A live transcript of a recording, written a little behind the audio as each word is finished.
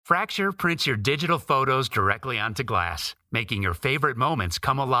Fracture prints your digital photos directly onto glass, making your favorite moments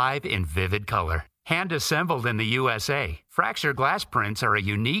come alive in vivid color. Hand-assembled in the USA, Fracture glass prints are a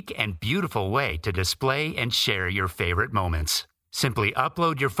unique and beautiful way to display and share your favorite moments. Simply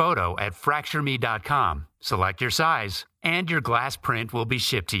upload your photo at fractureme.com, select your size, and your glass print will be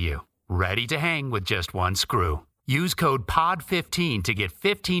shipped to you, ready to hang with just one screw. Use code POD15 to get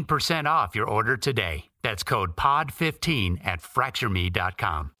 15% off your order today. That's code POD15 at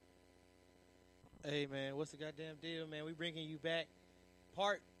fractureme.com. Hey, man, what's the goddamn deal, man? We bringing you back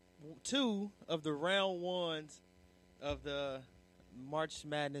part 2 of the round 1s of the March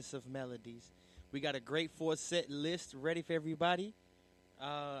Madness of Melodies. We got a great 4-set list ready for everybody.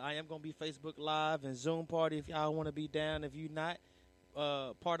 I am going to be Facebook Live and Zoom party if y'all want to be down. If you're not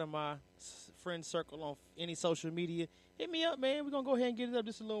part of my friend circle on any social media, hit me up, man. We're going to go ahead and get it up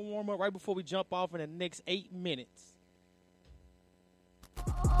just a little warm-up right before we jump off in the next 8 minutes.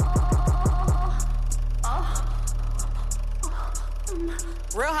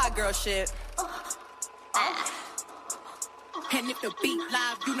 Real hot girl shit. And if the beat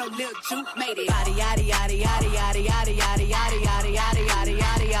live, you know Lil Juke made it. Yaddy yaddy yaddy yaddy yaddy yaddy yaddy yaddy yaddy yaddy yaddy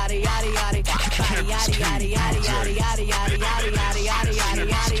yaddy yaddy yaddy yaddy. Yaddy yaddy yaddy yaddy yaddy yaddy yaddy yaddy yaddy yaddy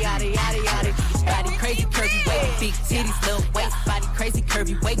yaddy yaddy yaddy yaddy. Body crazy curvy wavy big titties little waist. Body crazy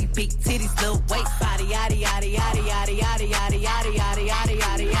curvy wavy big titties little waist. Body yaddy yaddy yaddy yaddy yaddy yaddy yaddy yaddy yaddy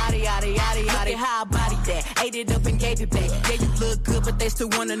yaddy yaddy yaddy yaddy. Look at how I bodied that, ate it up and gave it back. Yeah, you look good, but they still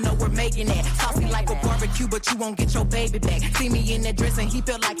wanna know we're making that. Saucy like a barbecue, but you won't get your baby back. See me in that dress and he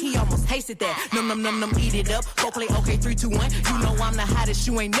felt like he almost tasted that. Num num num num, eat it up. Go play okay, 3, 2, 1. You know I'm the hottest.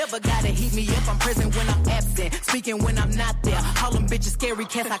 You ain't never gotta heat me up. I'm present when I'm absent, speaking when I'm not there. Call them bitches scary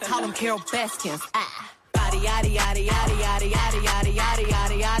cats. I call them Carol Baskins. Body yaddy yaddy yaddy yaddy yaddy yaddy yaddy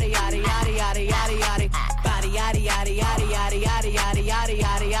yaddy yaddy yaddy yaddy yaddy yaddy yaddy. Body yaddy yaddy yaddy yaddy yaddy yaddy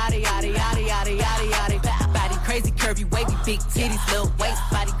yaddy yaddy yaddy yaddy yaddy yaddy yaddy yaddy. Body crazy curvy wavy big titties little waist.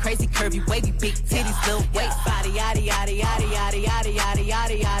 Body crazy curvy wavy big titties little waist. Body yaddy yaddy yaddy yaddy yaddy yaddy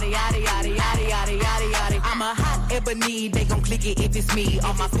yaddy yaddy yaddy yaddy yaddy yaddy yaddy yaddy. I'm a hot ebony, they gon' click it if it's me.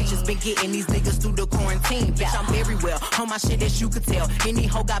 All my features been getting these niggas through the quarantine. Bitch, I'm very well on my shit as you could tell. Any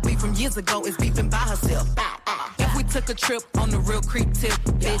hoe got beef from years ago is beefing by herself. If we took a trip on the real creep tip,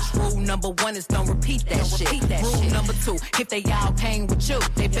 bitch, rule number 1 is don't repeat that shit. Rule number 2, if they all came with you,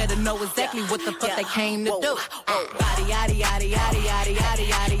 they better know exactly what the fuck they came to do. Body yaddy yaddy yaddy yaddy yaddy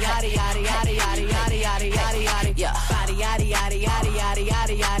yaddy yaddy yaddy yaddy yaddy yaddy yaddy yaddy yaddy. Body yaddy yaddy yaddy yaddy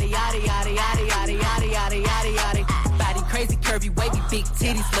yaddy yaddy yaddy yaddy yaddy yaddy yaddy yaddy yaddy yaddy. Body crazy curvy wavy big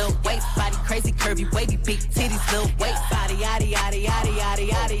titties little waist. Body crazy curvy wavy big titties little waist. Body yaddy yaddy yaddy yaddy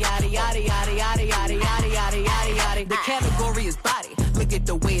yaddy yaddy yaddy yaddy yaddy yaddy yaddy yaddy yaddy yaddy. The category is body. Look at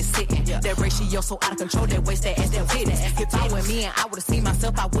the way it's sitting. That ratio so out of control. That waist, that ass, that titties. If I were me and I would've seen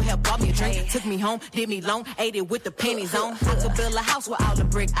myself, I would have bought me a drink. Took me home, did me long, ate it with the pennies on. I could build a house with all the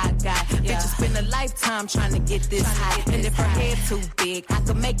brick I got. Bitches spend a lifetime trying to get this high. And if her head too big, I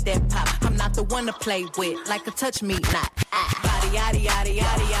could make that pop. I'm not the one to play with, like a touch me not. Body yaddy yaddy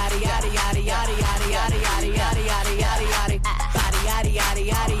yaddy yaddy yaddy yaddy yaddy yaddy yaddy yaddy yaddy yaddy yaddy yaddy. Body yaddy yaddy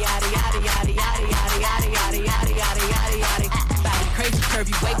yaddy yaddy yaddy yaddy yaddy yaddy yaddy yaddy yaddy yaddy yaddy yaddy. Body crazy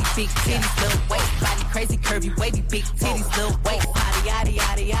curvy wavy big titties little waist. Body crazy curvy wavy big titties little waist. Body yaddy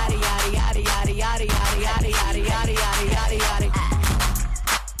yaddy yaddy yaddy yaddy yaddy yaddy yaddy yaddy yaddy yaddy yaddy yaddy yaddy.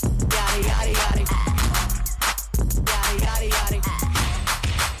 Yaddy yaddy yaddy. Yaddy yaddy yaddy.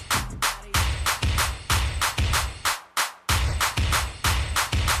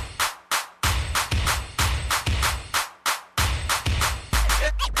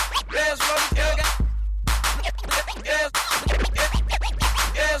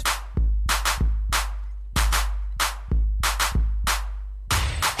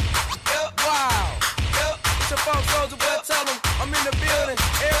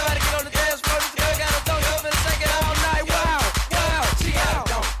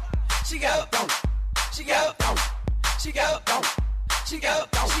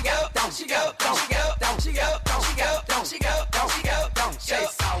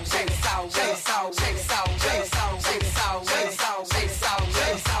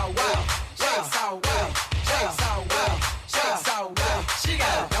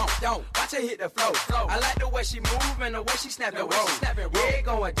 Hit the flow. I like the way she move and the way she snap and roll. Yeah, it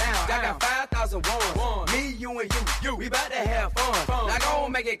going down. I got 5,000 ones. Me, you, and you. We bout to have fun. Now go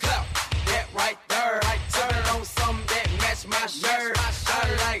and make it clap. That right there. Serving on something that match my shirt. I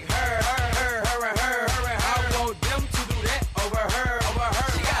like her. I want them to do that over her.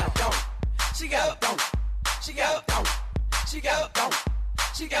 She got a don't. She got a don't. She got a don't. She got a don't.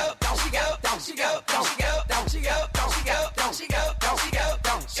 She got a don't. She got a don't. She got a don't. She got a don't. She got a don't. She got a don't. She got a don't. She got a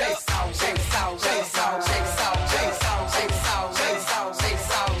don't.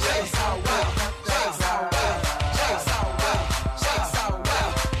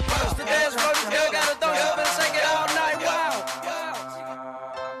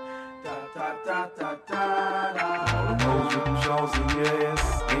 sauce in your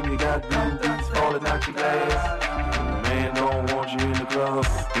ass, and you got blue beats falling out your glass. Man don't want you in the club.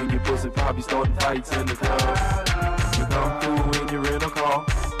 When your pussy pop, you starting fights in the club. You come through in your rental car,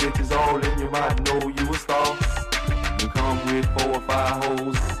 bitches all in your mind know you a star. You come with 4 or 5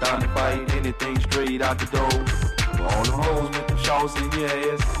 hoes, down to fight anything straight out the door. For all them hoes with them shorts in your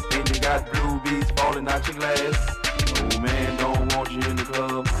ass, and you got blue beats falling out your glass. No man don't want you in the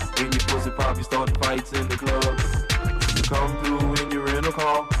club. When your pussy pop, you starting fights in the club. You come through in your rental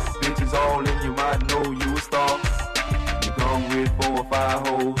car, bitches all in your mind know you a star. You come with 4 or 5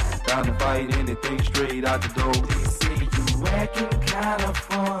 hoes, down to fight anything straight out the door. They say you acting kinda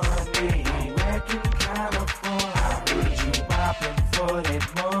funny, acting kinda fun. I heard you popping for that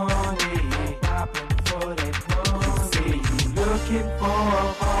money, popping for that money. They say you looking for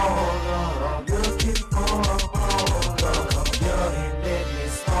a baller, looking for a baller. Come here and let me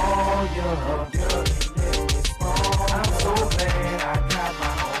spoil you, let me spoil. I'm so glad I got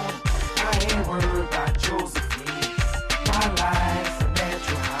my own. I ain't worried about Josephine. My life's a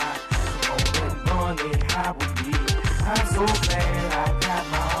natural high. All that money high with me. I'm so glad I got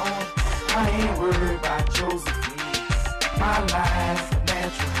my own. I ain't worried about Josephine. My life's a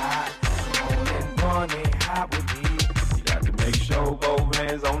natural high. All that money high with me. You got to make sure both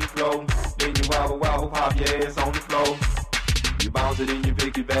hands on the floor. Then you wobble, wobble, pop your ass on the floor. You bounce it and you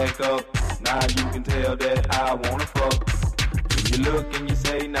pick it back up. Now you can tell that I wanna fuck. When you look and you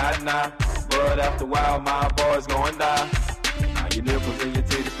say nah, nah, but after a while my boy's gonna die. Now your nipples and your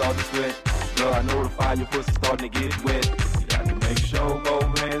titties start to sweat. Girl, I notify your pussy starting to get wet. You got to make sure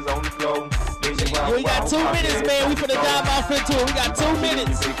both hands on the floor. Then you wobble, We got 2 minutes, man. We finna dive off into it. We got 2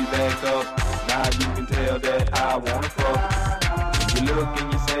 minutes. You pick it back up. Now you can tell that I wanna fuck. You look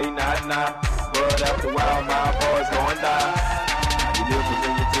and you say nah, nah, but after a while my boy's gonna die. Now your nipples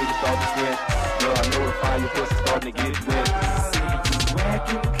and your titties start to sweat. Girl, I notify your pussy starting to get wet. Say you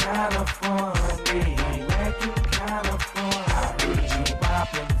acting kinda funny, acting kinda fun. I heard you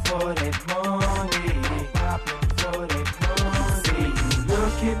popping for that money, popping for that money. Say you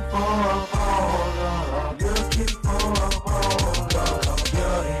looking for a baller, looking for a baller. Come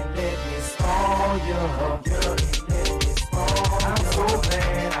here and let me spoil you, let me spoil. I'm so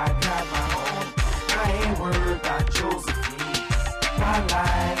glad I got my own. I ain't worried about Josephine. My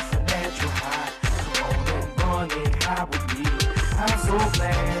life's a natural high. Come on and money high with me. I'm so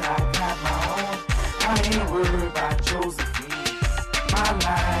glad I got my own. I ain't worried about Josephine. My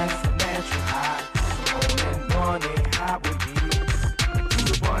life's a natural high. Come on and money high with me. To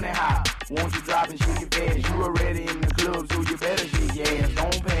the bunny high, won't you drop and shake your fast? You already in the club, so you better shake your ass.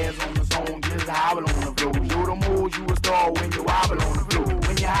 Don't pass on the song, just hobble on the floor. Show the moves you a star when you wobble on the floor.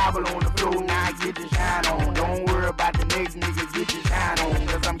 When you hobble on the floor, now get your shine on. Don't worry about the next nigga, get your shine on.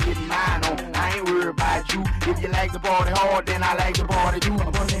 Cause I'm getting mine on. I ain't worried about you. If you like the party hard, then I like the party too.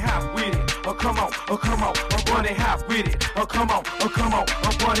 I'm bunny hop with it. Oh come on, oh come on, oh bunny hop with it. Oh come on, oh come on,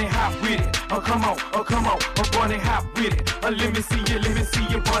 oh bunny hop with it. Oh come on, oh come on, oh bunny hop with it. Oh let me see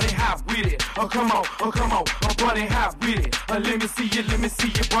you bunny hop with it. Oh come on, oh come on, oh bunny hop with it. Oh let me see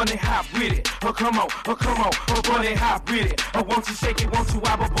you bunny hop with it. Oh come on, oh bunny hop with it. Oh won't you shake it, won't you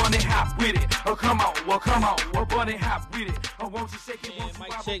wobble bunny hop with it. Oh come on, oh bunny hop with it. Oh won't you shake it, won't you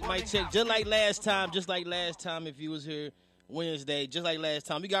wobble bunny Mic check. Just like last time, if you was here Wednesday, just like last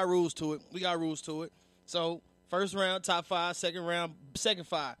time, we got rules to it. So first round, top 5. Second round, second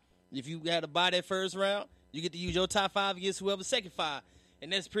 5. If you had to buy that first round, you get to use your top 5 against whoever second 5.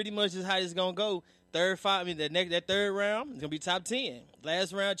 And that's pretty much just how it's gonna go. That third round is gonna be top 10.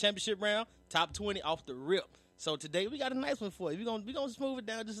 Last round, championship round, top 20 off the rip. So today we got a nice one for you. We gonna smooth it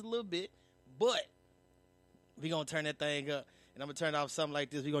down just a little bit, but we gonna turn that thing up. And I'm gonna turn off something like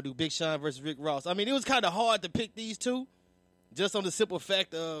this. We're gonna do Big Sean versus Rick Ross. I mean, it was kind of hard to pick these two, just on the simple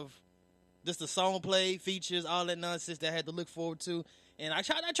fact of just the song play, features, all that nonsense that I had to look forward to. And I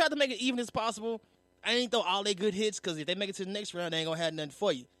tried to make it even as possible. I ain't throw all their good hits because if they make it to the next round, they ain't gonna have nothing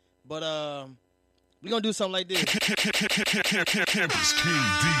for you. But we're gonna do something like this. Campus King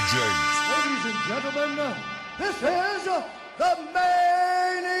DJs. Ladies and gentlemen, this is the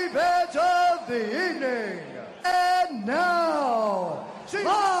main event of the evening. And now,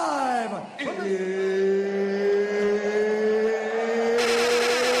 live from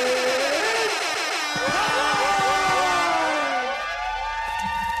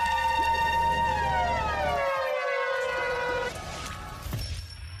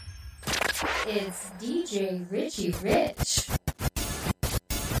It's DJ Richie Rich.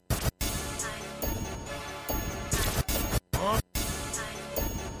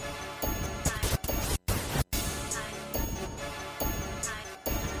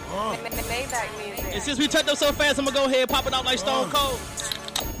 Maybach music. And since we turned up so fast, I'm gonna go ahead and pop it out like Stone Cold.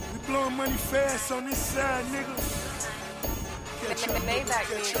 We blowing money fast on this side, nigga. Maybach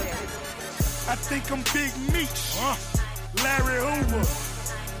music. I think I'm Big Meech, Larry Hoover,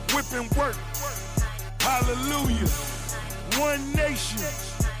 whipping work. Hallelujah. One nation,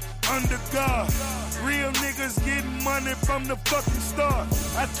 under God. Real niggas getting money from the fucking start.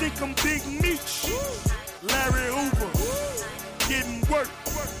 I think I'm Big Meech, Larry Hoover, getting work.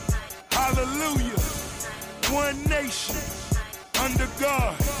 Hallelujah. One nation, under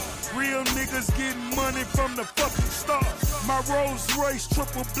God. Real niggas getting money from the fucking start. My Rolls Royce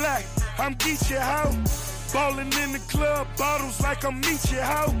triple black, I'm Geechee how. Ballin' in the club, bottles like I'm Meechee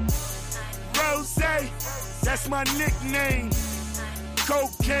how. Rose, that's my nickname.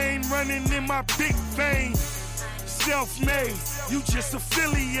 Cocaine running in my big vein. Self-made, you just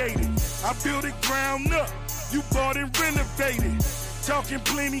affiliated. I built it ground up, you bought and renovated. Talking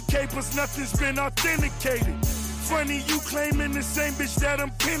plenty capers, nothing's been authenticated. Funny you claiming the same bitch that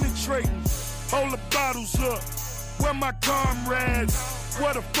I'm penetrating. Hold the bottles up, where my comrades?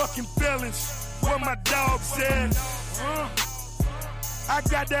 Where the fucking felons? Where my dogs at? I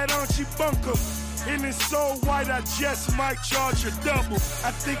got that Archie bunker, and it's so white I just might charge a double.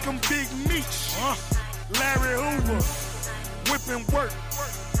 I think I'm Big Meech, Larry Hoover, whipping work.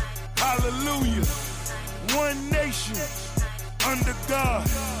 Hallelujah. One nation, under God.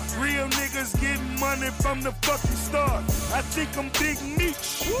 Real niggas getting money from the fucking start. I think I'm Big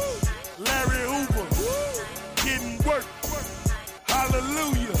Meech, Larry Hoover, getting work.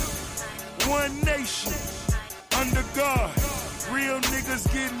 Hallelujah. One nation, under God. Real niggas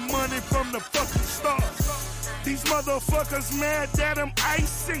getting money from the fucking start. These motherfuckers mad that I'm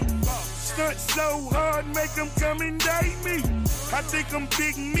icy. Stunt so hard, make them come and date me. I think I'm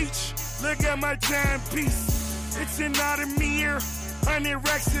Big Meech. Look at my timepiece. It's an Audemars, 100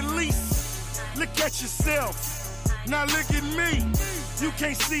 racks at least. Look at yourself. Now look at me. You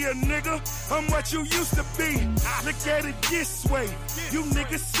can't see a nigga. I'm what you used to be. Look at it this way. You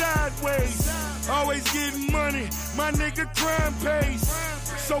niggas sideways. Always getting money. My nigga crime pays.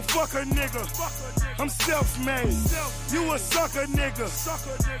 So fuck a nigga. I'm self-made. You a sucker nigga.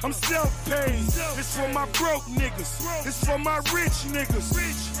 I'm self-paid. It's for my broke niggas. It's for my rich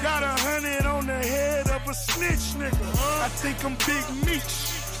niggas. Got 100 on the head of a snitch nigga. I think I'm Big Meech,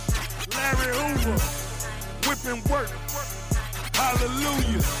 Larry Hoover, whipping work.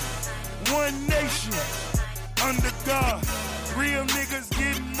 Hallelujah. One nation, under God. Real niggas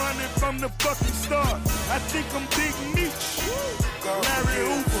getting money from the fucking start. I think I'm Big Meech, Larry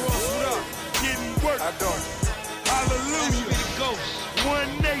Hoover, getting work. Hallelujah.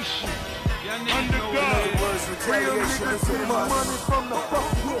 One nation, under God. Real niggas getting money from the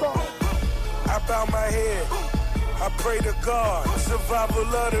fucking start. I bow my head, I pray to God.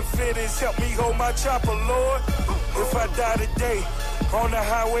 Survival of the fittest, help me hold my chopper, Lord. If I die today, on the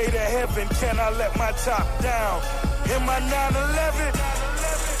highway to heaven, can I let my top down? In my 911,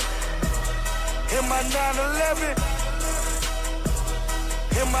 in my 911,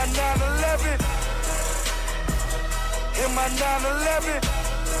 in my 911, in my 911.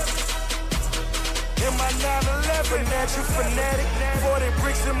 In my 911, natural fanatic, 40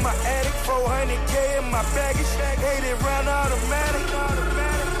 bricks in my attic, 400K in my baggage, 80 round automatic.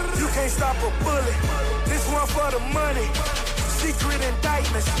 You can't stop a bullet, this one for the money. Secret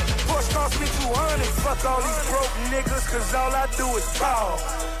indictments, Porsche cost me 200. Fuck all these broke niggas, cause all I do is ball.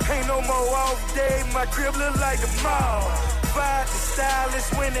 Ain't no more off day, my crib look like the mall. Fired the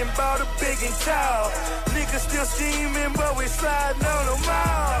stylist, went and bought a big and tall. Niggas still scheming, but we sliding on them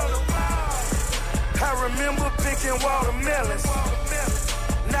all. I remember picking watermelons.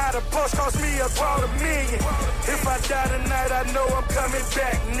 Now the Porsche cost me $250,000. If I die tonight, I know I'm coming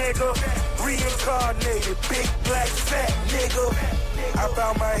back, nigga. Reincarnated, big black fat nigga. I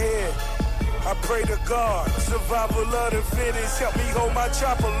bow my head, I pray to God. Survival of the fittest, help me hold my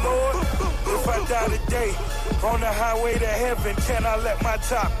chopper, Lord. If I die today, on the highway to heaven, can I let my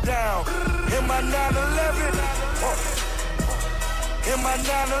top down? In my 911, in my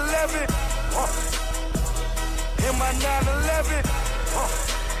 911, in my 911,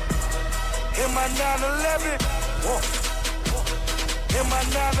 in my 911, in my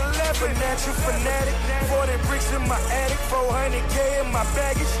 911, natural fanatic, 40 bricks in my attic, 400K in my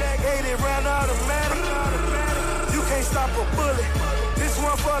baggage, 80 round automatic. You can't stop a bullet, this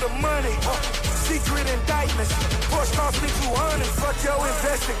one for the money. secret indictments. Porsche cost me 200, fuck your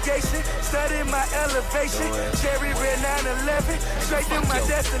investigation. Studying my elevation, cherry red 911, straight to my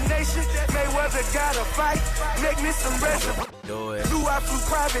destination. Mayweather gotta fight, make me some reservations. Flew out through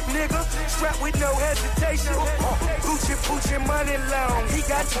private nigga, strapped with no hesitation. Gucci Poochie money long, he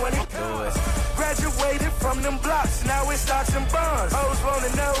got 20. Graduated from them blocks, now it's stocks and bonds. Hoes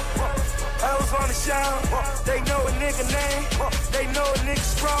wanna know, hoes wanna shout. They know a nigga name, they know a nigga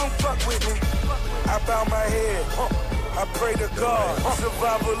strong, fuck with me. I bow my head, I pray to God.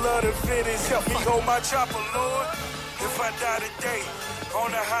 Survival of the fittest, help me hold my chopper, Lord. If I die today, on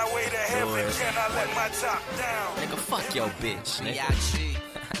the highway to heaven, can I let my top down? Nigga, fuck your bitch, nigga.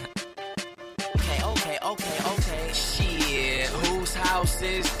 Okay. Shit, whose house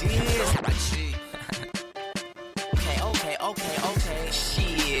is this? Okay.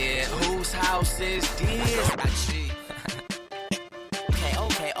 Shit, whose house is this?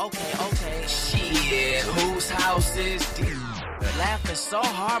 Okay. Shit, whose house is this? Laughing so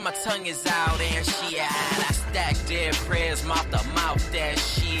hard, my tongue is out and shit. I stack dead prayers, mouth to mouth that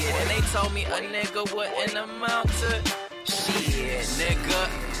shit. And they told me a nigga wouldn't amount to shit, nigga.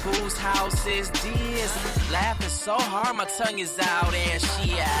 Whose house is this? Laughing so hard, my tongue is out and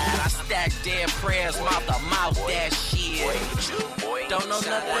shit. I stack dead prayers, mouth to mouth that shit. Don't know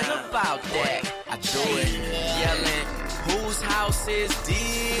nothing about that. I do it. Yelling, whose house is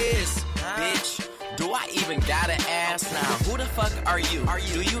this? Bitch. Do I even gotta ask now? Who the fuck are you?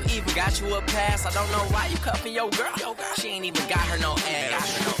 Do you even got you a pass? I don't know why you cuffing your girl. She ain't even got her no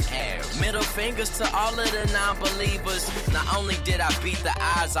ass. Middle fingers to all of the non-believers. Not only did I beat the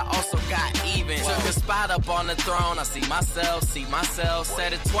odds, I also got even. Took a spot up on the throne. I see myself.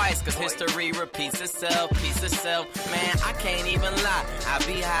 Said it twice, cause history repeats itself. Man, I can't even lie. I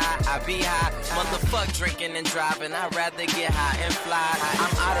be high. Motherfuck drinking and driving. I'd rather get high and fly.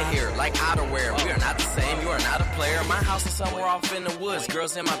 I'm out of here, like outerwear. We are not the same, you are not a player. My house is somewhere off in the woods.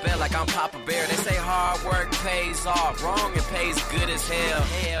 Girls in my bed like I'm Papa Bear. They say hard work pays off. Wrong, it pays good as hell.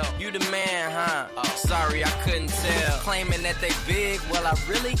 You the man, huh? Sorry, I couldn't tell. Claiming that they big, well, I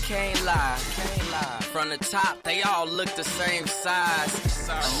really can't lie. From the top, they all look the same size.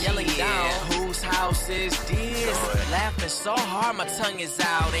 I'm yelling down, whose house is this? Laughing so hard, my tongue is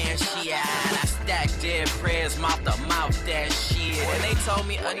out and shit. I stack dead prayers, mouth to mouth that shit. And they told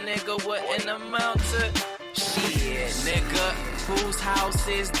me a nigga wouldn't amount to shit, nigga. Whose house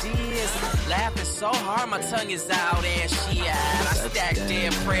is this? Laughing so hard, my tongue is out and shit. I stack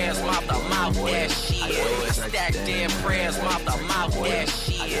dead prayers, mouth to mouth that shit. Stack dead prayers, mouth to mouth that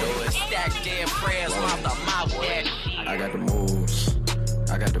shit. Stack dead prayers, mouth to mouth that shit. I got the moves.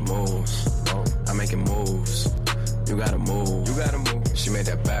 I'm making moves. You gotta move. She made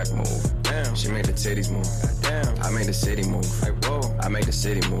that back move. Damn. She made the titties move. Damn. I made the city move. Like, whoa. I made the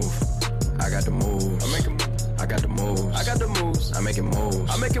city move. I got the moves. I got the moves. I'm making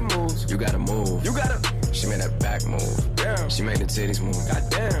moves. You gotta move. She made that back move. Damn. She made the titties move.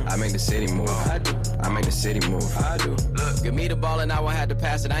 Goddamn. I make the city move. I do. I make the city move. I do. Look, give me the ball and I won't have to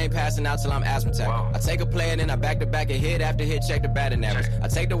pass it. I ain't passing out till I'm asthmatic. I take a play and then I back to back and hit after hit, check the batting average. I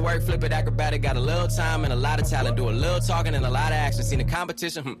take the work, flip it acrobatic. Got a little time and a lot of talent. Do a little talking and a lot of action. Seen the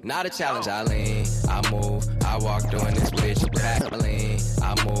competition, not a challenge. I lean, I move, I walk doing this bitch. Pack, I lean,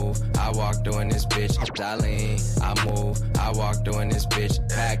 I move, I walk doing this bitch. I lean, I move, I walk doing this bitch.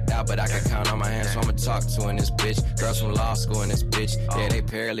 Packed out, but I can count on my hands, so I'ma talk to in this bitch. Girls from law school in this bitch. Yeah, they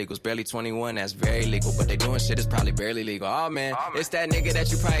paralegals, barely 21, that's very legal. But they doing shit that's probably barely legal. Oh man, it's that nigga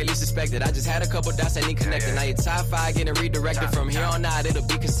that you probably least suspected. I just had a couple dots that need connected. Now your top 5 getting redirected. From here on out, it'll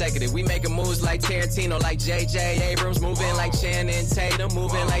be consecutive. We making moves like Tarantino, like J.J. Abrams. Moving like Channing Tatum,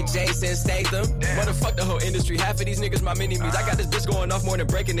 moving like Jason Statham. Motherfuck the whole industry. Half of these niggas my mini-me's. I got this bitch going off more than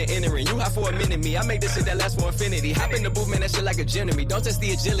breaking and entering. You hot for a minute, me. I make this shit that lasts for infinity. Hop in the booth, man, that shit like a gin to me. Don't test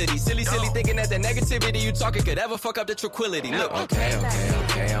the agility. Silly thinking that the negativity you talking could ever fuck up the tranquility. Look, okay,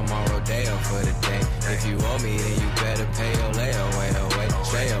 I'm on Rodeo for the day. If you owe me, then you better pay your layaway,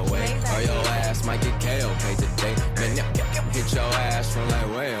 stay away, or your ass might get KO paid today. Man, hit your ass from like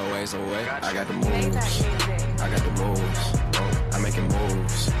way away. I got the moves. I'm making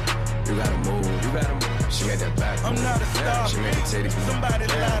moves. You gotta move. She made that back move. I'm not a star. She made the titties move. Somebody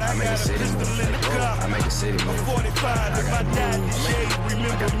lied. I got a pistol in the car. I make the city move. I'm 45. If I die today,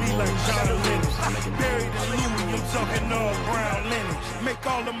 remember me like John Lennon. Buried in Louis, I'm talking all brown linen. Make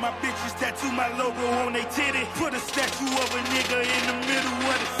all of my bitches tattoo my logo on they titty. Put a statue of a nigga in the middle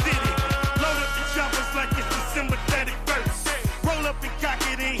of the city. Load up the choppers like it's December 31st. Roll up and cock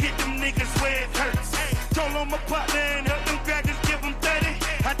it and hit them niggas where it hurts. Told on my partner and help them crackers give them 30.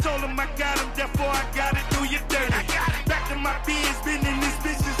 I told him I got him, therefore I gotta do you dirty. Back to my biz, been in this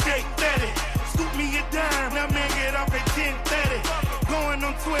bitch since 8:30. Scoop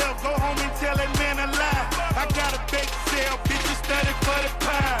 12, go home and tell that man a lie. I got a bake sale, bitches study for the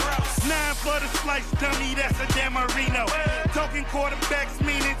pie. 9 for the slice, dummy, that's a Dan Marino. Talking quarterbacks,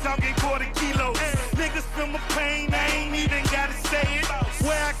 meaning talking quarter kilos. Niggas feel my pain, I ain't even gotta say it.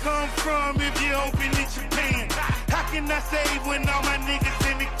 Where I come from, if you open it, you pan. How can I save when all my niggas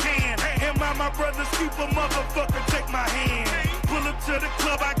in the can? Am I my brother's keeper, motherfucker, take my hand. Pull up to the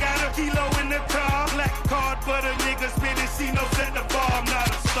club, I got a kilo in the car. Black card, but a nigga spinning C-notes at the bar. I'm not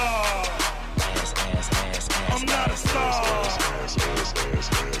a star. I'm not a star.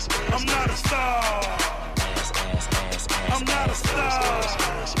 I'm not a star. I'm not a star.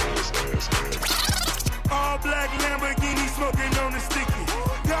 All black Lamborghini smoking on the sticky.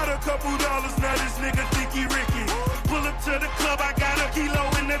 Got a couple dollars, now this nigga think he Ricky. Pull up to the club, I got a kilo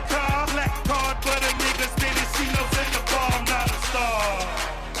in the car. Black card, but a nigga spinning C-notes at the bar. I'm not a star.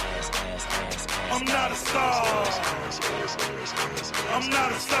 I'm not a star. I'm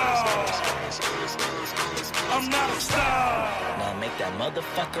not a star. I'm not a star. Now make that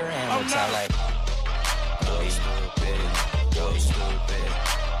motherfucker hammer sound like. Go stupid, go stupid,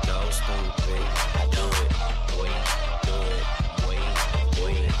 go stupid. I do it, wait, do it,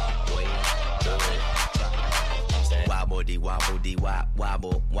 wait, do it. Wobble dee wobble dee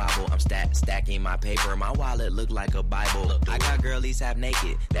wobble wobble. I'm stacking my paper. My wallet look like a Bible. I got girlies half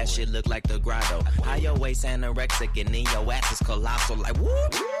naked. That shit look like the grotto. How your waist anorexic and then your ass is colossal. Like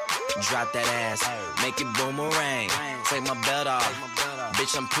whoop. Drop that ass, make it boomerang. Take my belt off,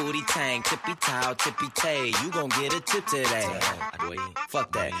 bitch. I'm Pootie Tang, tippy towel, tippy tay. You gon' get a tip today.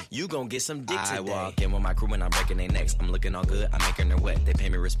 Fuck that, you gon' get some dick today. I walk in with my crew and I'm breaking their necks. I'm looking all good, I'm making her wet. They pay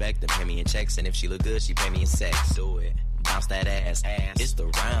me respect, they pay me in checks, and if she look good, she pay me in sex. Do it. Bounce that ass. It's the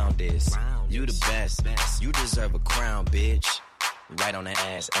roundest. You the best. You deserve a crown, bitch. Right on the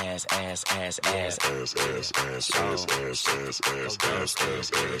ass.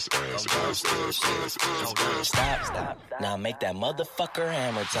 Stop. Now make that motherfucker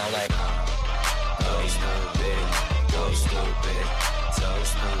hammer sound like. Go stupid, so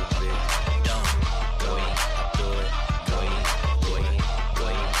stupid. Dumb, go eat, do it.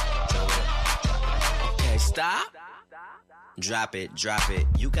 Okay, stop. Drop it.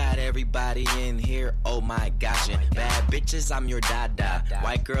 You got everybody in here. Oh my gosh. And bad bitches, I'm your dada.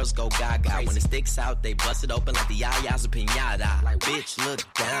 White girls go gaga. When it sticks out, they bust it open like the yayas of pinata. Bitch, look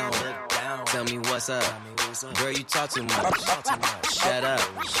down. Tell me what's up. Girl, you talk too much. Shut up.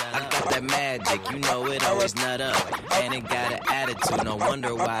 I got that magic. You know it always nut up. And it got an attitude. No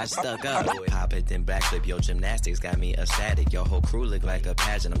wonder why I stuck up. Pop it, then backflip. Yo, gymnastics got me ecstatic. Your whole crew look like a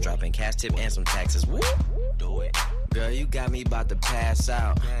pageant. I'm dropping cash tip and some taxes. Woo! Do it. Girl, you got me about to pass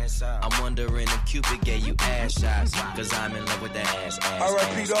out. I'm wondering if Cupid gave you ass shots. Cause I'm in love with that ass.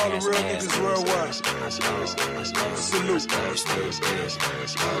 R.I.P. to all the real niggas worldwide. Salute.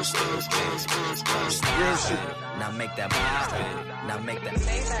 Real shit. Now make that. I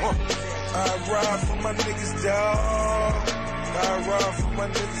ride for my niggas, dawg. I ride for my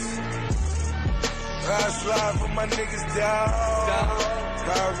niggas. I slide for my niggas, dawg. I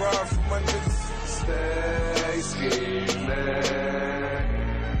ride for my niggas. Stay scheming.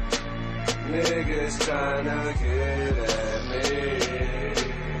 Niggas tryna get at me.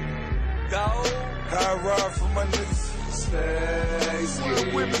 Go. I ride for my niggas. Stay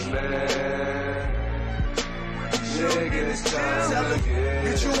scheming. Niggas tryna get at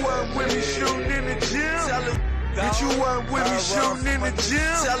me. Bitch, you weren't with me shooting in the gym. Bitch, you weren't with me shooting in the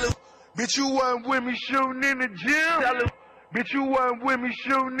gym. Bitch, you weren't with me shooting in the gym. Bitch, you weren't with me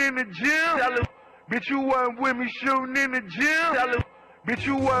shooting in the gym. Bitch, you weren't with me shooting in the gym. Bitch,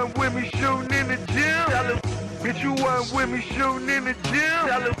 you weren't with me shooting in the gym. Bitch, you weren't with me shooting in the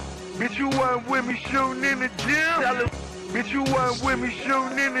gym. Bitch, you weren't with me shooting in the gym. Bitch, you weren't with me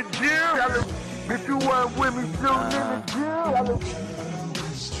shooting in the gym. Bitch, you weren't with me shooting in the gym.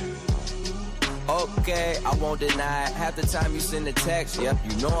 Okay, I won't deny it. Half the time you send a text, yeah,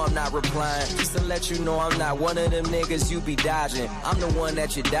 you know I'm not replying. Just to let you know I'm not one of them niggas you be dodging. I'm the one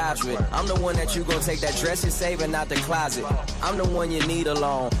that you dodge with. I'm the one that you gon' take that dress you're saving out the closet. I'm the one you need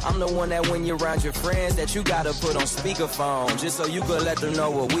alone. I'm the one that when you're around your friends that you gotta put on speakerphone. Just so you could let them know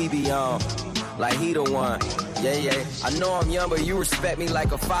what we be on. Like he the one. Yeah. I know I'm young, but you respect me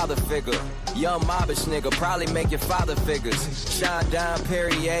like a father figure. Young mobbish nigga, probably make your father figures. Shine down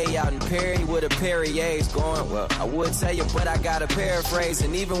Perrier out in Perry with a Perrier's going. Well, I would tell you, but I gotta paraphrase.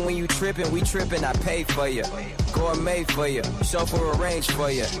 And even when you trippin', we trippin', I pay for you. Gourmet for you, chauffeur arrange for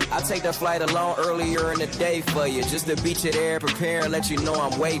you. I take the flight alone earlier in the day for you. Just to beat you there, prepare and let you know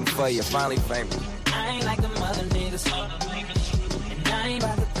I'm waiting for you. Finally famous. I ain't like them other niggas. And I ain't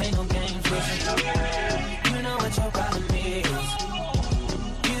about to play no games with you. You know what your problem is.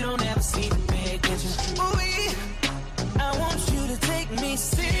 You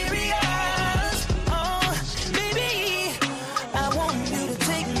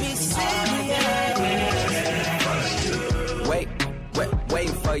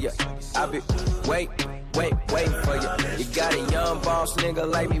waiting for you. I be waiting for you. You got a young boss nigga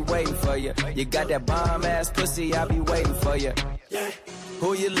like me waiting for you. You got that bomb ass pussy, I be waiting for you.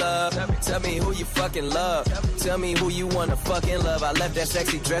 Who you love? Tell me who you fucking love. Tell me who you wanna fucking love. I left that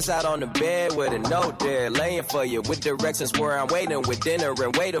sexy dress out on the bed with a note there, laying for you. With directions where I'm waiting with dinner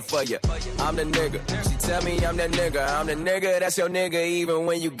and waiting for you. I'm the nigga. She tell me I'm the nigga. I'm the nigga that's your nigga even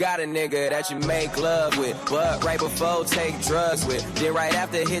when you got a nigga that you make love with. But right before take drugs with. Then right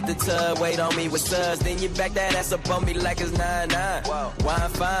after hit the tub, wait on me with suds. Then you back that ass up on me like it's 9-9. Wine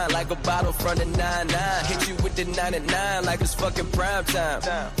fine like a bottle from the 9-9. Hit you with the 99 like it's fucking prime time.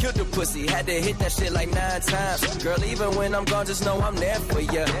 Killed the pussy, had to hit that shit like 9 times. Girl, even when I'm gone, just know I'm there for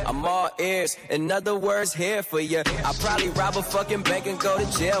ya. I'm all ears, in other words, here for ya. I'll probably rob a fucking bank and go to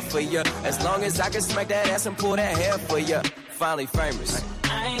jail for ya. As long as I can smack that ass and pull that hair for ya. Finally famous.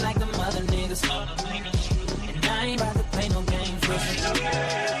 I ain't like them other niggas. And I ain't about to play no games with you.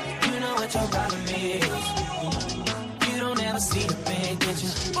 You know what your problem is. You don't ever see the big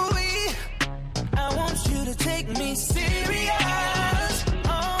picture. Ooh, I want you to take me serious.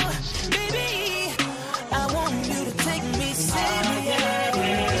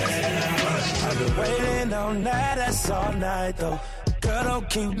 Waiting all night, that's all night though. Girl, don't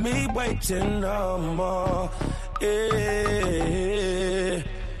keep me waiting no more. Yeah,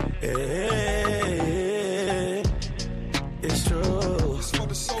 yeah. It's true.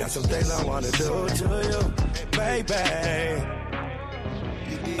 Got some things I wanna do to you, baby.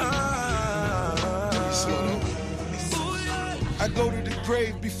 I go to the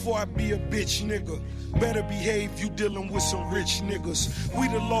grave before I be a bitch nigga. Better behave, you dealing with some rich niggas. We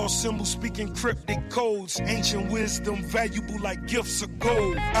the lost symbol speaking cryptic codes. Ancient wisdom, valuable like gifts of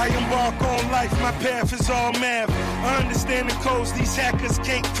gold. I embark on life, my path is all math. I understand the codes these hackers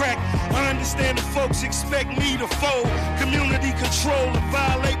can't crack. I understand the folks expect me to fold. Community control and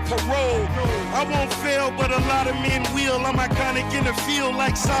violate parole. I won't fail, but a lot of men will. I'm iconic in the field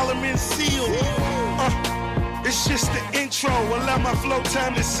like Solomon's seal. It's just the intro. Allow my flow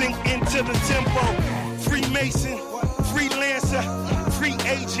time to sink into the tempo. Freemason, freelancer, free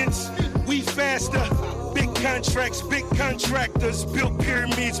agents. We faster. Big contracts, big contractors. Built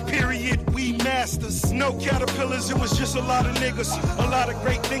pyramids, period. We masters. No caterpillars, it was just a lot of niggas. A lot of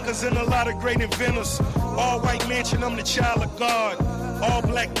great thinkers and a lot of great inventors. All white mansion, I'm the child of God. All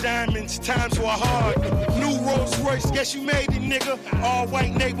black diamonds, times were hard. New Rolls Royce, guess you made it, nigga. All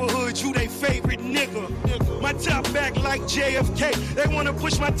white neighborhoods, you they favorite nigga. My top back like JFK. They wanna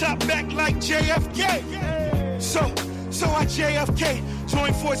push my top back like JFK. So I JFK.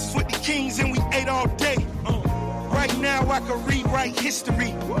 Joined forces with the kings and we ate all day. Right now I can rewrite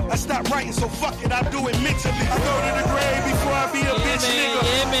history. I stopped writing, so fuck it, I do it mentally. I go to the grave before I be a bitch nigga.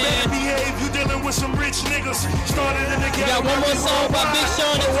 Better behave, you dealing with some rich niggas. Started in the ghetto. We got one more song by Big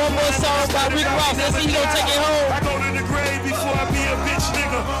Sean and one more song by Rick Ross. Let's see you don't take it home. I go to the grave before I be a bitch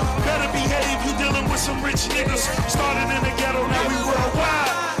nigga. Better behave, you dealing with some rich niggas. Started in the ghetto, now we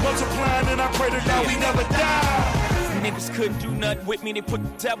worldwide. Multiplying and I pray to God we never die. Niggas couldn't do nothing with me, they put the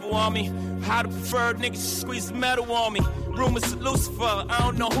devil on me. How the preferred niggas squeeze the metal on me. Rumors of Lucifer, I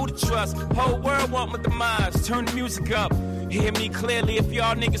don't know who to trust. Whole world want my demise, turn the music up. Hear me clearly, if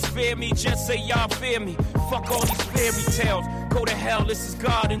y'all niggas fear me, just say y'all fear me. Fuck all these fairy tales, go to hell, this is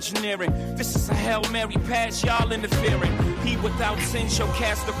God engineering. This is a Hail Mary pass, y'all interfering. He without sin shall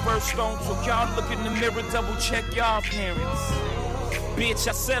cast the first stone, so y'all look in the mirror, double check y'all parents. Bitch,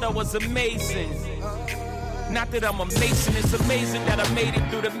 I said I was amazing. Not that I'm a mason, it's amazing that I made it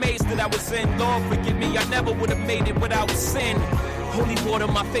through the maze that I was in. Lord, forgive me, I never would have made it without sin. Holy water,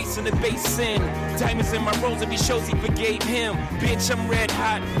 my face in the basin. Diamonds in my rose, and he shows he forgave him. Bitch, I'm red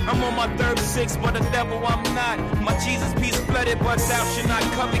hot. I'm on my third six, but a devil I'm not. My Jesus piece flooded, but thou should not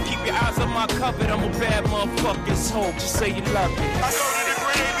covet. Keep your eyes on my cupboard. I'm a bad motherfucker, so just say you love me. I go to the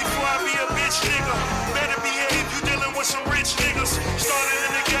grave before I be a bitch nigga. Better behave, you dealing with some rich niggas. Started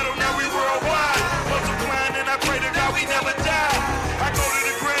in the ghetto, now we worldwide. Multiplying and I pray to God we never die. I go to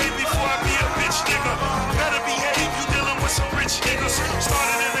the grave before I be a bitch nigga. Better behave, you dealing with some rich niggas.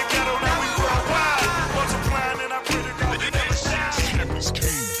 Started in the ghetto, now we worldwide. Multiplying and I pray to God we never die. Campus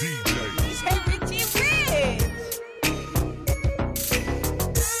King DJs. Hey, Richie Rich.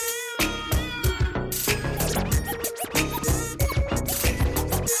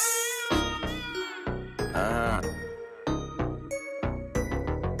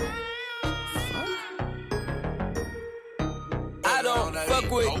 I don't fuck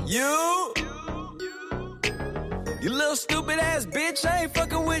with you. You little stupid ass bitch, I ain't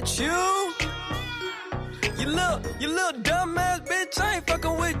fucking with you. You little dumb ass bitch, I ain't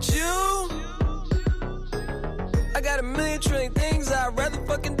fucking with you. I I got a million trillion things I'd rather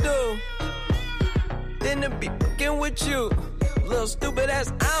fucking do than to be fucking with you. Little stupid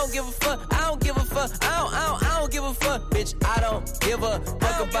ass, I don't give a fuck, I don't give a fuck, I don't give a fuck, bitch, I don't give a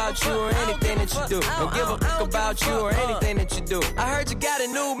fuck about you or anything that you do. Don't give a fuck about you or anything that you do. I heard you got a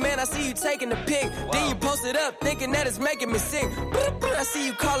new man, I see you taking the pic, then you post it up thinking that it's making me sick. I see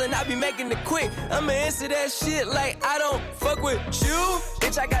you calling, I be making it quick. I'ma answer that shit like I don't fuck with you.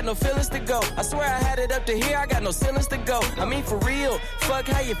 Bitch, I got no feelings to go. I swear I had it up to here, I got no ceilings to go. I mean for real, fuck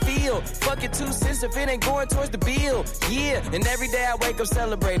how you feel. Fuck your 2 cents if it ain't going towards the bill. Yeah, and every day I wake up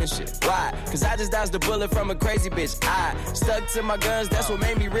celebrating shit. Why? Cause I just dodged a bullet from a crazy bitch. I stuck to my guns, that's what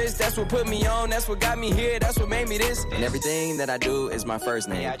made me rich. That's what put me on, that's what got me here. That's what made me this. And everything that I do is my first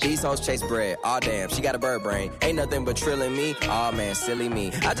name. These hoes chase bread, aw damn, she got a bird brain. Ain't nothing but trilling me, aw man, silly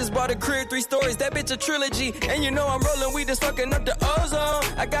me. I just bought a crib, 3 stories, that bitch a trilogy. And you know I'm rolling, we just fucking up the ozone.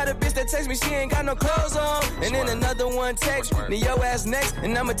 I got a bitch that texts me, she ain't got no clothes on. And then another one text me, your ass next.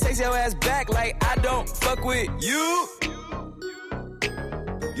 And I'ma text your ass back like I don't fuck with you.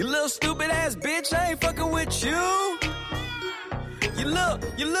 You little stupid ass bitch, I ain't fucking with you. You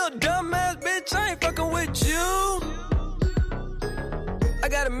little dumb ass bitch, I ain't fucking with you. I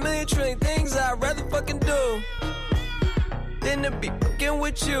got a million trillion things I'd rather fucking do than to be fucking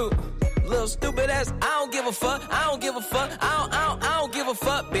with you. Little stupid ass, I don't give a fuck, I don't give a fuck, I don't give a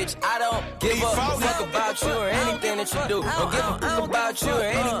fuck, bitch. I don't give a fuck about you or anything that you do. Don't give a fuck about you or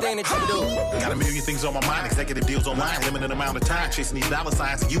anything that you do. Got a million things on my mind, executive deals online, limited amount of time, chasing these dollar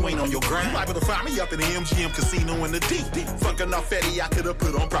signs, and you ain't on your grind. You liable to find me up in the MGM casino in the deep. Fucking off Fetty, I could've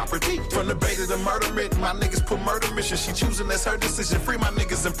put on property. From the bay to the murder myth, my niggas put murder mission. She choosing, that's her decision. Free my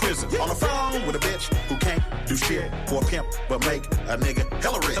niggas in prison. On the phone with a bitch who can't do shit for a pimp, but make a nigga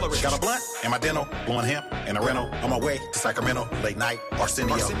hella rich. Got a blunt and my dental, blowing hemp and a rental. On my way to Sacramento, late night,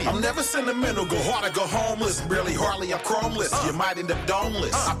 Arsenio. I'm never sentimental, go hard or go homeless. Barely, hardly, I'm chromeless. You might end up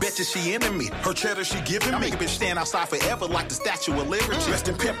domeless. I bet you she into me. Her cheddar she giving me. Make a bitch stand outside forever like the Statue of Liberty. Rest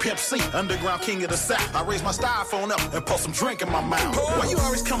in Pimp C, underground king of the South. I raise my styrofoam up and pour some drink in my mouth. Why you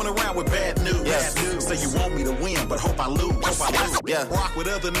always coming around with bad news? Yes. Bad news. Say you want me to win, but hope I lose. Yeah. Rock with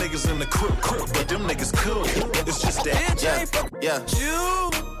other niggas in the crew, but them niggas cool. It's just that. Yeah.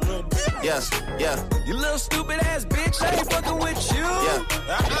 You little stupid ass bitch, I ain't fucking with you.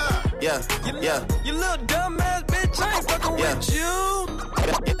 You little dumb ass bitch, I ain't fucking with you.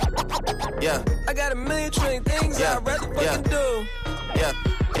 I got a million trillion things I'd rather fucking do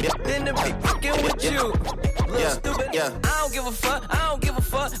than to be fucking with you. Little stupid, I don't give a fuck, I don't give a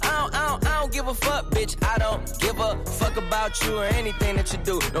fuck, I don't give a fuck, bitch. I don't give a fuck about you or anything that you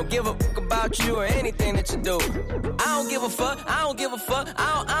do. Don't give a fuck about you or anything that you do. I don't give a fuck, I don't give a fuck,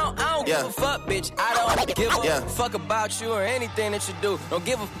 I don't give a fuck, bitch. I don't give a fuck about you or anything that you do. Don't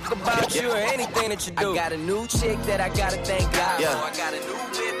give a fuck about you or anything that you do. I got a new chick that I gotta thank God for. I got a new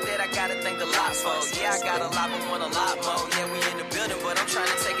whip that I gotta thank the lot for. Yeah, I got a lot, but want a lot more. Yeah, we in the building, but I'm trying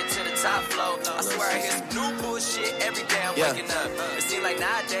to take it to the top floor. I swear I hear some new bullshit every day I'm waking up. It seems like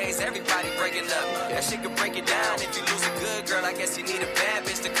nowadays everybody breaking up. That shit could break it down. If you lose a good girl, I guess you need a bad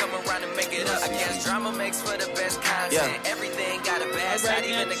bitch to come around and make it up. I guess drama makes for the best content. Everything got a bad side,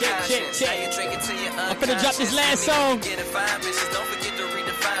 even the conscience. Now you drink it till you're unconscious. I'm finna drop this last song. Getting fine bitches, don't forget to read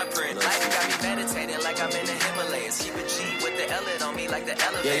the fine print. Life got me meditating like I'm in the Himalayas. Keep a G with the L on me like the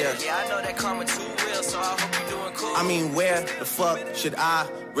elevator. Yeah, I know that karma too real, so I hope you're doing cool. I mean, where the fuck should I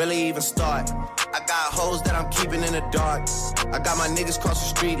really even start? I got hoes that I'm keeping in the dark. I got my niggas cross the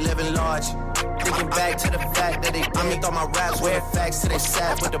street living large. Thinking back to the fact that they thought my raps were facts till they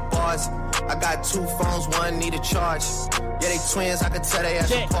sat with the bars. I got 2 phones, one need a charge. Yeah, they twins, I could tell they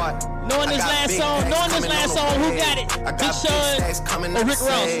ass apart. Knowing this last song, who got it? I got big stacks coming or Rick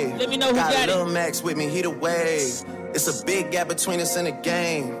Ross. Let me know who got it. Lil Max with me, he the wave. It's a big gap between us in the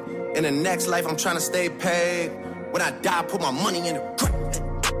game. In the next life, I'm trying to stay paid. When I die, put my money in the grave.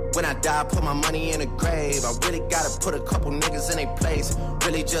 When I die, put my money in the grave. I really gotta put a couple niggas in their place.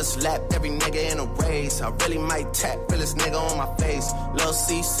 Really just lapped every nigga in a race. I really might tap realest nigga on my face. Lil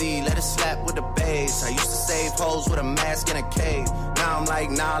CC, let it slap with the bass. I used to save hoes with a mask in a cave. Now I'm like,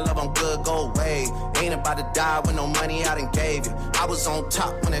 nah, love, I'm good, go away. Ain't about to die with no money I done gave you. I was on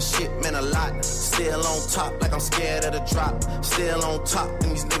top when that shit meant a lot. Still on top like I'm scared of the drop. Still on top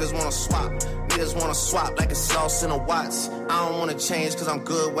and these niggas wanna swap. Niggas wanna swap like it's sauce in a Watts. I don't wanna change cause I'm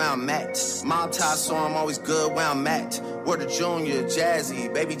good where I'm at. Mob tie, so I'm always good where I'm at. Word to Junior, Jazzy,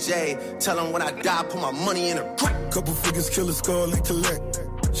 Baby J. Tell them when I die, put my money in a crack. Couple figures, kill a skull and collect.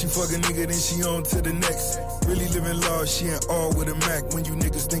 She fuck a nigga, then she on to the next. Really living large, she ain't all with a Mac. When you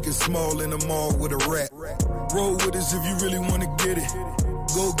niggas think it's small in the mall with a rat. Roll with us if you really wanna get it.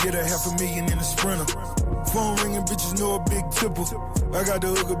 Go go get a $500,000 in a Sprinter. Phone ringing, bitches know a big tipple. I got the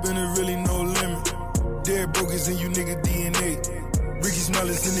hook up and it really no limit. Dead broke is in you nigga DNA. Ricky Smile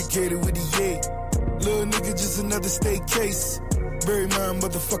is indicated with the yay. Little nigga just another state case. Bury my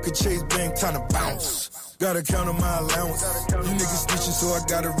motherfucker Chase Bank, time to bounce. Gotta count on my allowance. You niggas snitching, so I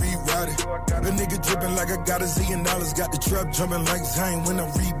gotta reroute it. A nigga dripping like I got $1 zillion. Got the trap jumping like Zion when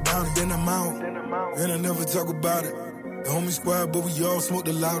I'm rebounding. Then I'm out, and I never talk about it. The homie squad, but we all smoke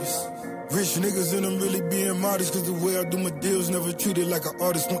the loudest. Rich niggas and I'm really being modest. Cause the way I do my deals never treated like an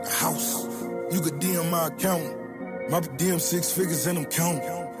artist. Want the house. You could DM my account. My DM 6 figures and I'm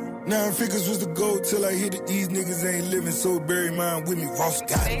counting. 9 figures was the goal till I hit it. These niggas ain't living, so bury mine with me. Ross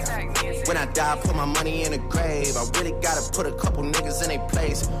got it. When I die, put my money in a grave. I really gotta put a couple niggas in their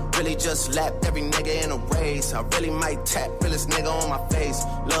place. Really just lapped every nigga in a race. I really might tap realest nigga on my face.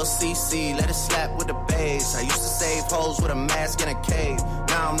 Lil CC, let it slap with the bass. I used to save hoes with a mask in a cave.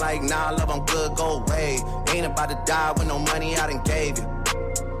 Now I'm like, nah, love, I'm good, go away. Ain't about to die with no money I done gave you.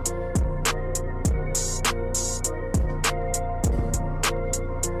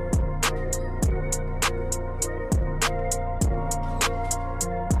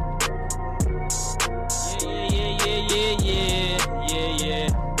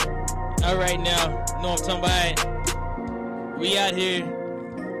 All right now, know what I'm talking about. We out here.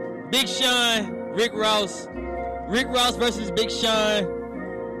 Big Sean, Rick Ross. Rick Ross versus Big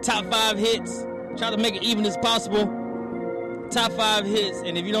Sean. Top 5 hits. Try to make it even as possible. Top 5 hits.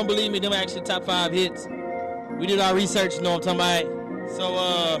 And if you don't believe me, them actually top 5 hits. We did our research, you know what I'm talking about. So,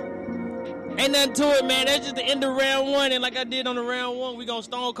 ain't nothing to it, man. That's just the end of round 1. And like I did on the round 1, we gonna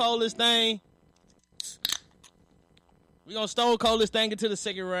stone cold this thing. We're going to stone cold this thing into the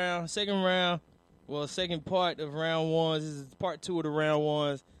second round. Second part of round 1. This is part 2 of the round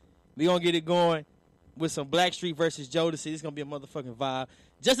 1s. We're going to get it going with some Blackstreet versus Jodeci. This is going to be a motherfucking vibe.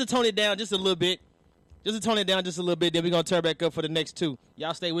 Just to tone it down just a little bit. Then we're going to turn back up for the next 2.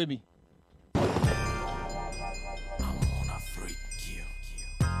 Y'all stay with me.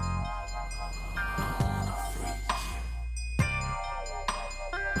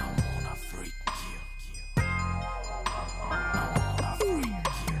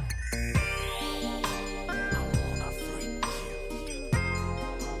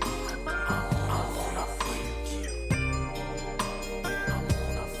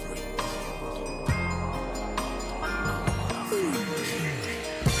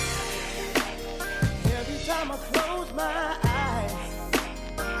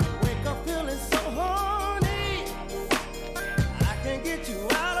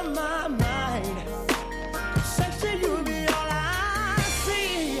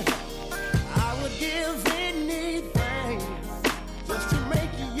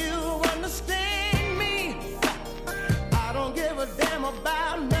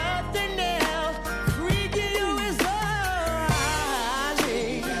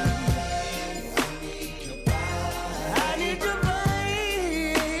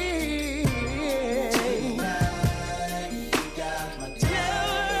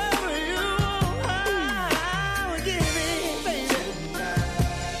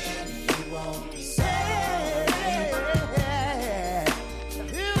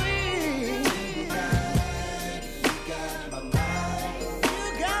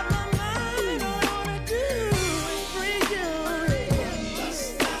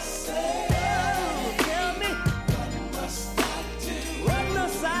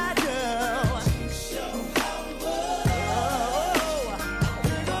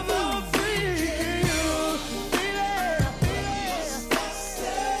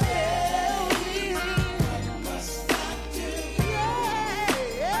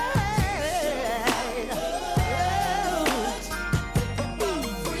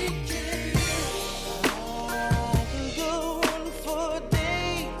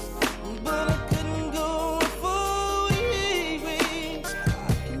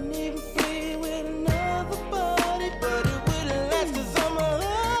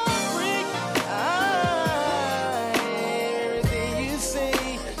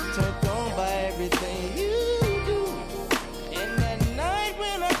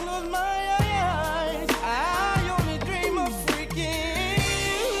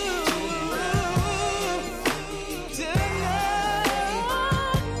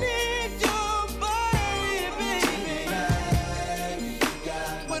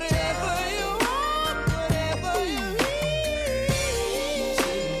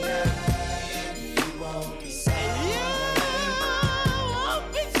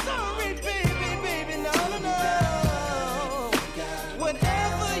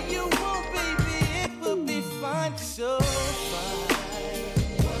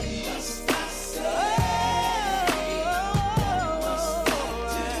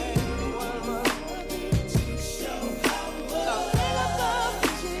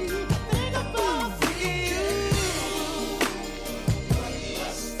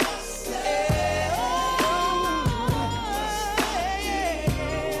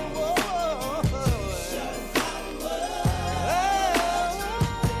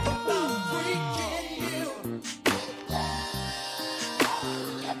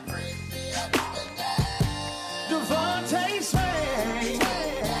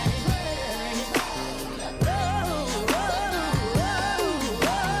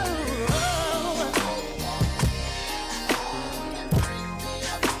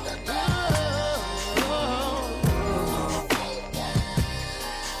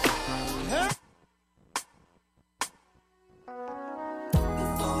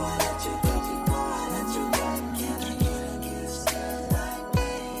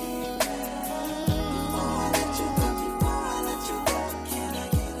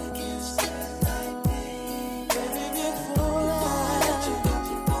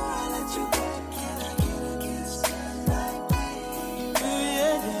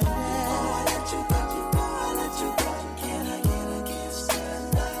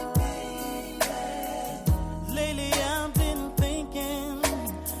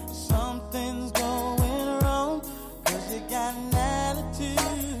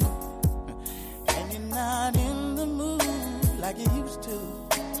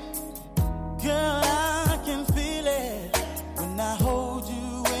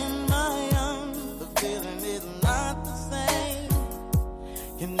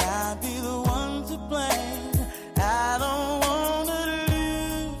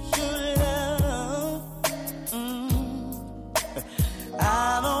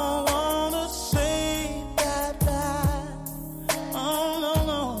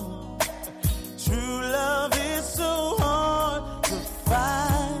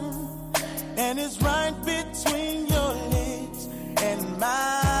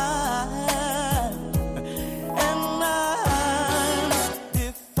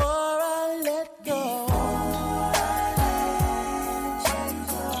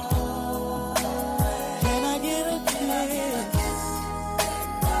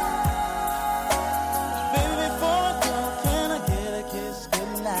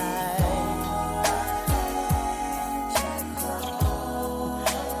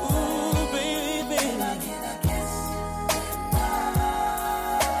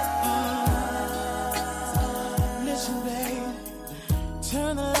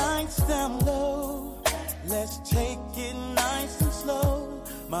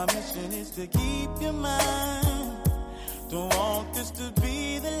 My mission is to keep you mine. Don't want this to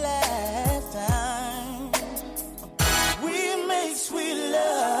be the last time. We make sweet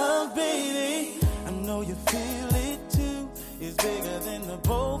love, baby. I know you feel it too. It's bigger than the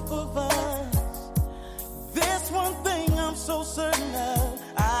both of us. There's one thing I'm so certain of.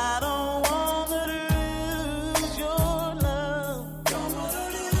 I don't wanna lose your love. Don't wanna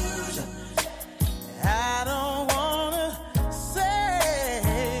lose you. I don't wanna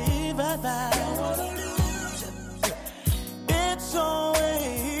say bye-bye. Don't wanna lose you. It's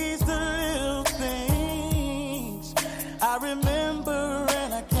always the little things I remember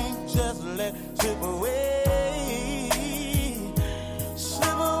and I can't just let slip away.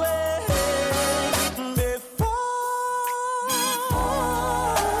 Slip away.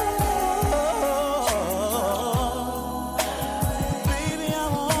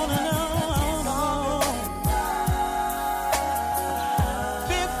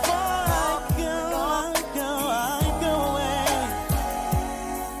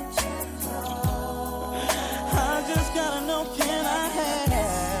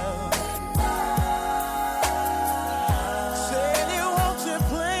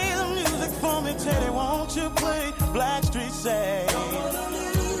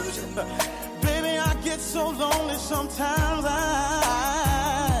 Baby, I get so lonely sometimes.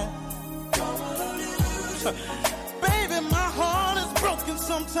 Baby, my heart is broken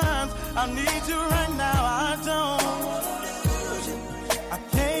sometimes. I need you right now. I don't. I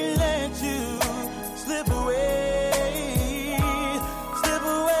can't let you slip away. Slip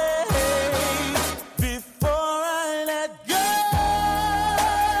away before I let go.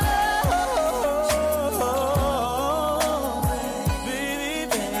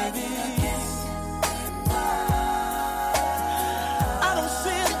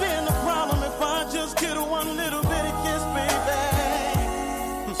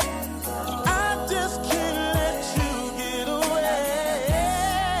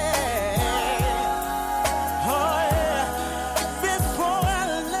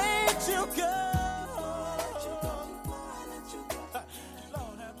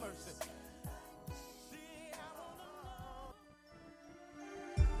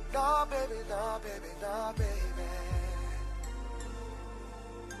 No, baby, no, baby, no, baby.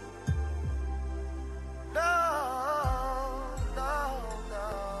 No, no, no.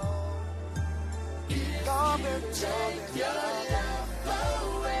 No, baby, no, baby, no,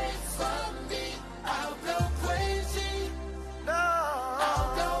 away from me. I'll go crazy. No, I'll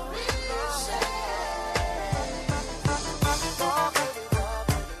go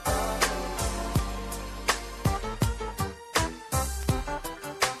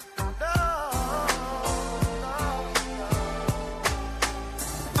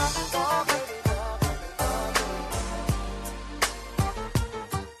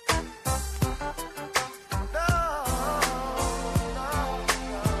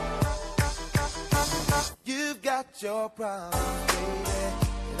your problems, baby,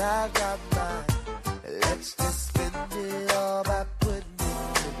 and I got mine. Let's just spend it all by putting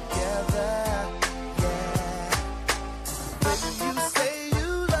it together. Yeah. When you say you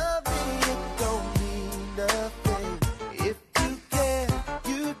love me, it don't mean nothing. If you care,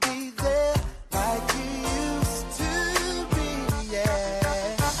 you'd be there like you used to be.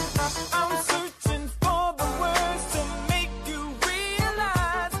 Yeah. I'm searching for the words to make you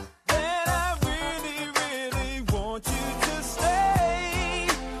realize that I really want you to stay.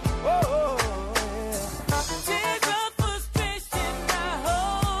 Oh, yeah. Tears of frustration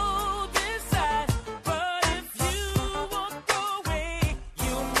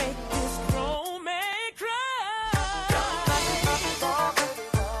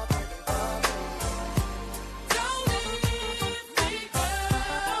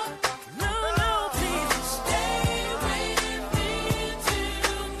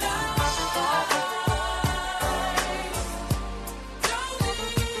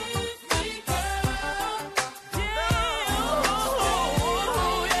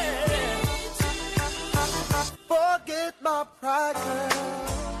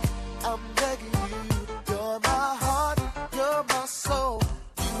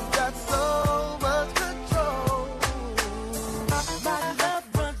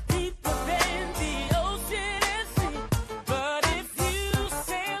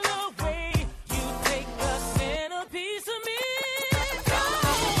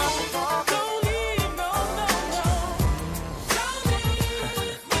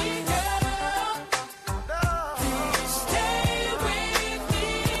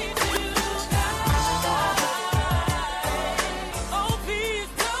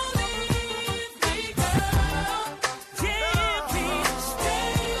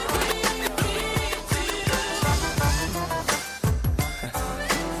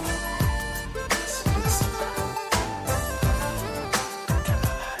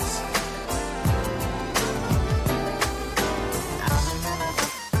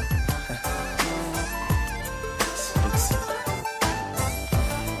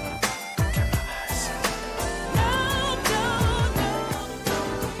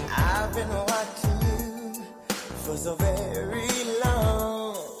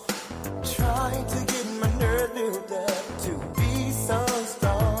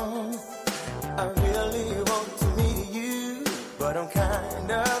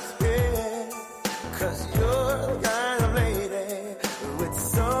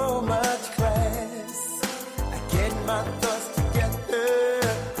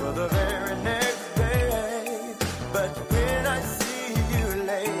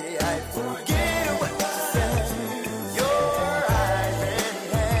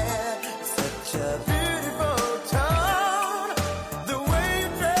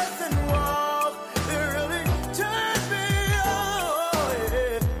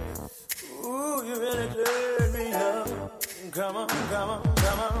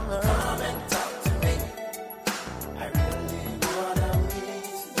Come and talk to me. I really wanna meet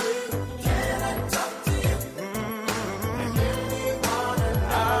you. Can I talk to you? I really wanna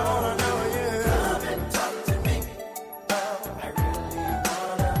know you. Come and talk to me. I really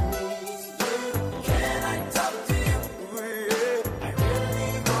wanna meet you. Can I talk to you? I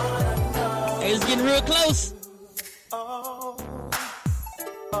really wanna know. Hey, it's getting real close.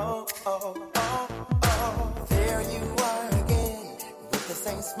 There you are again, with the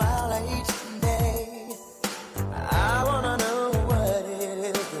same smile each day. I wanna know what it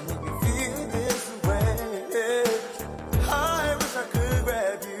is that make you feel this way. I wish I could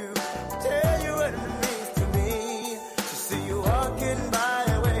grab you, tell you what it means to me, to see you walking by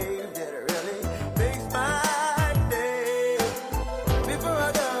a wave that really makes my day. Before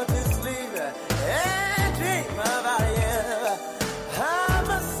I go to sleep and dream about you, I'm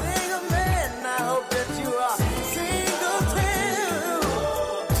a single man. I hope that you are single too.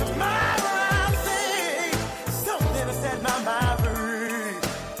 Tomorrow I'll say something to set my mind free.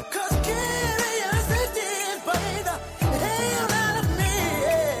 'Cause curiosity is burning the hell out of me,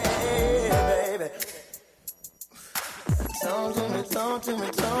 baby. Talk to me, talk to me,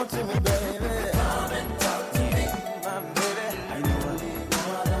 talk to me, baby. Come and talk to me, my baby. I really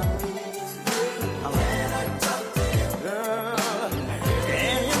wanna meet you. Can I talk to you, girl?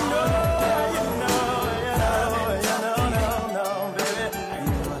 And you know, baby.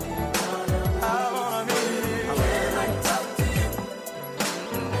 I wanna meet you. Can I talk to you?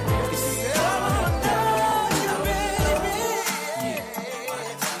 I wanna know you, baby.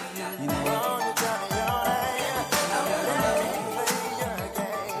 You know, you got me all right.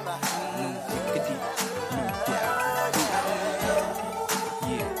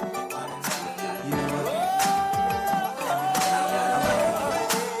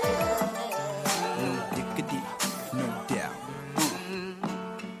 No doubt.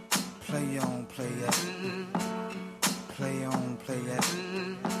 Play on, play it. Play on, play it.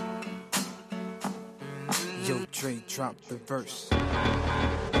 Yo, Dre, drop the verse.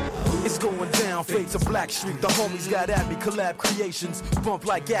 It's going down, fade to Black Street. The homies got at me, collab creations. Bump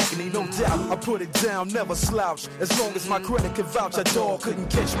like agony, no doubt. I put it down, never slouch. As long as my credit can vouch, a dog couldn't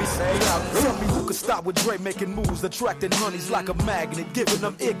catch me. Say out. Tell me who could stop with Dre making moves, attracting honeys like a magnet, giving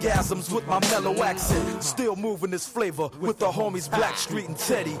them orgasms with my mellow accent. Still moving this flavor with the homies Black Street and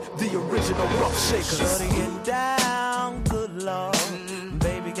Teddy, the original rough shakers. Shorty get down, good lord.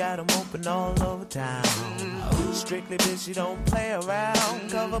 Baby got 'em open all over town. Strictly bitch, you don't play around.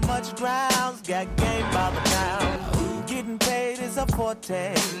 Cover much grounds, got game by the pound. Getting paid is a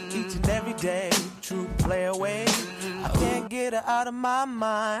forte, each and every day. True play away. I can't get her out of my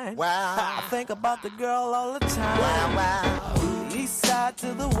mind. Wow. I think about the girl all the time. Wow, wow. East side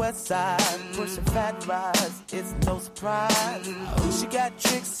to the west side, pushing fat rides, it's no surprise. She got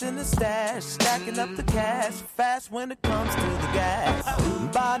tricks in the stash, stacking up the cash, fast when it comes to the gas.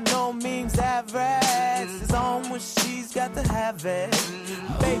 By no means average, it's on when she's got to have it.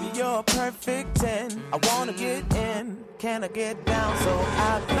 Baby, you're a perfect 10, I wanna get in, can I get down so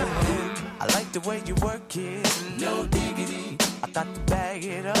I can? I like the way you work it, no diggity, I got to bag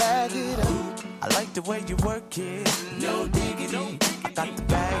it up. Bag it up. I like the way you work it, no diggity, I got to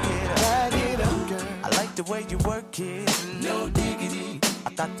bag it up. Bag it up, girl. I like the way you work it, no diggity, I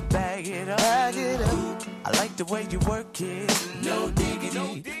got to bag it up. Bag it up. I like the way you work it, no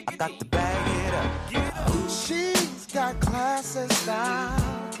diggity, I got to bag it up. She's got class and style,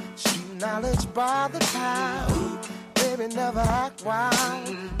 street knowledge by the pound. Baby never act wild,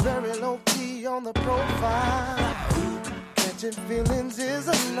 very low key on the profile. Catching feelings is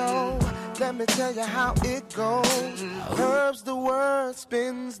a no. Let me tell you how it goes. Curves the word,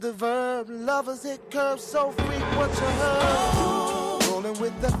 spins the verb. Lovers it curves so frequent you heard. Rolling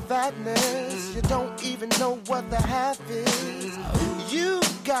with the fatness, you don't even know what the half is. You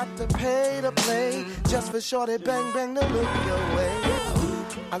got to pay to play, just for shorty bang bang to look your way.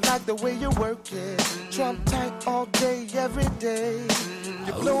 I like the way you work it, trump tight all day, every day.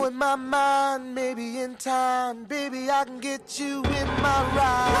 You're blowing my mind, maybe in time, baby, I can get you in my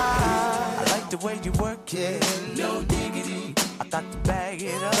ride. I like the way you work it, no diggity, I got to bag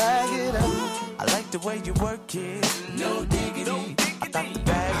it up. Bag it up. I like the way you work it, no diggity, I got to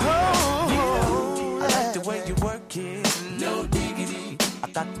bag it up. I like the way you work it, no diggity, I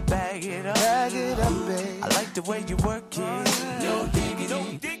got to bag it up. Bag it up, babe. I like the way you work it, no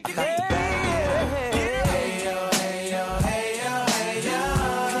diggity, I got to bag it up. Hey yo, hey yo, hey yo, hey yo.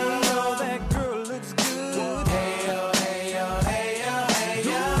 You know that girl looks good. Hey yo, hey yo, hey yo, hey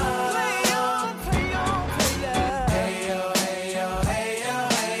yo. Play on, play on, play on. Hey yo, hey yo, hey yo,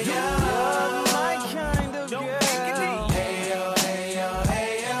 hey yo. You're my kind of girl. Hey yo, hey yo, hey yo,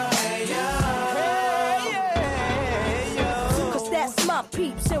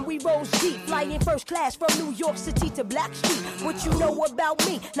 first class from New York City to Blackstreet. What you know about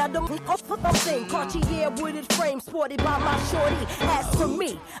me? Now the thing, Cartier wooded frame sported by my shorty. As for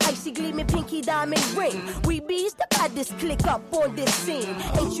me, icy gleaming pinky diamond ring. We bees the baddest click up on this scene.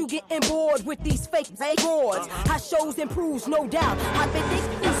 Ain't you getting bored with these fake awards? How shows improves, no doubt. I've been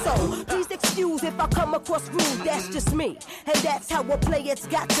thinking so. Please excuse if I come across rude, that's just me. And that's how a player's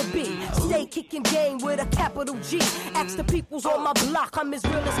got to be. Stay kicking game with a capital G. Ask the peoples on my block, I'm as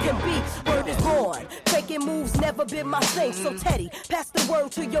real as can be. Word is born. Faking moves never been my thing. So Teddy, pass the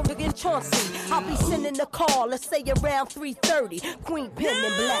word to Yoda and Chauncey. I'll be sending a call, let's say around 3:30. Queen Pen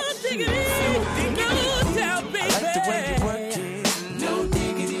and Black Sheep. I like the way you work it. No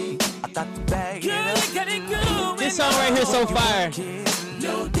diggity. I got the bag. This song right here so fire.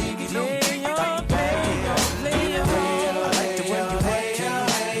 No diggity. I got the bag.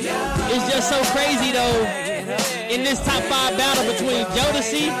 It's just so crazy though. In this top 5 battle between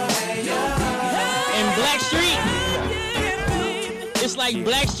Jodeci and Blackstreet, it's like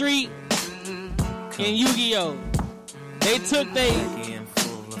Blackstreet and Yu-Gi-Oh! They took their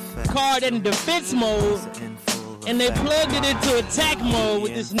card in defense mode and they plugged it into attack mode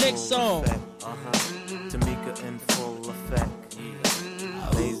with this next song. Tamika in full effect.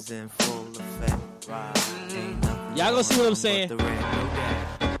 Lays in full effect. Y'all gonna see what I'm saying?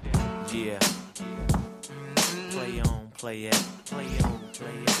 Yeah. Play on, play it. Play on,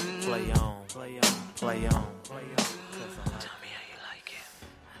 play it. Play on, play on, play on. Tell me how you like it.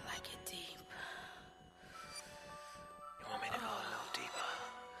 I like it deep. You want me to go a little deeper?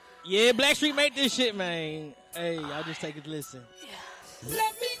 Yeah, Blackstreet made this shit, man. Hey, y'all just take a listen.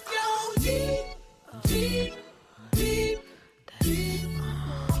 Let me go deep, deep, deep, deep.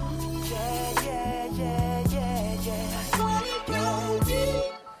 Yeah, yeah, yeah, yeah, yeah. Let me go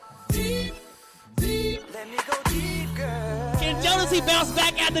deep, deep, deep. Let me go deep, girl. Can Jodeci bounce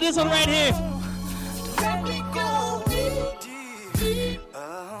back after this one right here? Let me go deep, deep,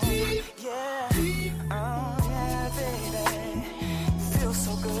 deep, yeah. Yeah, baby. Feels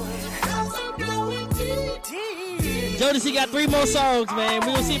so good. I'm going deep, deep. Jodeci got 3 more songs, man. We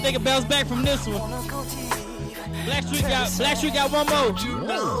gonna see if they can bounce back from this one. Blackstreet got 1 more. You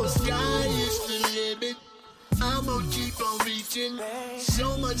know, sky is the limit. I'm gonna keep on reaching.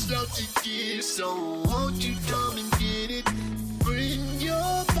 So much love to give, so won't you come and get it? Bring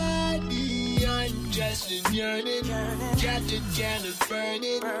your body, undressed and yearning. Got the candles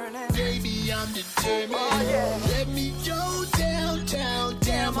burning. Baby, I'm determined. Let me go downtown,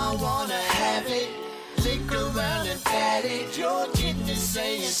 damn, I wanna have it. Lick around and pat it. Your kidney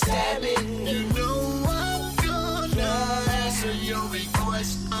saying stab it. You know I'm gonna answer your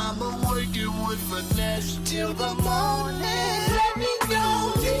request. I'ma work it with finesse till the morning. Let me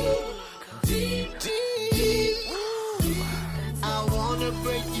go deep, deep, deep. I wanna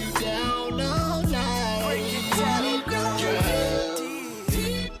break you down all night. Break it down, girl.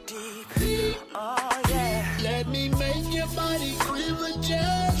 Deep, deep, deep. Oh yeah. Let me make your body quiver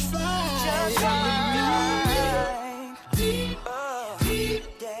just right. Just right. Deep, deep,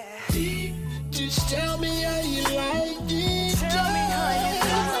 deep. Just tell me how you like it. Tell me how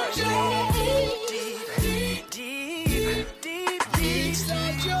you like it. Deep, deep, deep, deep.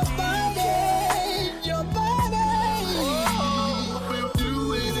 Inside your body, your body. We'll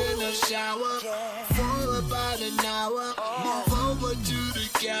do it in the shower for about an hour. Move over to the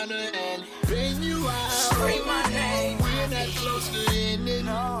counter and bring you out. Scream my name. We're not close to ending.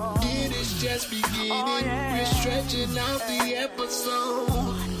 It is just beginning. We're stretching out the episode.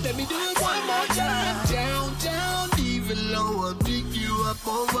 Let me do it one more time. Down, down, even lower. Pick you up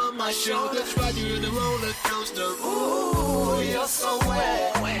over my shoulders. Ride you in the roller coaster. Ooh, you're so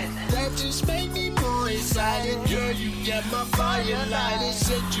wet. That just made me more excited. Girl, you get my fire lighted.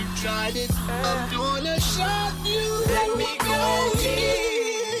 Said you tried it. I'm gonna shock you. Let me go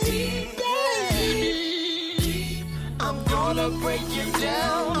deep, baby. I'm gonna break you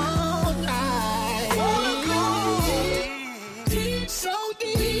down all night. Wanna go deep, so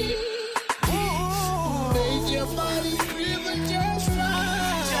deep. Make your body quiver just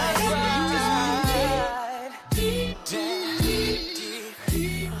right. Just right. Deep, deep,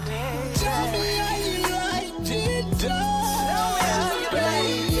 deep. Tell me how you like it,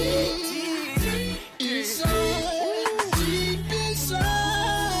 inside, deep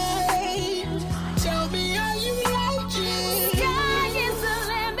inside. Tell me how you like it. Sky is the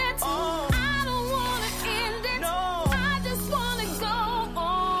limit.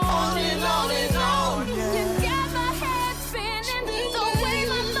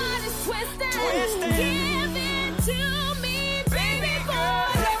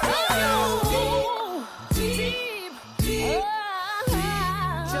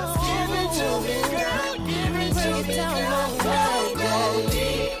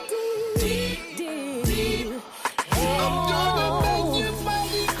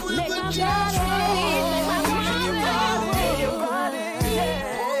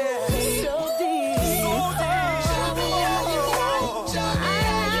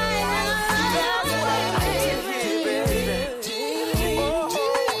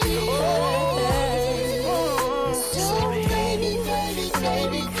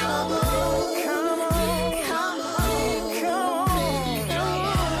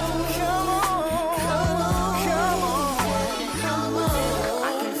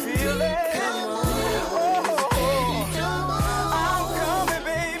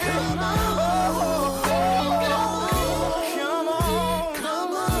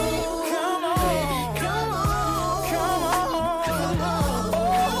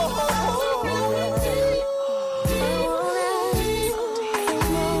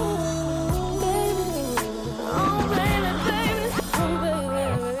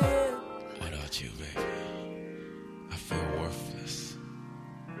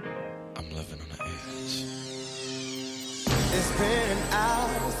 living on the edge. It's been an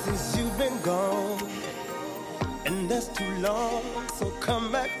hour since you've been gone, and that's too long, so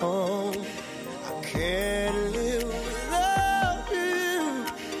come back home. I can't live without you,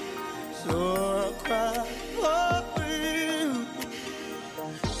 so I'll cry for you.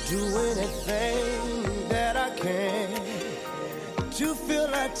 Do anything that I can to feel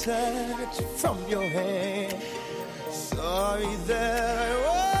that touch from your hand. Sorry that I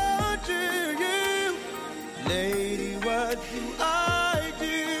want you, lady, what do I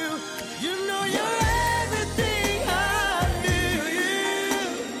do? You know you're everything I do.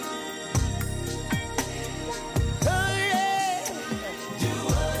 Oh yeah, do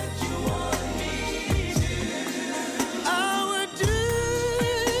what you want me to. I would do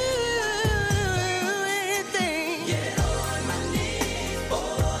anything. Get on my knees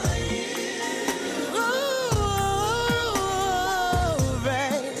for you. Ooh,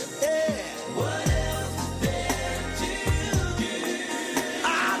 baby. What else is there to do?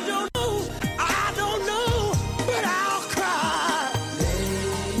 I don't know, but I'll cry.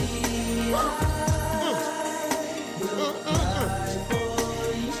 Lady,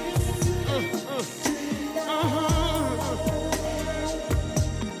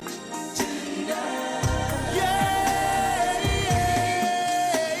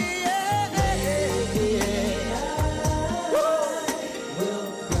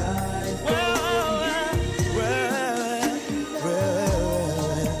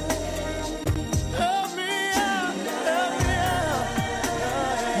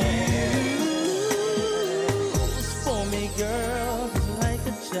 for me, girl, like a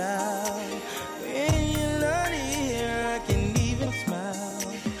child. When you're not here, I can even smile.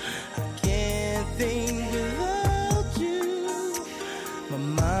 I can't think without you. My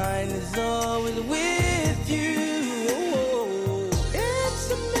mind is always with you. It's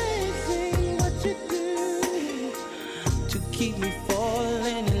amazing what you do to keep me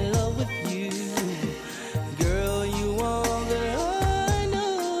falling in love with you. Girl, you are that I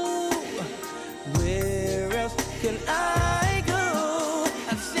know. Where else can I go?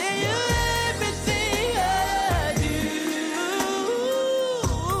 I say you're everything I do,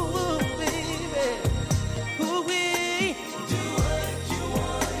 baby. Ooh, we do what you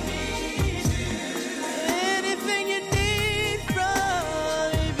want me to. Anything you need from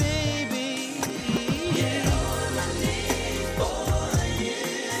me, baby. Get on my knees for you.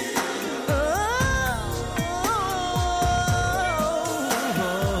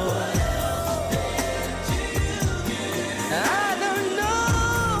 I don't know.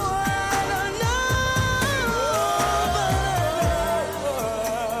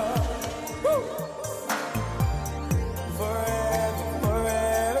 Forever,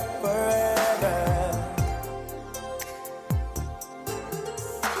 forever, forever.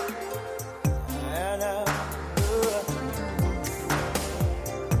 And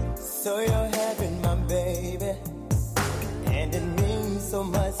so you're having my baby, and it means so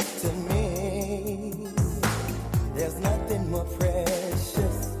much to me. There's nothing more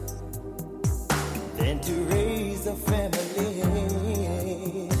precious than to raise a family.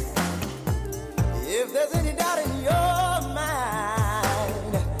 If there's any doubt in your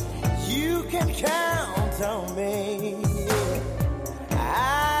mind, you can count on me.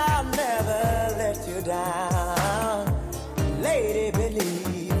 I'll never let you down. Lady,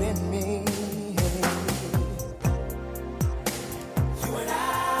 believe in me. You and I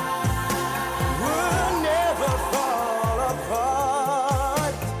will never fall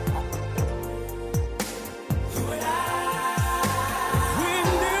apart. You and I, we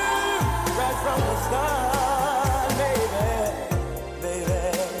knew right from the start, baby.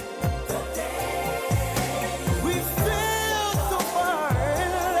 The day we feel so far in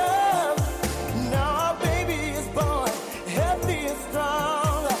love. Now our baby is born, healthy and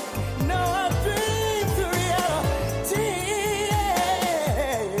strong. Now our dreams are reality.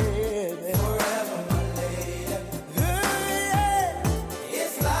 Forever, my lady.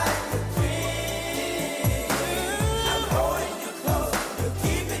 It's like a dream. I'm holding you close, you're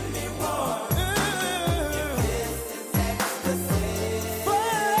keeping me warm. This is ecstasy.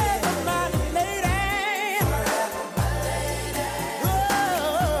 Forever, my lady. Forever, my lady.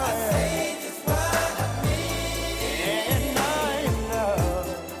 I say just what I mean, and I know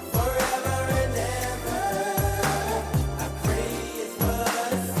forever and ever. I pray it's what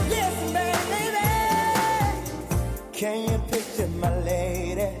I see. Yes, baby. Can you picture my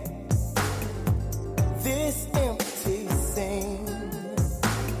lady? This empty scene.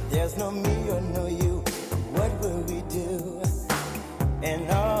 There's no me or no you. What will we do? An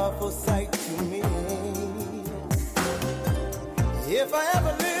awful sight to me. If I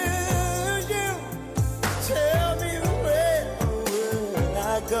ever lose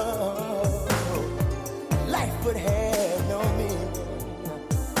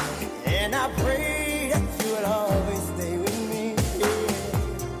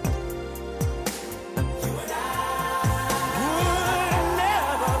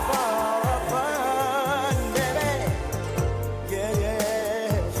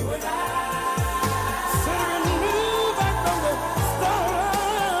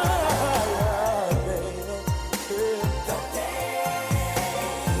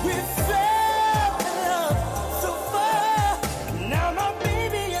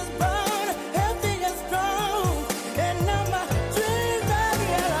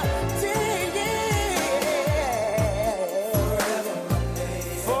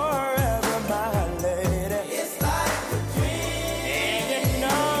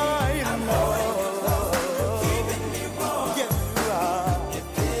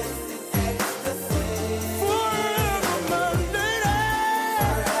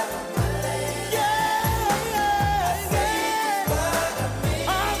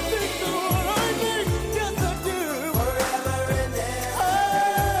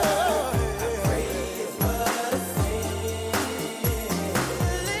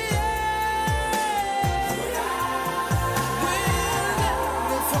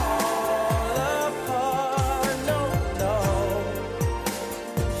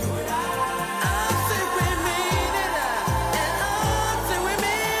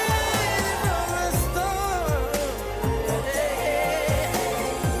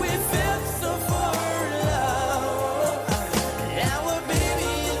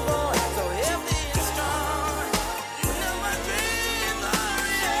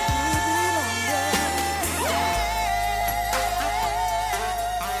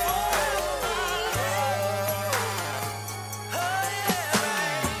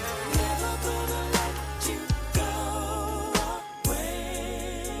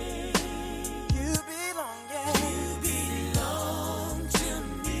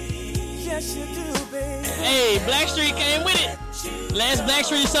Blackstreet came with it. Last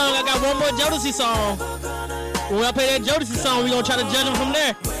Blackstreet song, I got one more Jodeci song. When I play that Jodeci song, we gonna try to judge them from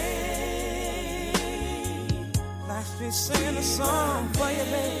there. Blackstreet singing a song for you,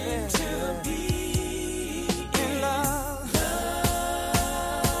 baby. To be in love.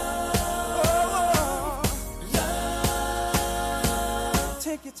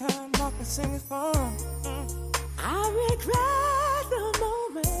 Take your time, walk and sing it for 'em. I regret the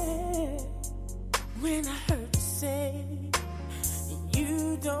moment when I heard you say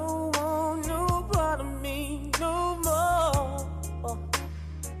you don't want no part of me no more.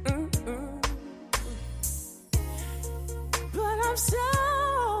 But I'm so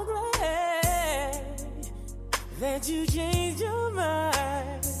glad that you changed your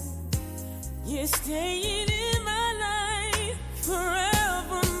mind. You're staying in my life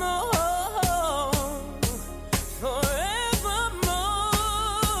forevermore. Forevermore.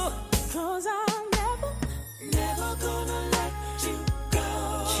 'Cause I'm never gonna let you go.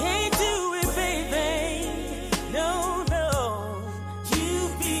 Can't do it, baby. No, no. You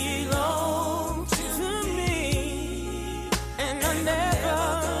belong to me. And I never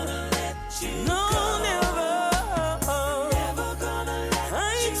gonna let you go. Never gonna let I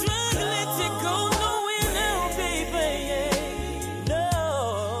ain't trying to let you go nowhere now, baby. No.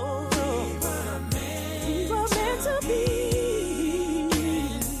 We were meant to be.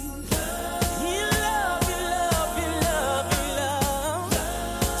 You love, you love, you love, you love.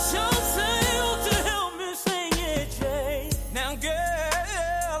 So sail to help me sing it, Jay. Now,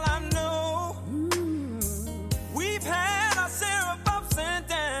 girl, I know we've had our share of ups and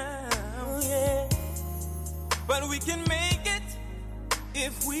downs, yeah. But we can make it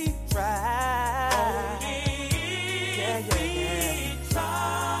if we try. Yeah.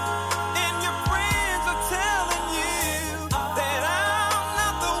 And your friends are telling you that I'm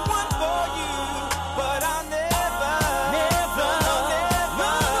not the one for you, but I'll never let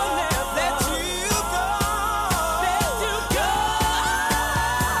you go.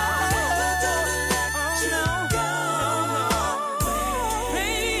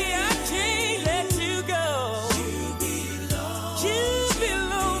 Baby, I can't let you go. You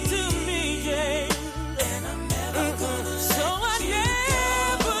belong to me, Jane. So I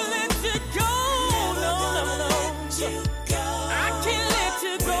never let you go. No. I can't let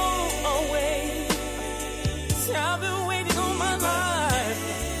you go away. See, I've been waiting all my life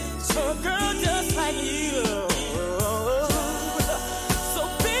for a girl just like you. So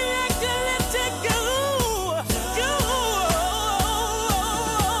baby, I can't let you go.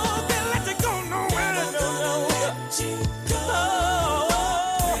 Can't let you go nowhere. No.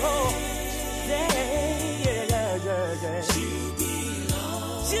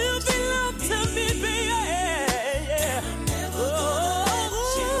 You belong to me, baby.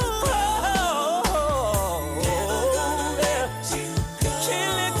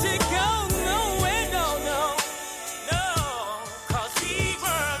 Can't let you go nowhere, no. 'Cause we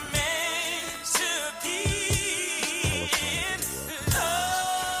were meant to be in love.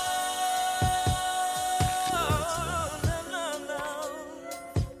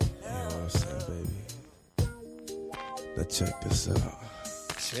 Now check this out.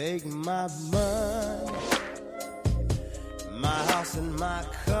 Take my money, my house and my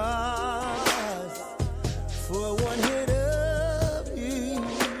cars. For one hit of you,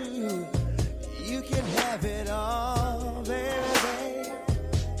 you can have it all, baby.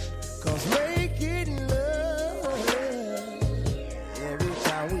 'Cause making love every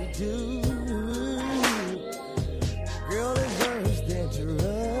time we do, girl, is worse than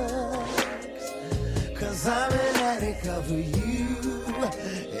drugs. 'Cause I'm an addict of you.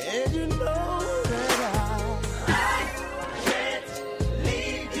 And you know that I can't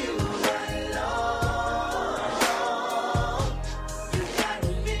leave you alone. You got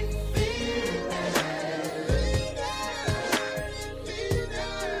me feeling.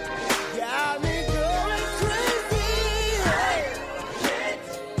 Got me going crazy. I can't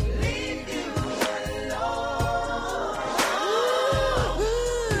leave you alone. You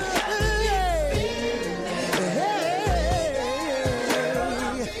got me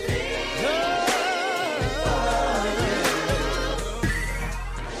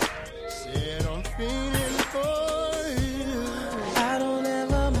Said I'm feeling for you. I don't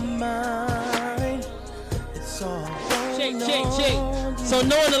ever mind. It's all Check. So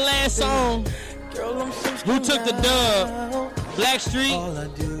knowing the last song, who took the dub? Blackstreet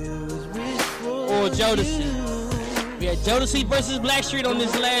or Jodeci? We had Jodeci versus Blackstreet on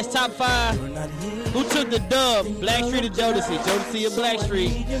this last top 5. Who took the dub? Blackstreet or Jodeci? Jodeci or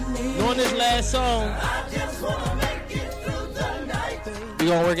Blackstreet? Knowing this last song, we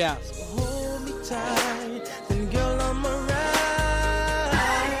gonna work out. Hold me tight, then girl,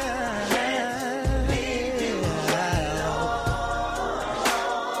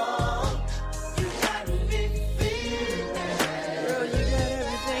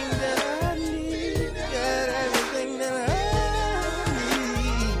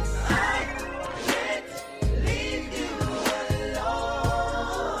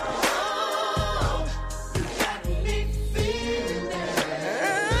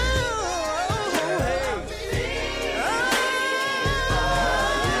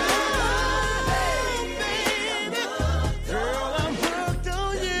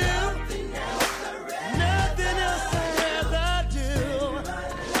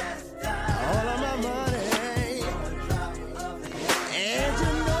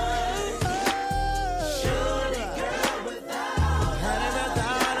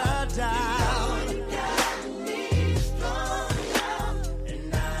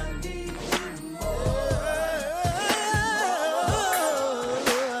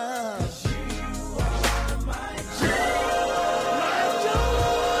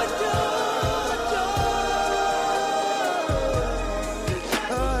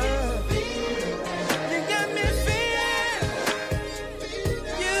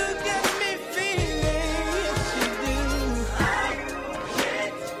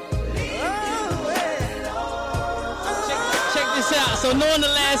 So knowing the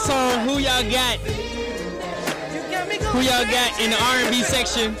last song, who y'all got? Who y'all got in the R&B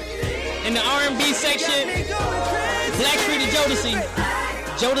section? In the R&B section, Blackstreet or Jodeci?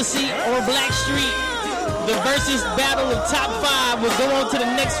 Jodeci or Blackstreet? The versus battle of top 5 will go on to the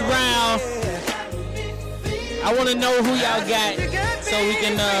next round. I want to know who y'all got so we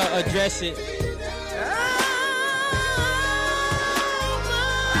can address it.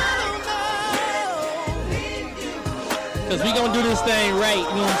 Because we going to do this thing right, you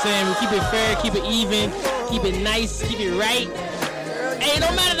know what I'm saying? We keep it fair, keep it even, keep it nice, keep it right. Hey, it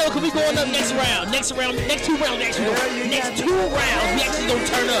don't matter though, because we going up next round. Next two rounds, we actually going to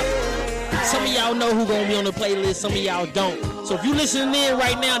turn up. Some of y'all know who going to be on the playlist, some of y'all don't. So if you listening in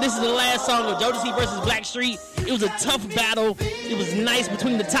right now, this is the last song of Jodeci versus Blackstreet. It was a tough battle. It was nice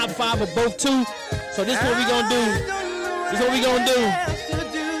between the top 5 of both two. So this is what we going to do. This is what we going to do.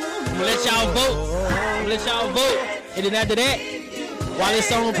 I'm going to let y'all vote. And then after that, while this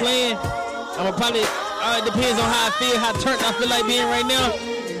song playing, I'm going to probably, it depends on how I feel, how turned I feel like being right now.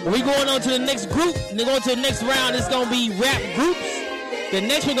 When we going on to the next group, and then going to the next round, it's going to be rap groups. The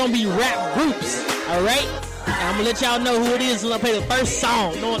next one going to be rap groups, all right? And I'm going to let y'all know who it is when I play the first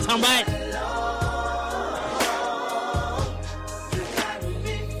song. You know what I'm talking about?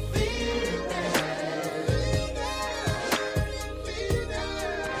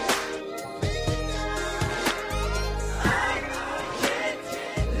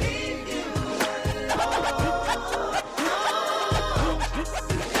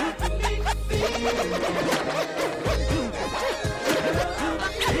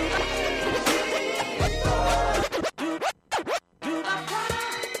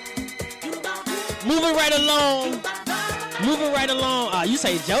 Moving right along. You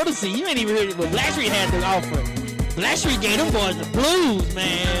say Jodeci, you ain't even heard what Blackstreet had to offer. Blackstreet gave them boys the blues,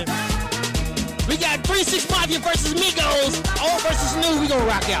 man. We got 3 6 Mafia versus Migos. Old versus new. We gonna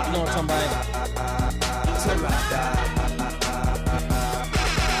rock out. You know what I'm talking about? Till I die.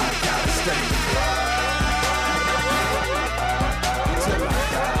 I gotta stay. Till I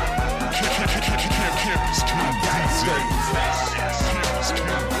die.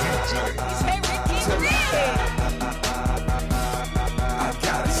 I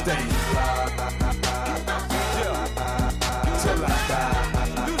gotta stay. Till I die.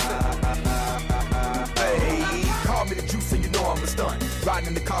 Hey, call me the juice and you know I'm a stunt. Riding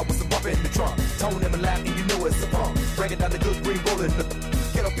in the car with some bump in the trunk. Tone him a lap and you know it's a pump. Breaking down the good green rolling the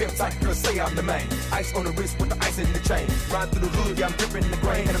get up pimp tight, girl, say I'm the main. Ice on the wrist with the ice in the chain. Ride through the hood, yeah, I'm dripping the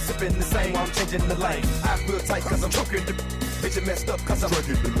grain. And I'm sipping the same while I'm changing the lane. I feel tight cause I'm choking the bitch and messed up cause I'm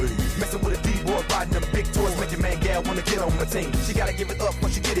drinking the lean. Messing with a D-boy, riding them big toys, making man gal wanna get on my team. She gotta give it up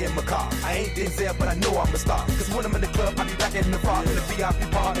when she get in my car. I ain't Denzel, but I know I'm a star. Cause when I'm in the club, I be back in the bar, in the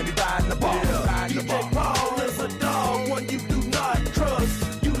VIP bar, and be riding the bar. Yeah. DJ Paul is a dog, one you do not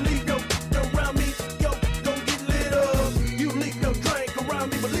trust. You leave your around me, yo, gon' get lit up. You leave your drink around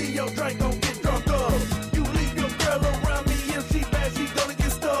me, but leave your drink gon' get drunk up. You leave your girl around me, if she bad, she gonna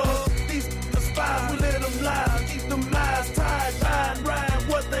get stuck. These the spies, we let them lie, keep them lies tied, ride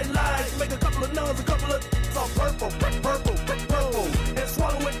what they like. Make a couple of nuns, a couple of all purple, and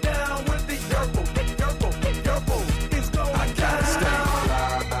swallow it down with the purple. It's going I gotta stay.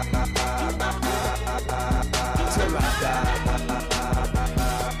 Till I die.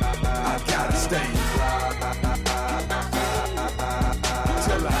 I gotta stay.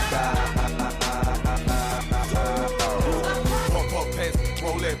 Till I die. Pump up, pass,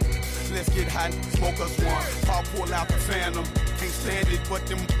 roll it. Let's get hot, smoke us one. I'll pull out the phantom. Can't stand it, but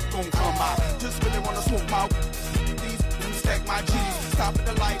them gon' come out. Just really wanna smoke my these stack my G's. Stop at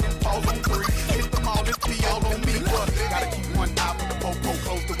the light and pause on 3. Hit them all, it's be all on me. But gotta keep one eye on the popo.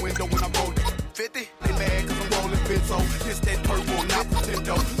 Close the window when I roll 50. They mad cause I'm rolling Benzo. This that purple, not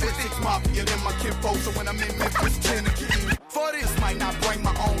Nintendo. 6 Mafia in my kinfo. So when I'm in Memphis, 10 again. For this, might not bring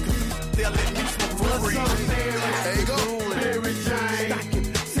my own. Cause they'll let me smoke for free. There you go. Mary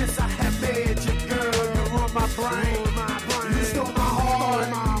Jane. Since I have met you, girl, you run my brain. You stole my heart.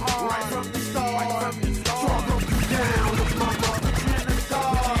 Right from the start. Trouble you down with my mother in the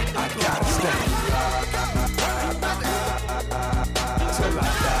dark. I gotta stay. Till I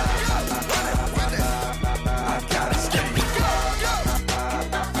die. I gotta stay.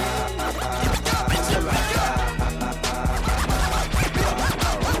 Till I die.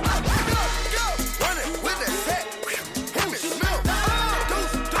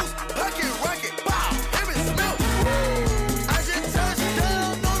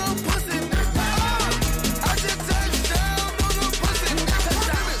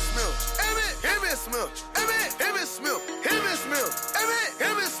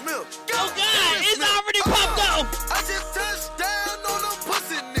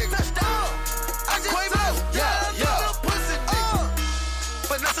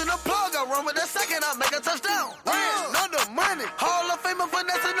 run with the second, I make a touchdown. Win, under money. Hall of Famer,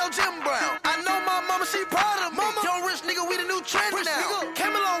 Vanessa, no Jim Brown. I know my mama, she proud of me. Young rich nigga, we the new trend now. Nigga.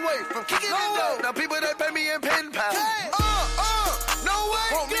 Came a long way from kicking it down. Now people, they pay me in pen pals. No way.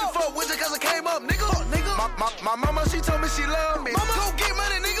 Want me to fuck with you cause I came up, nigga. My mama, she told me she love me. Mama, go get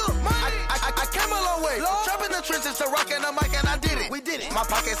money, nigga. Money. I came a long way. Trapping the trenches to rockin' the mic and I did it. We did it. My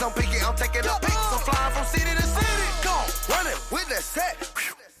pockets on picket, I'm taking the pics. I'm flying from city to city. Gone, running with that set.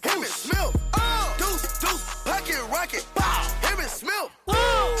 Him and Smith. Deuce, pocket rocket. Bow. Him and Smith.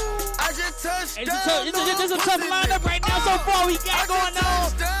 I just touched down. This is a tough lineup right now so far we got going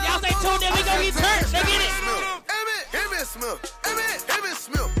on. Y'all stay tuned in, we gonna get turned. Let's get it. Him and Smith. Him and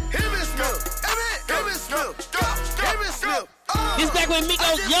Smith. Him and Smith. Him and Smith. Him and Smith. This back with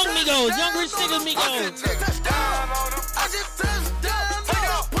Migos, young rich niggas Migos. I just touched down. Take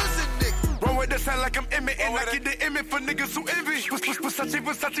out pussy nigga. Run with the sound like I'm Emmett, and I get the Emmett for niggas who envy. Versace,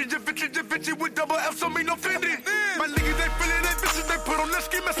 Javinci with double F, so me no Fendi. My niggas, they feelin' they bitches, they put on their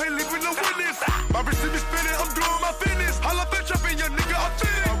schemas, ain't leaving no witness. My wrist be spinning, I'm doing my fitness. All up and trapping, your nigga, I'm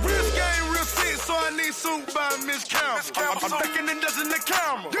fitting. My wrist game real sick, so I need suit by Miss Campbell. I'm backing and dodging the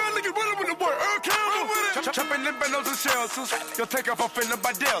camera. Young nigga running with the word, Earl Campbell. Chopping them bellows and shelters. Yo, take off, I'm finna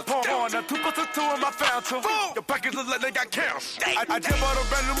by Dells. Pour on a 2 + 2 in my fountain. Your pockets look like they got counts. I just bought a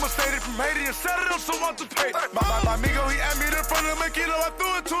brand new Mercedes from Haiti and set it up so I to pay. My amigo, he at me in front of the kilo. I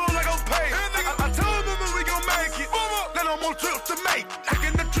threw it to him like I'm paid. I told him we gon' make it. Then I'm on trips to make.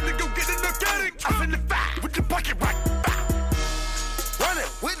 Knocking the trip to go get it organic. I'm in the fight with the pocket rock. Running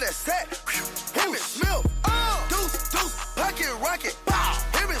with that set. Him and Smith. Deuce, pocket rocket.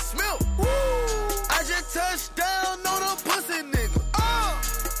 Him and Smith. I just touched down on a pussy nigga.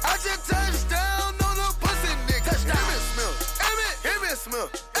 I just touched down on a pussy nigga. Him and Smith. Him and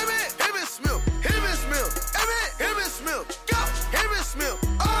Smith. Him and Smith. Him and Smith. Him and Smith. Go. Him and Smith.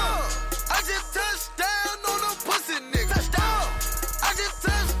 I just touched down on a pussy nigga. Touchdown. I just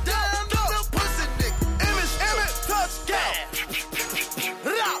touched down on a pussy nigga. Emmett, touchdown.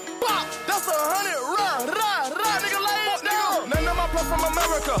 That's 100 nigga, lay it down. None of my plus from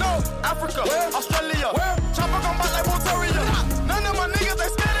America. No. Africa. Australia. Chopper gon' bite like Wolteria. None of my niggas, they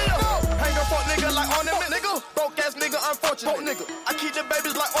scared of you. Hang a fuck nigga like ornament, nigga. Broke ass nigga, unfortunate. Nigga. I keep the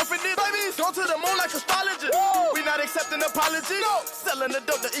babies like orphanages. Babies go to the moon like astrologists. We not accepting apology. No. Selling the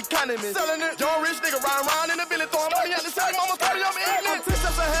dope, the economy. Selling it. Young rich nigga riding around in the village, throwing money at the same mama party. I'm ignorant. I'm 2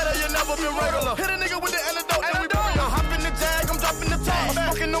 steps ahead of you, never been regular. Hit a nigga with the antidote, and we bring you. Hop in the jag, I'm dropping the tag. I'm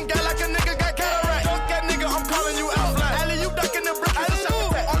fucking on guy like a nigga got cataract. Dunk that nigga, I'm calling you out flat. Alley, you ducking the brick, it's a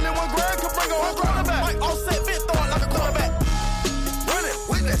shot attack. Only one Greg could bring a whole quarterback. Like offset, fit, throw it like a quarterback. Running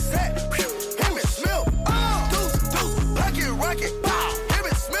with that set. Him and Smith. Deuce, pocket rocket. Him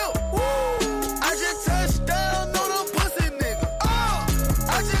and Smith. I just touched down on a pussy nigga.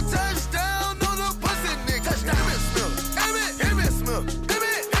 I just touched down on a pussy nigga. Him and Smith. Him and Smith.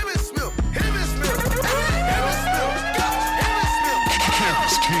 Him and Smith. Him and Smith. Him and Smith. Go. Him and Smith.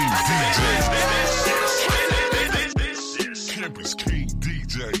 Campus King DJ. Campus King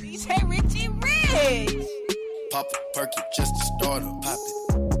DJ. DJ Richie Rich. Pop a perky just to start up.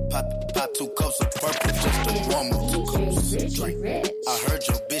 Pop 2 cups of purple just to warm up. 2 cups. Drink. I heard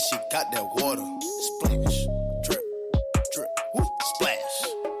your bitch, she got that water. Splash, drip, whoop, splash.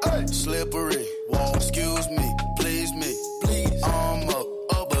 Hey. Slippery, wall. Excuse me, please me. I'm up,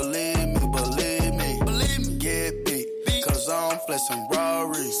 believe me. Get beat, cause I'm flexing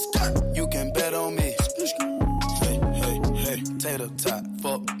Rari. You can bet on me. Hey, tater tot,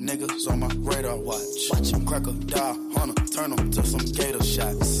 fuck niggas on my radar watch them crack a die, hunter, turn them to some gator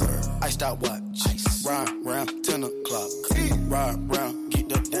shots. Iced out watch, ride round 10 o'clock. Ride round,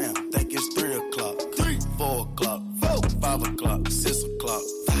 get up down, think it's 3 o'clock. 4 o'clock, 5 o'clock, 6 o'clock.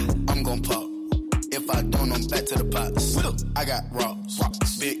 I'm gon' pop. If I don't, I'm back to the pots. I got rocks,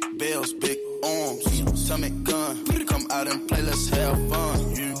 big bells, big arms, tummy gun. Come out and play, let's have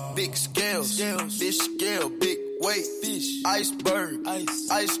fun. Big scales, fish scale, big weight, fish, iceberg,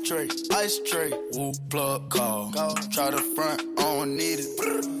 ice tray, woo, plug call. Try the front, I don't need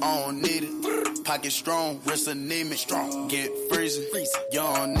it. Pocket strong, wrist anemic, get freezing.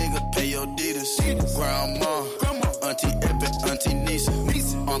 Young nigga, pay your deeders. Grandma, Auntie Epic, Auntie Nisa,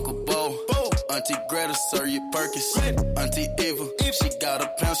 Uncle Bo, Auntie Greta, serve you Perkins. Auntie Eva, if she got a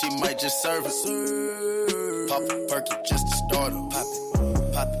pound, she might just serve it. Pop a perky just to start up.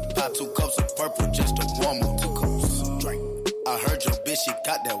 Pop 2 cups of purple just to warm up. 2 cups. Drink. I heard your bitch, she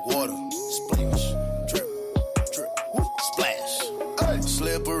got that water. Splash, drip, whoop, splash. Hey.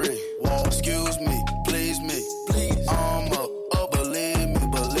 Slippery, wall. Excuse me, please me. I'm up, believe me.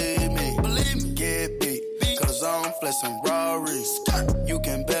 Get beat, cause I'm flexing Rari. You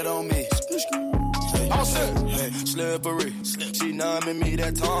can bet on me. slippery. She numbing me,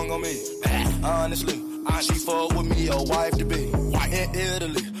 that tongue on me. Honestly, she fuck with me, a wife to be. In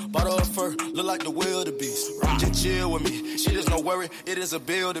Italy, bought her a fur, look like the wildebeest. Just chill with me, she just no worry, it is a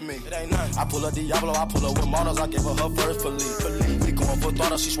bill to me. It ain't nothing. I pull her Diablo, I pull her with models, I gave her first police. We going for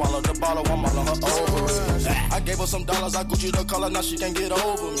throttle, she swallowed the bottle, I'm all on her ovaries. I gave her some dollars, I Gucci the color, now she can't get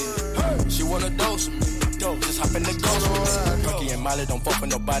over me. She wanna dose me. Just hop in the ghost with me. Cookie and Molly don't fuck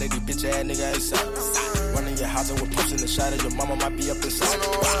with nobody. These bitch ass nigga ain't solid. Running your house and with push in the shot of your mama might be up inside.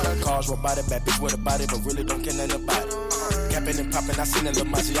 Cars robotic, bad bitch with a body, but really don't care nothing about it. Capping and popping, I seen a little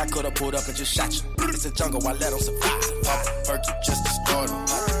mousy. I could've pulled up and just shot you. It's a jungle, I let them survive. Pop Perky just to start them.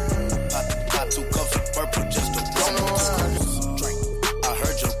 Pop 2 cups of purple just to run them. Drink. I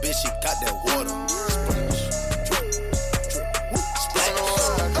heard your bitch, she got that water.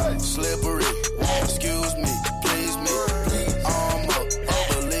 Splash. Slippery. Excuse me, please me.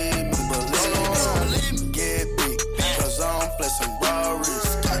 Believe me. Get big, cause I'm flexing Rarries.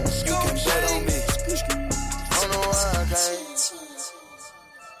 You can bet on me. I don't know why I came.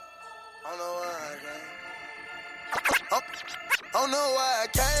 I don't know why I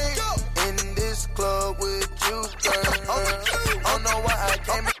came in this club with you, girl. I don't know why I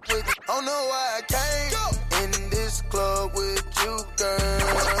came with you. I don't know why I came in this club with you, girl.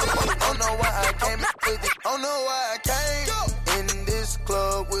 I don't know why I came with you. I don't know why I came in this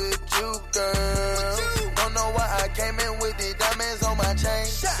club with you, girl. Don't know why I came in with the diamonds on my chain.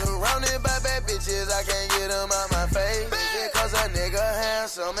 Surrounded by bad bitches, I can't get them out my face. Is it cause a nigga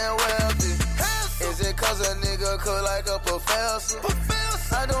handsome and wealthy? Is it cause a nigga cook like a professor?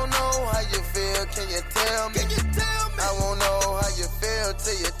 I don't know how you feel, can you tell me? I won't know how you feel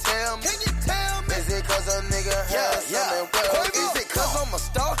till you tell me. Is it cause a nigga handsome and wealthy? Is it cause I'm a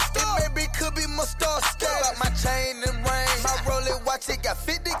star? It maybe could be my star. Step out my chain and ring. My Rolex watch, it got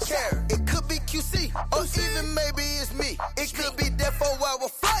 50 carat. It could be QC, or even maybe it's me. It could be there for a while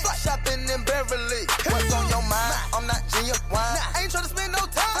flight. Shopping in Beverly. What's on your mind? I'm not genuine. I ain't tryna spend no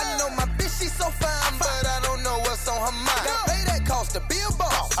time. I know my bitch, she's so fine, but I don't know what's on her mind. Pay that cost to be a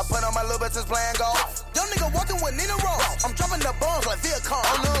boss. I put on my little bitches playing golf. Young nigga walking with Nina Ross. I'm dropping the bombs like Viacom. I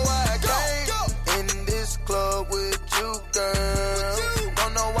don't know why I came in this club with you, girl.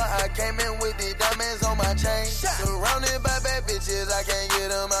 Don't know why I came in with the diamonds on my chain. Surrounded by bad bitches, I can't get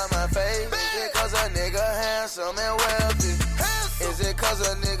them out my face. Is it cause a nigga handsome and wealthy? Is it cause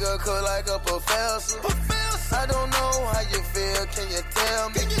a nigga cook like a professor? I don't know how you feel, can you tell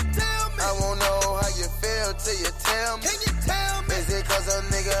me? I won't know how you feel till you tell me. Is it cause a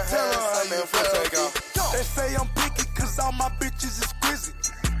nigga handsome and wealthy? They say I'm picky cause all my bitches is grizzly.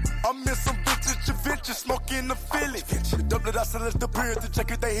 I'm in some vintage adventure, smoking the Philly. The double I sell us the beer to check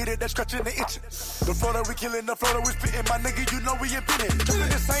if they hit it, they scratching the itch. The Florida we killing, the Florida we spitting. My nigga, you know we invented.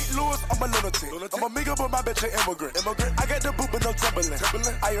 Jumping in St. Louis, I'm a lunatic. I'm a nigga, but my bitch an immigrant. I got the boot, but no trembling.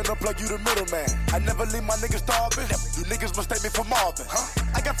 I unplug you the middleman. I never leave my niggas starving. You niggas mistake me for Marvin.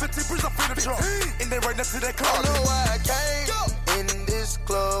 I got 15 bricks, I'm free to trunk. And they right next to that car. Don't know why I came in this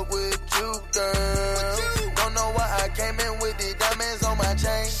club with you, girl. Don't know why I came in with the diamonds on my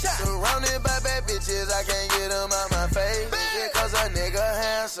chain. Surrounded by bad bitches, I can't get them out my face. Is it cause a nigga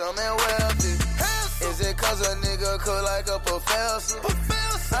handsome and wealthy? Is it cause a nigga cook like a professor?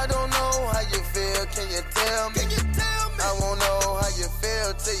 I don't know how you feel, can you tell me? I won't know how you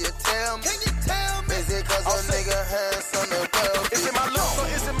feel till you tell me. Is it cause a nigga handsome and wealthy? Is it my looks or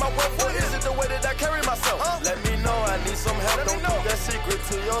is it my wealth or is it the way that I carry myself? Let me know, I need some help. Don't keep that secret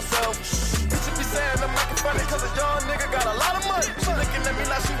to yourself. Bitches be saying I'm making funny cause a young nigga got a lot of money. She looking at me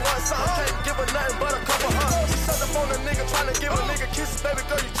like she wants something. Can't give her nothing but a couple hugs. She set up on a nigga trying to give a nigga kisses. Baby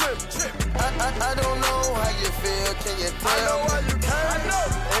girl, you trip. I don't know how you feel, can you tell me? I know why you came. I know.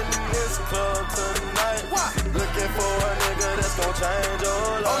 In this club tonight. Looking for a nigga that's gon' change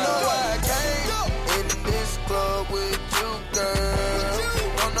your life. Don't know why I came in this club with you, girl.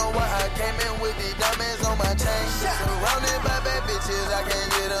 Don't know why I came in with the diamonds on my chain. Surrounded by bad bitches, I can't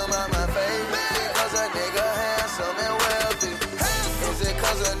get them out my face. Is it cause a nigga handsome and wealthy? Is it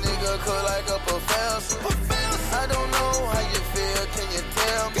cause a nigga cook like a professor? I don't know how you feel, can you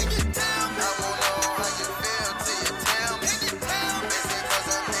tell me? I won't know how you feel till you tell me. Is it cause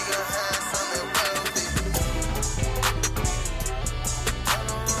a nigga handsome and wealthy?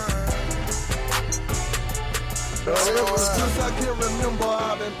 Ever since I can remember,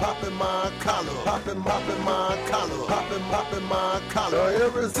 I've been popping my collar, popping my collar, popping my collar.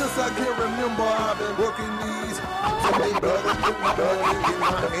 Ever since I can remember, I've been working these. So they better put my money in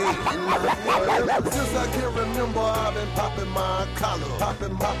my head. Ever since I can remember, I've been popping my collar,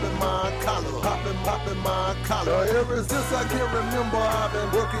 popping my collar, popping my collar. Ever since I can remember, I've been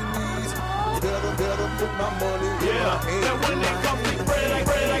working these. Better put my money in my hand. Now when it comes to bread,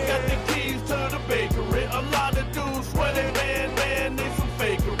 I got the keys to the bakery. A lot of dudes swear they man, they some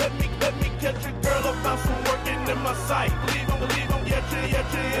faker. Let me catch a girl about some working in my sight. Leave them, get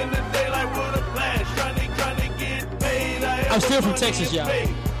you in the daylight with a flash. Trying to get paid. I'm still from Texas, y'all.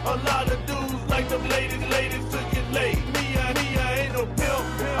 A lot of dudes like them ladies to get laid. Me, I ain't no pimp.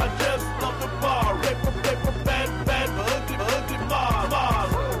 I just love the bar. Paper, bad, ugly bar.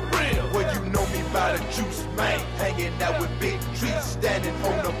 Real. Well, you know me by the juice, man. Hanging out with big trees, standing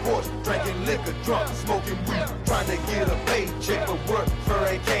on the porch, drinking liquor, drunk, smoking weed, trying to get a paycheck for work. For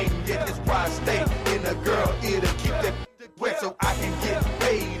ain't came yet, that's why I stay in a girl ear to keep that wet so I can get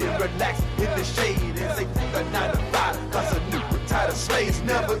paid and relax in the shade and say the 9 to 5. Cause a new tired of slaves.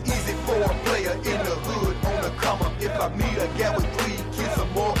 Never easy for a player in the hood on the come up. If I meet a gal with 3 kids or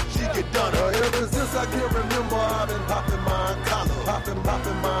more, she get done. Ever since I can remember, I've been popping my collar, popping my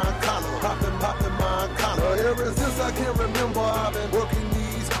collar, popping my collar. Ever since I can remember, I've been working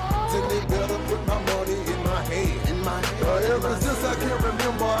these calls, and they better put my money in my hand. Ever since I can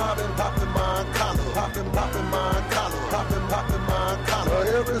remember, I've been popping my collar, popping my collar, popping my collar.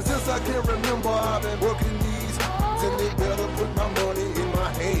 Ever since I can remember, I've been working these calls, and they better put my money in my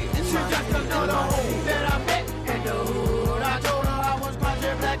hand. She just another hoe that I met in the hood. I told her I was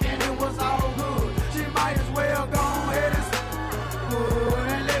country black and it was all good. She might as well go ahead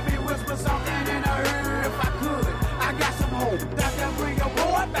and let me whisper something in her ear if I could. I got some hope that can bring your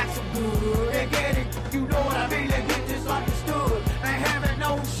boy back some good. And get it, you know what I mean? Let's get this understood. Ain't having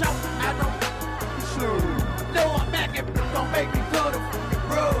no show, I don't sure. No, I'm back and don't make me go to fucking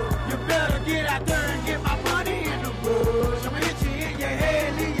road. You better get out there and get my money in the bush. I'ma hit you in your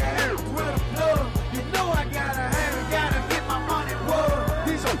head, leave your hair with a plug. You know I gotta have it, gotta get my money worth.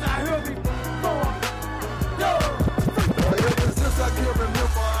 These hoes I heard me before. No. Ever since I can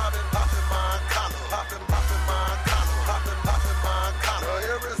remember, I've been popping my collar, popping my collar, popping my collar.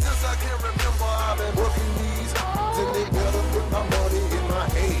 Ever since I can remember, I've been working these calls, and they better put my money in my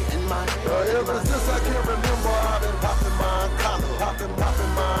hand. Ever since I can remember, I've been popping my collar, popping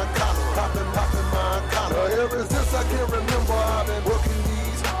my collar, popping my collar. Ever since I can remember, I've been working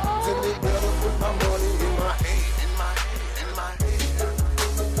these calls, and they better put my money in my hand.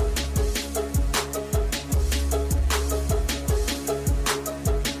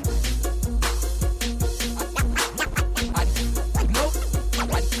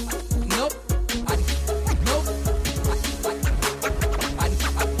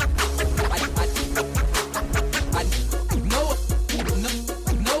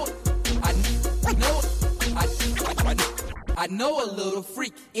 I know a little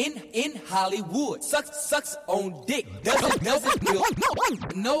freak in Hollywood. Sucks on dick. Doesn't real.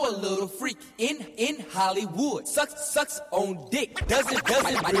 I know a little freak in Hollywood. Sucks on dick. Doesn't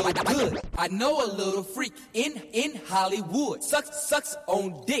real good. I know a little freak in Hollywood. Sucks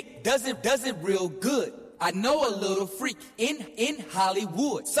on dick. Doesn't real good. I know a little freak in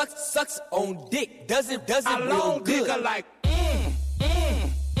Hollywood. Sucks on dick. Doesn't real good. Dick like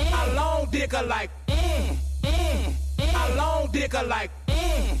a long dick like a long dick like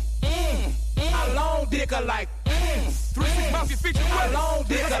a long dick like 3 6 Mafia feature a long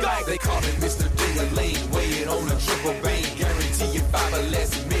dick like. They call me Mr. Ding-a-ling, weighing on a triple vein. Guarantee you 5 or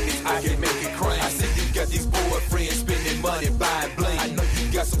less minutes, I can make it crank. I see you got these boyfriends spending money buying bling. I know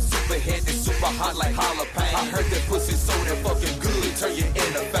you got some super head that's super hot like jalapeno. I heard that pussy so damn fucking good, turn you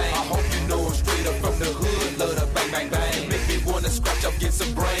into fame. I hope you know I'm straight up from the hood, love the bang bang bang. Make me wanna scratch up, get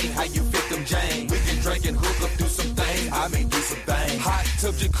some brain. How you fit them Jane? We can drink and hook up, do some things. I may do some things. Hot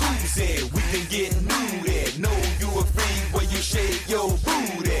tub jacuzzi, we can get nude. Know you a freak where you shake your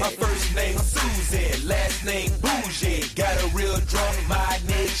booty. My first name Susan, last name Bougie. Got a real drunk, my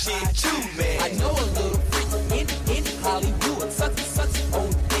neck shit chew me. I know a little freak in Hollywood. Sucks on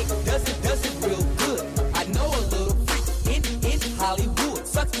dick. Doesn't real good. I know a little freak in Hollywood.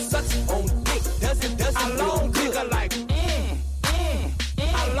 Sucks on dick. Doesn't a long real good. dick like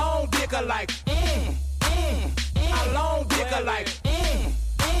a long dick like a long dick like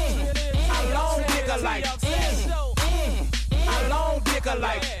a long dick like a long dick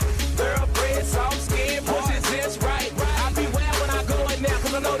like thoroughbred, soft skin, pussy just right. I be well when I go in there,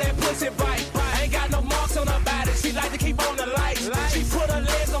 cause I know that pussy bite. I ain't got no marks on her body, she like to keep on the lights. She put her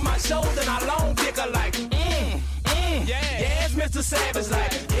legs on my shoulder and I long dick her like yeah, it's Mr. Savage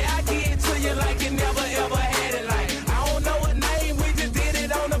like. Yeah, I get it to you like you never ever had it like. I don't know what name, we just did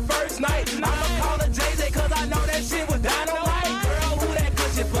it on the first night. I'ma call her JJ cause I know that shit was dynamite. Girl, who that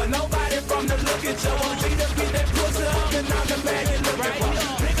cushion for? Nobody from the look at you. Want me to get that pussy up and I'm the man you looking for.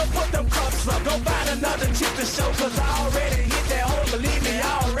 Nigga, put them cups up, go find another chick to show. Cause I already hit that hole, believe me,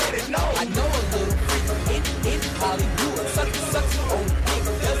 I already know. I know a little freak in Hollywood.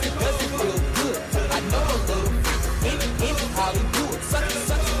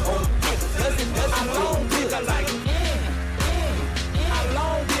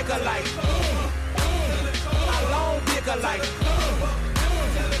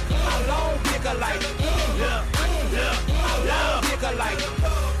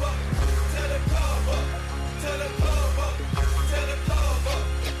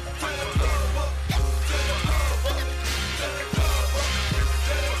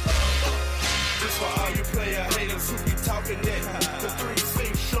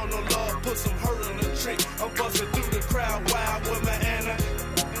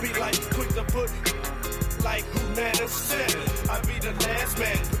 put like who man of seven. I be the last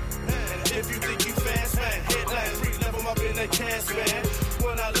man. And if you think you fast, man, headline free, level up in the cast, man.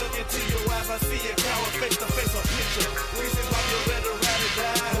 When I look into your eyes, I see a coward face to face a picture. Reasons why you better ride or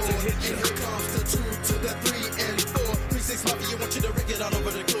die. To hit you. Here comes the 2 to the 3 and 4. 3-6 mafia, you want you to rig it all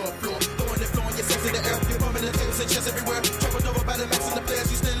over the floor. Throwing and flowing your sense in the air. You're bumping the tables and chest everywhere. Traveled over by the max and the players.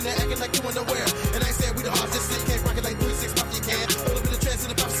 You standing there acting like you underwear. And I said we the hard just sit, can't rock it like 3-6 mafia can. Hold up in the trance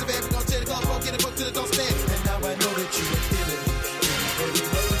and the pops of bad. We gon' tear the club, get a book to the don't stand. And now I know that you are feeling. Baby,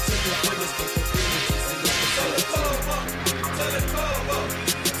 let me take your feelings, but the feelings is in the Tell the club up, tell the club up,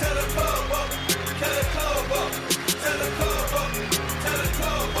 tell the club up, tell the club up, tell the club up, tell the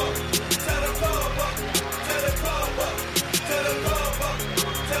club up, tell the club up, tell the club up, tell the club up,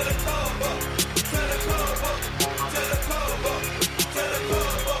 tell the club up, tell the club up, tell the club up, tell the club up, tell the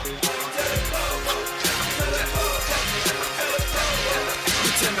club up, tell the club up, tell the club up. We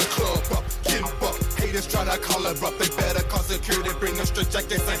turn the club up, get up. Haters try to call her up. They better call security, bring them straight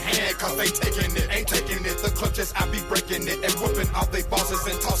jackets in hand. Cause they taking it, ain't taking it. The club just I be breaking it and whooping out they bosses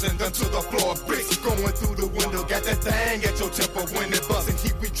and tossing them to the floor. Bricks going through the window, got that thing at your temple. When it bustin',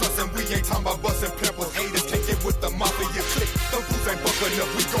 keep we trustin'. We ain't talking about bustin' pimples. Haters can't get with the mafia click. The fools ain't bucklin' up.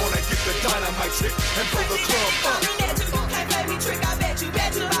 We gonna get the dynamite trick and blow the club up. Can't play me trick, I bet you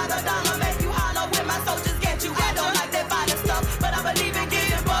by the dollar, make you hollow when my soldiers get you. I don't like that finer stuff, but I believe in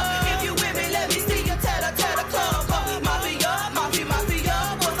getting bucked. If you with me, let me see you tear the club up. Mafia,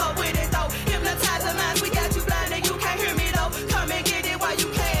 what's up with it though? Hypnotize the minds, we got you blind and you can't hear me though. Come and get it while you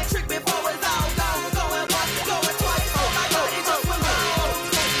can, trick before it's all gone. Going once, going twice, oh my God, it just went wrong.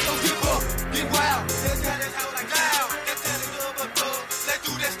 Don't give up, get wild. Let's got this hoe like loud. Let's tell the club up, let's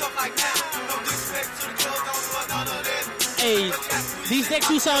do that stuff like now. No disrespect to the club, don't do none of that. Hey, these next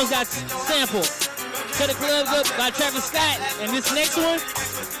two songs got sampled. Cut the Club Up by Travis Scott, and this next one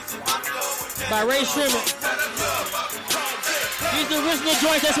by Ray Shrimmer. These the original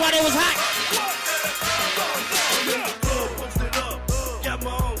joints, that's why they was hot. Got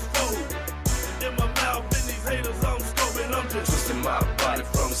my own food in my mouth, and these haters I'm scoping. I'm just Twisting my body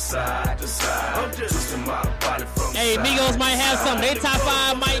from side to side. I'm just Twisting my body from Hey, side. Migos might have something. Their top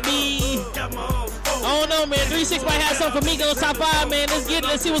 5 might be, I don't know, man. 3-6 might have something for Migos top 5, man. Let's get it.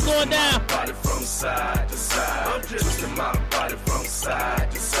 Let's see what's going down. Body from side to side. I'm just Twisting my body from side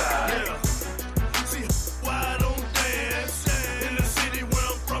to side. yeah. See why I don't dance in the city where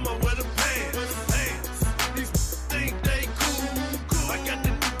I'm from. I wear the pants. These think they cool. I got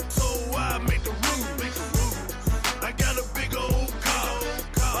the so I make the rules. I got a big old car.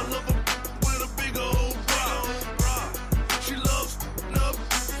 I love her with a big old bra. She loves up.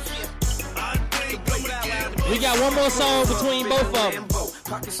 I think I'm a We got one more song between both of them.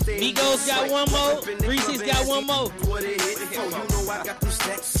 Migos got one more. 3-6 got one more. What it hit for, you know I got them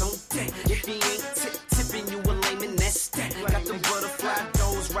stacks on deck. If he ain't tipping, you a lame and that's that. Got them butterfly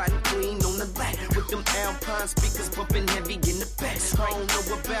doors riding clean on the back. With them Alpine speakers bumping heavy in the back. I don't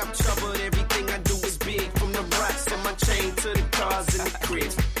know about trouble, everything I do is big. From the rocks and my chain to the cars and the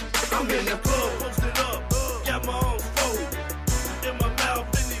cribs. I'm in the club, posted up, got my own food in my mouth,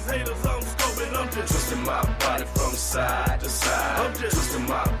 and these haters I'm scoping. I'm just Twisting my body from side to side. I'm just Twisting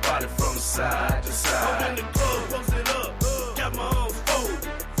my body from side to side. I'm in the club, posted up, got my own food,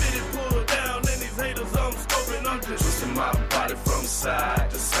 fitted pulled down, and these haters I'm scoping. I'm just Twisting my body from side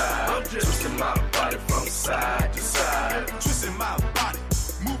to side. I'm just Twisting my body from side to side. Twisting my body,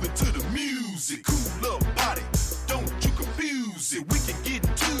 moving to the music. Cool up body, don't you confuse it. We can get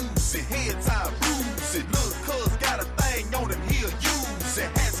into it, heads high, bruise it. Look, cuz got a thing on him, he'll use it.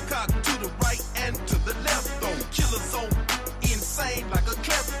 Hats cocked to the right and to the left, though. Killer zone, insane like a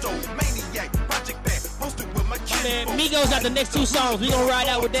klepto. Maniac, project back, posted with my Man, Migos got the next two songs. We gonna ride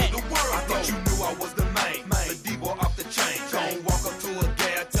out with that. I thought you knew I was the main. The D-boy off the chain. Gon' walk up to a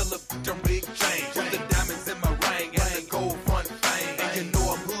gal, tell her I'm big chain. Put the diamonds in my ring and the gold front fame. And you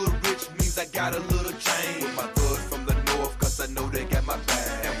know I'm hood rich, means I got a little chain. With my thugs from the north, cause I know they got my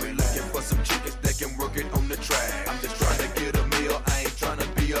back. And we looking for some chickens that can work it on the track. I'm just trying to get a meal, I ain't trying to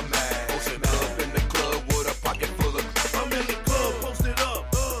be a man. Posted up in the club with a pocket full of. I'm in the club, posted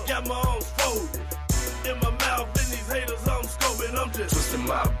up, got my arms folded in my mouth, and these haters I'm scoping. I'm just Twisting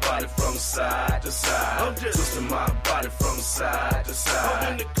my body from side to side. I'm just Twisting my body from side to side.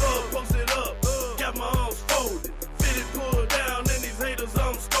 I'm in the club, posted up, got my arms folded, fitted pulled down, and these haters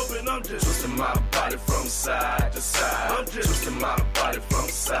I'm scoping. I'm just Twisting my body from side to side. I'm just Twisting my body from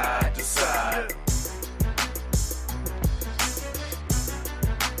side to side.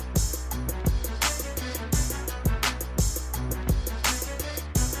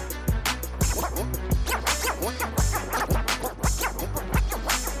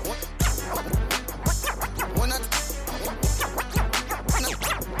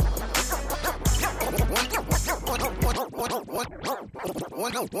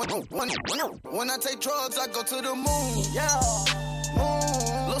 When I take drugs, I go to the moon. Yeah, moon.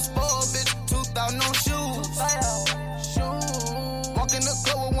 Little spoiled bitch, 2,000 on shoes. Walk in the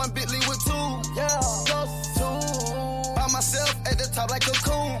club with one Bentley with two. Yeah, two. By myself at the top like a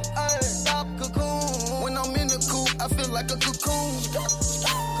cocoon. Ay, stop cocoon. When I'm in the coupe, I feel like a cocoon.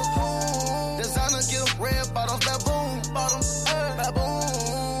 Cocoon. Designer gift, red bottles, baboon. Bottoms,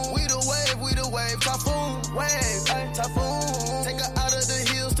 baboon. We the wave, typhoon. Wave, typhoon. Take her out of the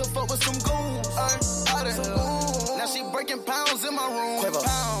hills to fuck with some goons. Out of here. Now she breaking pounds in my room.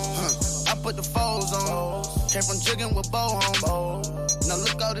 Pounds. I put the foes on. Came from jigging with bow home. Now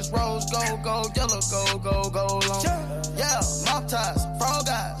look all this rose, gold, yellow, gold on. Yeah, mop ties, frog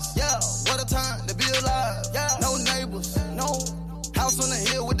eyes. Yeah, what a time to be alive. Yeah, no neighbors, no house on the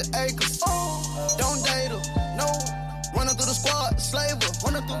hill with the acres. Don't date her, no. Running through the squad, slaver,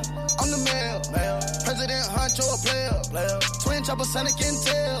 running through on the mail. President Huncho, a player. Twin chopper, Sonic and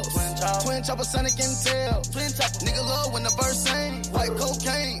Tails. Twin chopper, Sonic and Tails. Nigga love when the bird sing. White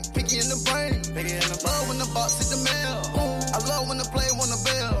cocaine, picky in the brain. Love when the box hit the mail. I love when the play wanna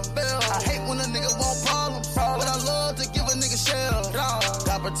bell. I hate when a nigga want problems, but I love to give a nigga shell.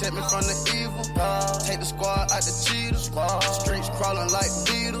 God protect me from the evil. Take the squad out the cheaters. Streets crawling like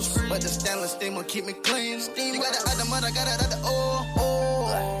beetles, but the stainless steamer keep me clean. You got it out the mud, I got it out the oil.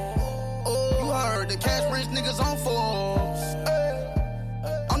 You heard the cash rich niggas on force.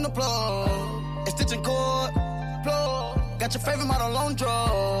 I'm the plug. It's stitching cord. Plug. Got your favorite model on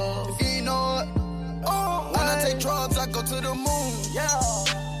drugs. If you ain't know it. When I take drugs, I go to the moon. Yeah,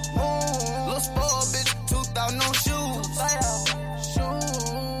 moon. Little spoiled bitch, 2,000 on shoes.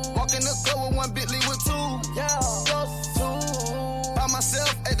 Walk in the club with one Bentley with two. Yeah, two. By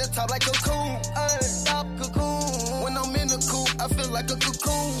myself at the top like a cocoon. Ay, stop cocoon. When I'm in the coupe, I feel like a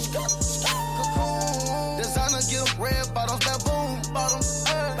cocoon. Cocoon. Designer gift, red bottles, baboon. Bottoms,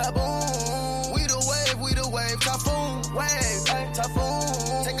 baboon. We the wave, typhoon. Wave, typhoon.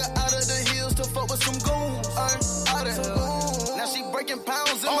 Take her out of the hills to fuck with some goons. Out of here. Now she breaking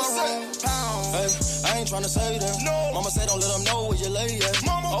pounds in my room. Pounds. Hey, I ain't tryna say that. No. Mama said don't let them know where you lay at.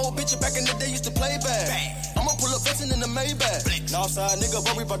 Mama. Old bitch back in the day used to play bad. I'ma pull up flexing in the Maybach. Northside nigga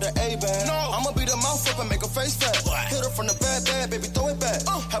worry about the A-bag. No. I'ma beat her mouth up and make her face fat. Hit her from the bad, baby, throw it back.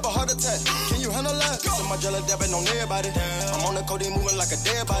 Have a heart attack. Can you handle that? So my jelly dabbing on everybody. I'm on the codeine moving like a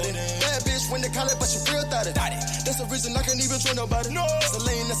dead body. Bad bitch when they call it, but she real thotty. That's the reason I can't even trust nobody. No.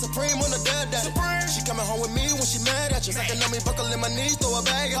 Celine, that's supreme on the dad daddy. She coming home with me when she mad at you. Sucking on me, buckle in my knees, throw a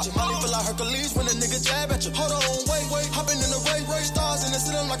bag at you. Molly feel like Hercules when a nigga jab at you. Hold on, wait, hopping in the ray, stars in the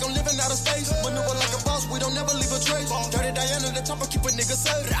ceiling like I'm living out of space. Maneuver like a boss, we don't never leave a trace. Dirty Diana, the top, I keep a nigga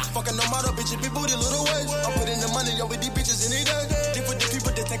safe. Fucking no matter, bitch, it be booty little ways. I'm putting the money on with these bitches any day. Deep with the people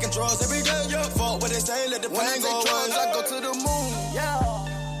that taking drugs every day. Fuck what they say, let the pain go away. I go to the moon. Yeah,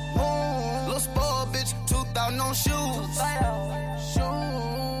 moon. Little spoiled bitch, 2,000 on shoes.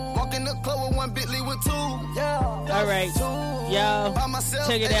 Walk in the club with one Bentley with two. Yeah. All right, y'all,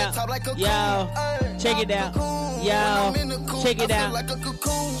 check it out. Y'all, check it out. Y'all, check it out. Like a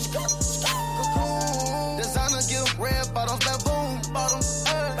cocoon. Designer gift, red bottles, baboon. Bottoms,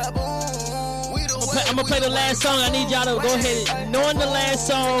 baboon. I'm gonna play the last song. I need y'all to go ahead and, knowing the last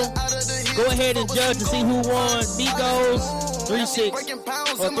song, go ahead and judge to see who won. Migos 3-6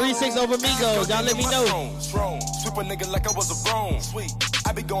 or 3-6 over Migos. Y'all let me know. Strong, sweep a nigga like I was a broom. Sweet,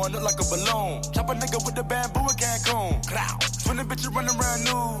 I be going up like a balloon. Chop a nigga with the bamboo in Cancun. 20 bitches running around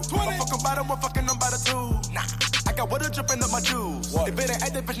nude. I'm fucking by the one, fucking them by the two. Nah, I got water dripping up my juice. If it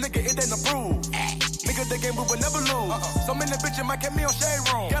ain't that bitch, nigga, it ain't approved. Nigga, the game we will never lose. So many bitches might get me on shade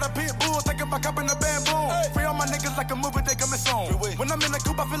room. Got a pit bull, thinking about copping a bamboo. Free all my niggas like a movie, they coming soon. When I'm in the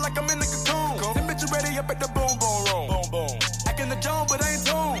coop, I feel like I'm in the cocoon. Them bitches ready up at the boom boom room. Boom boom. Acting the Jones, but ain't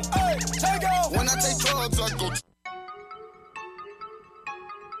tuned. Hey, take off. When I take drugs, I go.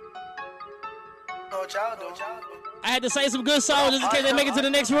 I had to say some good songs just in case they make it to the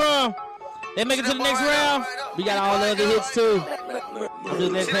next round. They make it to the next round. We got all the other hits too. I'm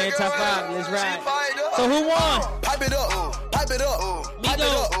just let's play top 5. Let's ride. So who won? Pipe it up. Pipe it up.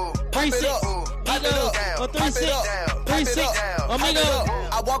 Migos 3-6. Migos or 3-6. 3-6 or Migos.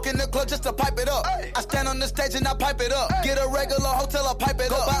 I walk in the club just to pipe it up. I stand on the stage and I pipe it up. Get a regular hotel, I pipe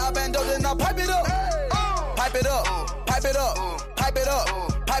it up. Go buy a bando, then I pipe it up. Pipe it up. Pipe it up. Pipe it up.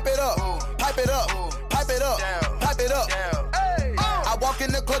 Pipe it up. Pipe it up. Pipe it up. Pipe it up. I walk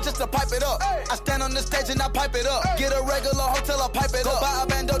in the club just to pipe it up. I stand on the stage and I pipe it up. Get a regular hotel, I pipe it up. Go buy a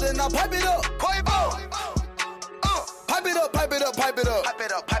bando, then I pipe it up. Pipe it up, pipe it up, pipe it up. Pipe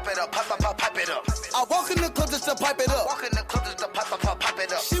it up, pipe it up, pipe it up. I walk in the club just to pipe it up. Walk in the club just to pipe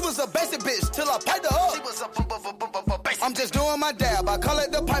it up. She was a basic bitch till I piped her up. She was a basic. I'm just doing my dab. I call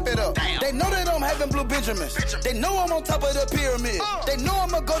it the Benjamins. They know I'm on top of the pyramid. They know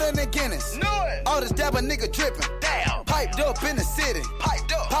I'ma go down to Guinness. All this dabba nigga dripping. Damn. Piped up in the city.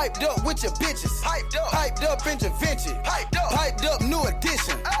 Piped up with your bitches. Piped up in your Vinci. Piped up new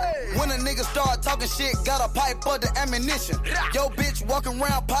edition. When a nigga start talking shit, got a pipe up the ammunition. Yo bitch walking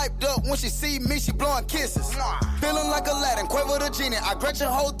around piped up. When she see me, she blowing kisses. Feeling like Aladdin, Quavo the genie. I grant your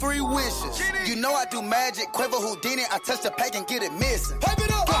whole 3 wishes. You know I do magic, Quavo Houdini. I touch the pack and get it missing. Pipe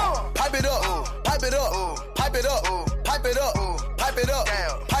it up, pipe it up, pipe it up, pipe it up, pipe it up, pipe it up,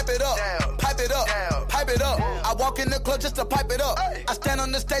 pipe it up, pipe it up, pipe it up. I walk in the club just to pipe it up. I stand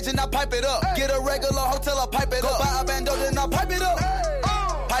on the stage and I pipe it up. Get a regular hotel, I pipe it up. Go buy a bando, then I pipe it up.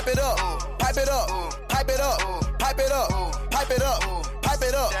 Pipe it up, pipe it up, pipe it up, pipe it up, pipe it up, pipe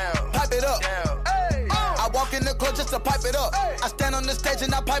it up, pipe it up. I walk in the club just to pipe it up. I stand on the stage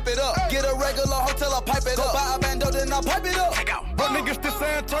and I pipe it up. Get a regular hotel, I pipe it up. Go buy a bando, then I pipe it up. But niggas still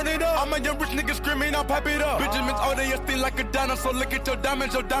saying turn it up. I'm a young rich nigga screaming, I pipe it up. Benjamins all day, still like a dinosaur. Look at your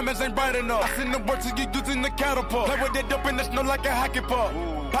diamonds ain't bright enough. I seen the works you using the catapult. Play with that dope in the snow like a hockey puck.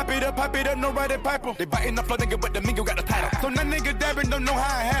 Pipe it up, no riding piper. They biting the flow, nigga, but the mingo got the title. So now nigga dabbing, don't know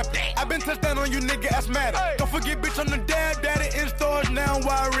how it happened. I been touched down on you, nigga, asthmatic. Don't forget, bitch, on the daddy in stores now,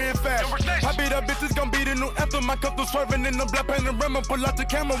 wiring fast. Pipe it up, bitch, it's gonna be the new anthem. I come through swerving in the black panorama. Pull out the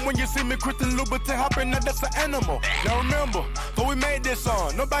camera when you see me, Kristen Louboutin hopping, now that's an animal. Now remember, before we made this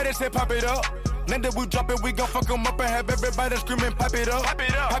song, nobody said pop it up. Now that we drop it, we gon' fuck 'em up and have everybody screaming, pipe it up.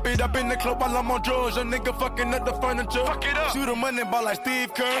 Pipe it up in the club while I'm on drugs. A nigga fucking up the furniture. Fuck it up. Shoot a money ball like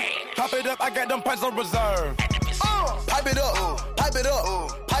Steve Kerr. Pop it up, I got them pints on reserve. Pipe it up, pipe it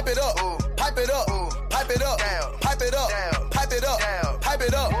up, pipe it up, pipe it up, pipe it up, pipe it up, pipe it up, pipe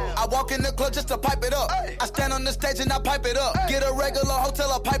it up. I walk in the club just to pipe it up. I stand on the stage and I pipe it up. Get a regular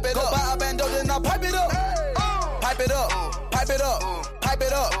hotel, I pipe it up. Go buy a bando, then I pipe it up. Pipe it up, pipe it up, pipe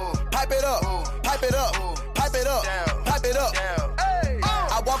it up, pipe it up, pipe it up, pipe it up, pipe it up.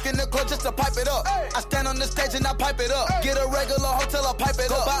 I walk in the club just to pipe it up. I stand on the stage and I pipe it up. Get a regular hotel, I pipe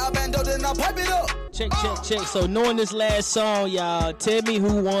it up. Go buy a bando, then I pipe it up. Check. So knowing this last song, y'all, tell me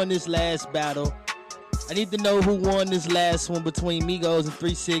who won this last battle. I need to know who won this last one between Migos and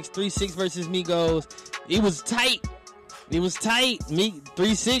 3-6. 3-6 versus Migos. It was tight. Me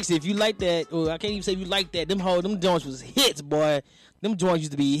 3-6. If you like that, or I can't even say if you like that. Them joints was hits, boy. Them joints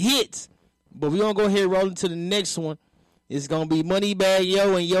used to be hits. But we gonna go ahead and roll into the next one. It's gonna be Moneybag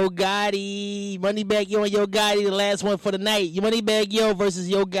Yo and Yo Gotti. Moneybag Yo and Yo Gotti, the last one for the night. Moneybag Yo versus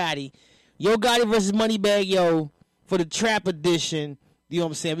Yo Gotti. Yo Gotti versus Moneybag Yo for the trap edition. You know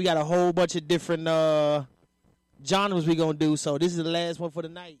what I'm saying? We got a whole bunch of different genres we gonna do. So this is the last one for the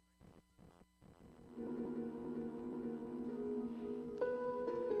night.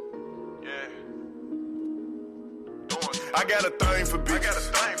 I got a thing for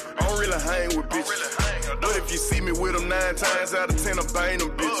bitches. I don't really hang with bitches. But if you see me with them 9 times out of 10, I bang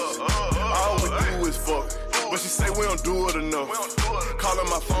them bitches. All we do is fuck. But she say we don't do it enough. Calling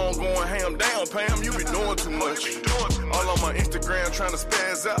my phone going ham. Damn, Pam, you be doing too much. All on my Instagram trying to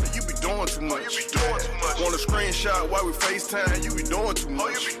spaz out. You be doing too much. Want a screenshot while we FaceTime. You be doing too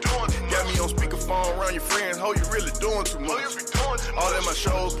much. Got me on speakerphone around your friends. Ho, you really doing too much. All in my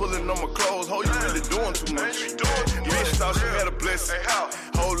shows, pulling on my clothes. Ho, you really doing too much. Bitch thought she had a blessing.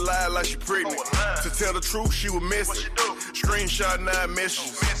 Whole lie like she pregnant. To tell the truth, she was missing. Screenshot 9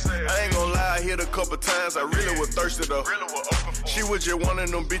 messages. I ain't gonna lie, I hit a couple times. I really was thirsty though. She was just one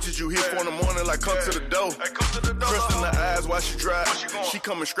of them bitches you hit for in the morning, like come to the door. Crust in the eyes while she drive. She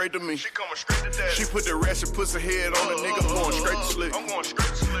coming straight to me. She put the ratchet pussy head on the nigga, I'm going straight to sleep.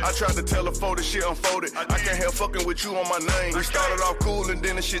 I tried to tell her before the shit unfolded. I can't help fucking with you on my name. We started off cool and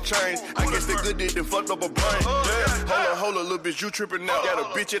then the shit changed. I guess they good did then fucked up a brain. Yeah, hold on, little bitch, you tripping now. Got a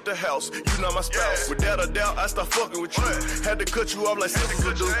bitch at the house, you not my spouse. Without a doubt, I start fucking with you. Had to cut you off like sisters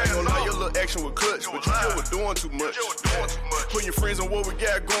would do. Ain't gonna lie, your little action was clutch, but you still was doing too much. Put your friends on what we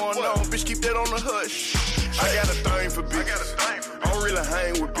got going on, bitch, keep that on the hush. I got a thing for bitches. I don't really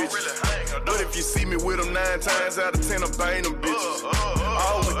hang with bitches. But if you see me with them 9 times out of 10, I bang them bitches.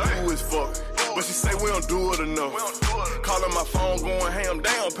 All we do is fuck. But she say we don't do it enough. Calling my phone going ham.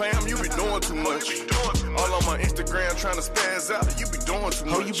 Damn, Pam, you be doing too much. All on my Instagram trying to spaz out. You be doing too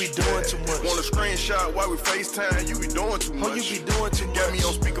much. Oh, you be doing too much. Want a screenshot while we FaceTime. You be doing too much. Oh, you be doing too much. Got me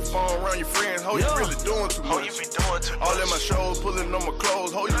on speakerphone around your friends. Ho, you really doing too much. Oh, you be doing too much. All in my shows, pulling on my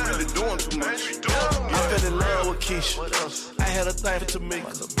clothes. Ho, you really doing too much. I fell in love with Keisha. I had a thing for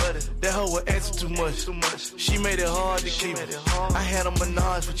Tamika. That hoe was asking too much. She made it hard to keep it. I had a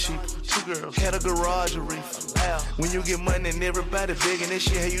menage for cheap. 2 girls. Had a garage of reef. When you get money and everybody begging that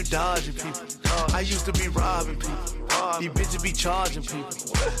shit, how you dodging people. I used to be robbing people. These bitches be charging people.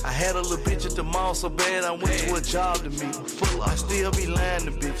 I had a little bitch at the mall so bad I went to a job to meet her. I still be lying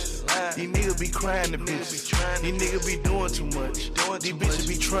to bitches. These niggas be crying to bitches. These niggas be doing too much. These bitches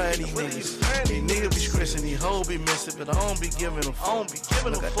be trying these niggas. These niggas be stressing, these hoes be messing, but I don't be giving a fuck.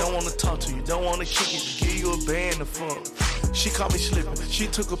 Look, I don't wanna talk to you, don't wanna kick it, give you a band to fuck. She caught me slipping, she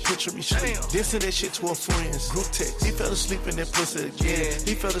took a picture of me sleeping. Then sent that shit to her friends. Group text, he fell asleep in that pussy again.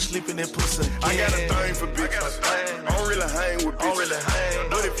 He fell asleep in that pussy again. I got a thing for bitches. I don't really hang with bitches.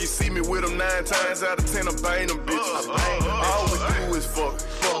 But if you see me with them 9 times out of 10, I bang them bitches. All we do is fuck.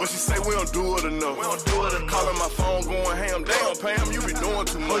 But she say we don't do it enough. Calling my phone going ham. Damn, Pam, you be doing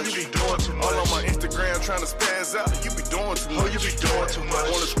too much. All on my Instagram trying to spaz out. You be doing too much.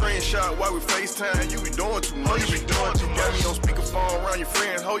 Want a screenshot while we FaceTime. You be doing too much. Got me on speakerphone around your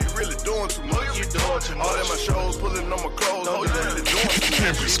friends. Ho, you really doing too much. All in my shows, pulling on my clothes. Ho, you really doing too much.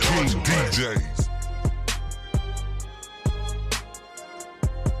 Campus King DJs.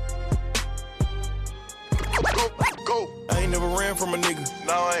 I ain't never ran from a nigga.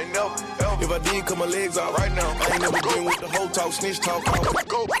 No, I ain't never. If I did, cut my legs out right now. I ain't never been with the whole talk, snitch talk.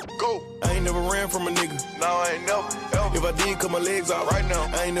 Go. I ain't never ran from a nigga. No, I ain't never. If I did, cut my legs out right now.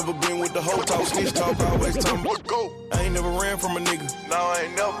 I ain't never been with the whole talk, snitch talk. Always time. Go. I ain't never ran from a nigga. No, I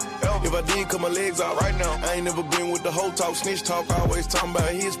ain't never. If I did, cut my legs out right now. I ain't never been with the whole talk, snitch talk. Always talking about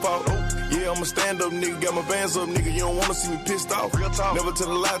his fault. Yeah, I'm a stand-up nigga, got my bands up, nigga. You don't wanna see me pissed off. Real talk. Never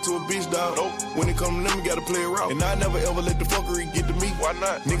tell a lie to a bitch, dog. When it come to them, you gotta play it right. And I never ever let the fuckery get to me. Why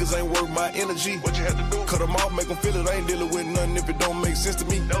not? Niggas ain't worth my energy. What you had to do? Cut them off, make them feel it. I ain't dealing with nothing if it don't make sense to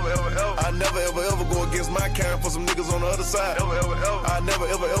me. Never ever. I never ever go against my kind for some niggas on the other side. Never ever. I never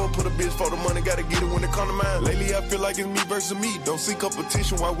ever put a bitch for the money. Gotta get it when it come to mine. Lately I feel like it's me versus me. Don't seek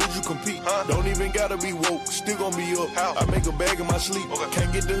competition. Why would you compete? Don't even gotta be woke. Still gonna be up. How? I make a bag in my sleep.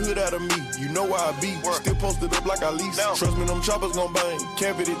 Can't get the hood out of me. You know where I be. Still posted up like I lease. Trust me, them choppers gon' bang.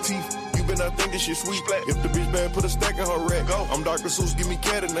 Cavity teeth. You better not think this shit sweet. If the bitch bad, put a stack in her rack. I'm Dr. Seuss, give me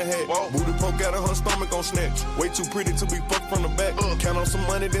cat in the hat. Booty poke out of her stomach on snatch. Way too pretty to be fucked from the back. Count on some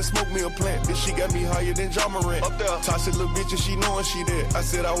money, then smoke me a plant. This shit got me higher than John Morant. Up there, toxic little bitch and she knowin' she there. I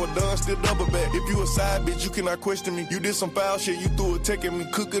said I was done, still double back. If you a side bitch, you cannot question me. You did some foul shit, you threw a tech at me.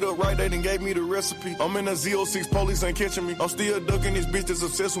 Cook it up right, they done gave me the recipe. I'm in a Z06, police ain't catching me. I'm still ducking this bitch that's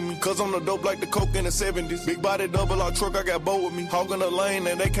obsessed with me. Cause I'm the dope like the coke in the 70s. Big body double R truck, I got bow with me. Hogging the lane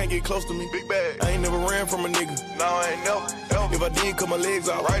and they can't get close to me. Big bag. I ain't never ran from a nigga. No, I ain't never. If I did, cut my legs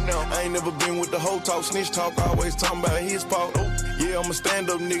out right now. I ain't never been with the whole talk, snitch talk. Always talking about his fault. Yeah, I'm a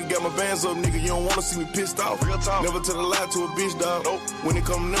stand-up nigga, got my bands up, nigga. You don't wanna see me pissed off. Real talk. Never tell a lie to a bitch, dog. When it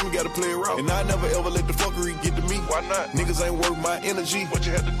come to them, you gotta play it right. And I never ever let the fuckery get to me. Why not? Niggas ain't worth my energy. What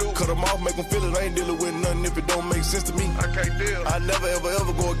you had to do? Cut them off, make them feel it. I ain't dealing with nothing if it don't make sense to me. I can't deal. I never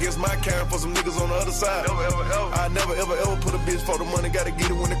ever go against my kind for some niggas on the other side. Never ever. I never ever put a bitch for the money. Gotta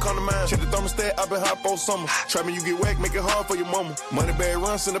get it when it come to mine. Check the thermostat, I been hot for summer. Try me, you get whack, make it hard for your mama. Money bag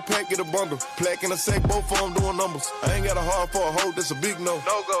runs in the pack, get a bundle. Plaque in a sack, both of them doing numbers. I ain't got a heart for a hoe, that's a big no.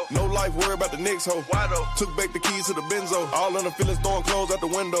 No go. No life, worry about the next hoe. Why though? Took back the keys to the benzo. All in the feelings, throwing clothes out the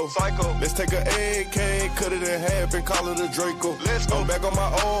window. Psycho. Let's take a AK, cut it in half and call it a Draco. Let's go. I'm back on my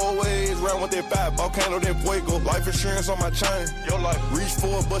old ways, round with that 5 volcano, that fuego. Life insurance on my chain. Your life. Reach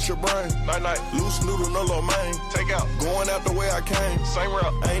for it, bust your brain. Night. Loose noodle, no low main. Take out. Going out the way I came. Same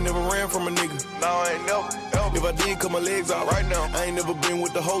route. I ain't never ran from a nigga. No, I ain't never. If I did, cut my legs out right now. I ain't never been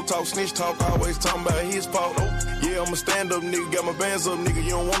with the whole talk, snitch talk. Always talking about his fault. Yeah, I'm a stand-up nigga, got my bands up, nigga.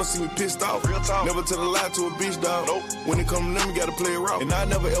 You don't wanna see me pissed off. Real talk. Never tell a lie to a bitch, dog. When it come to them, you gotta play it right. And I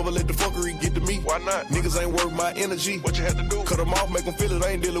never ever let the fuckery get to me. Why not? Niggas ain't worth my energy. What you had to do? Cut them off, make them feel it.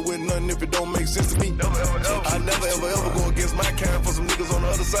 I ain't dealing with nothing if it don't make sense to me. I never ever go against my kind for some niggas on the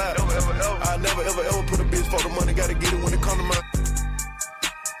other side. I never ever put a bitch for the money. Gotta get it when it come to mine.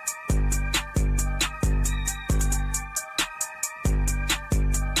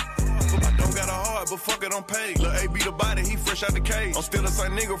 But fuck it, I'm paid. Lil' A be the body, he fresh out the cage. I'm still the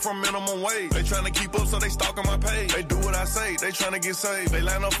same nigga from minimum wage. They tryna keep up, so they stalking my page. They do what I say, they tryna get saved. They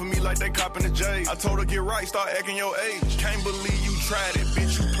line up for me like they copping the J. I told her get right, start acting your age. Can't believe you tried it,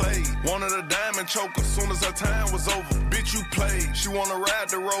 bitch, you played. Wanted a diamond choker, soon as her time was over. Bitch, you played. She wanna ride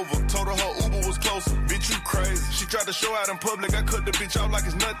the Rover. Told her Uber was closer. Bitch, you crazy. She tried to show out in public, I cut the bitch out like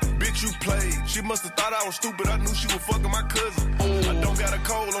it's nothing. Bitch, you played. She must've thought I was stupid, I knew she was fucking my cousin. I don't got a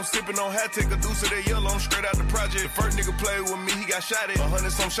cold, I'm sipping on hat, take a deuce of that yellow, I'm straight out the project. The first nigga played with me, he got shot at.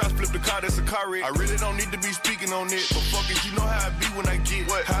 100 some shots, flipped the car, that's a car wreck. I really don't need to be speaking on it, but fuck it, you know how I be when I get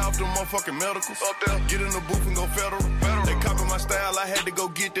what? High off the motherfucking medicals. Up there, get in the booth and go federal. They call copy my style, I had to go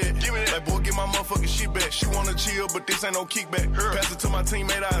get that. Give me that. Like, boy, get my motherfucking shit back. She wanna chill, but this ain't no kickback. Pass it to my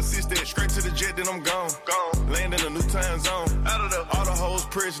teammate, I assist that. Straight to the jet, then I'm gone. Land in a new time zone. Out of the all the hoes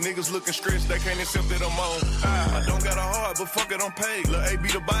pressed, niggas looking stretched, they can't accept that I'm on. I don't got a heart, but fuck it, I'm paid. Lil' A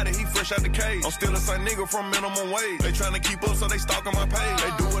beat the body, he fresh out the cage. I'm still the same nigga from minimum wage. They tryna keep up, so they stalking my page.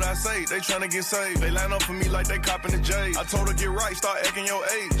 They do what I say, they tryna get saved. They line up for me like they copping the J. I told her get right, start acting your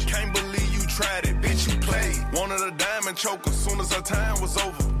age. Can't believe you tried it, bitch, you played. Wanted a diamond choker, soon as her time was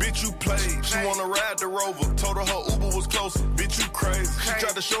over. Bitch, you played. She wanna ride the Rover, told her Uber was closer. Bitch, you crazy. She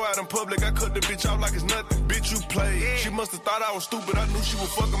tried to show out in public, I cut the bitch out like it's nothing. Bitch, you played. She must've thought I was stupid, I knew she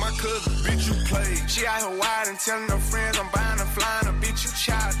was fucking my cousin. Bitch, you played. She out here wide and telling her friends I'm buying her, flying her. Bitch, you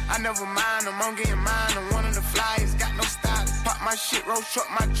child. I never mind them, I'm getting mine. I'm one of the flyers, got no style. Pop my shit, roll truck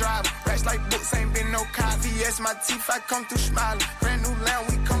my driver. Racks like books, ain't been no cop. VS my teeth, I come through smiling. Brand new land,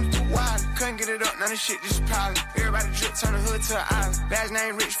 we come through wild. Couldn't get it up, none of shit just piling. Everybody drip, turn the hood to an island. Last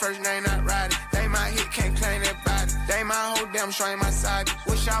name rich, first name not riding. They my hit, can't claim that body. They my whole damn show, ain't my side.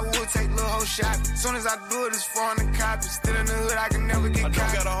 Wish I would take little whole shot. Soon as I do it, it's foreign to copy. Still in the hood, I can never get caught.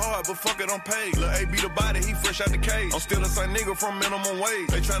 I don't got a heart, but fuck it, I'm paid. Lil' A beat the body, he fresh out the cage. I'm still the same nigga from minimum wage.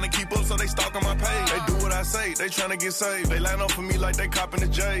 They tryna keep up, so they stalking my page. They do what I say, they tryna get saved. They line up for me like they copping the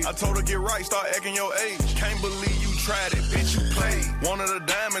J. I told her get right, start acting your age. Can't believe you tried it, bitch, you played. Wanted a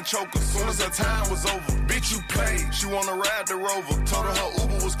diamond choker, soon as her time was over. Bitch, you played. She wanna ride the Rover, told her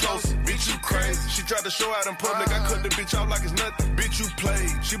Uber was closer. Bitch, you crazy. She tried to show out in public, I cut the bitch out like it's nothing. Bitch, you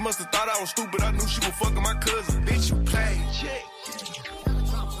played. She must've thought I was stupid, I knew she was fucking my cousin. Bitch, you played. Check.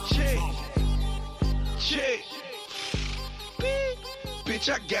 Check. Check. Bitch,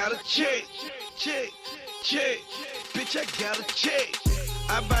 I got a check. Check. Check. Bitch, I got a check.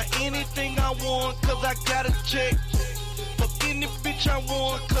 I buy anything I want, cause I got a check. Fuck any bitch I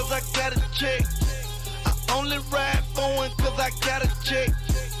want, cause I got a check. I only ride for it, cause I got a check.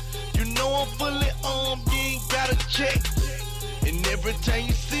 You know I'm fully armed, you ain't got a check. And every time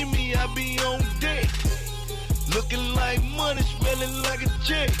you see me, I be on deck. Looking like money, smelling like a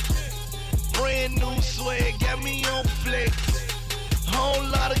check. Brand new swag, got me on flex. Whole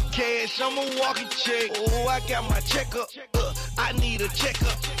lot of cash, I'm a walking check. Oh, I got my checker, I need a checker.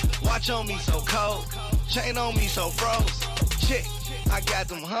 Watch on me so cold, chain on me so froze. Check, I got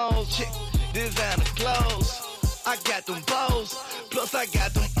them hoes, check, designer clothes. I got them bows, plus I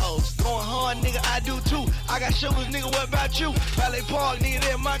got them O's. Going hard, nigga, I do too. I got shooters, nigga, what about you? Ballet Park, nigga,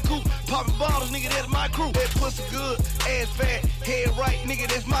 that's my coupe. Poppin' bottles, nigga, that's my crew. That pussy good, ass fat, head right, nigga,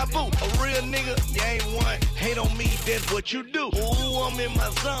 that's my boo. A real nigga, you ain't one. Hate on me, that's what you do. Ooh, I'm in my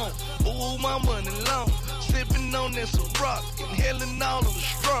zone. Ooh, my money long. Sippin' on this rock, inhaling all of the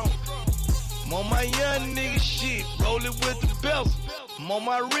strong. I'm on my young nigga shit, rollin' with the bells. I'm on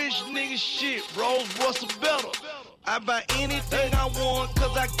my rich nigga shit, Rolls Royce better. I buy anything I want,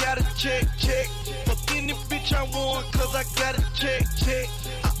 cause I got a check, check. Fuck any bitch I want, cause I got a check, check.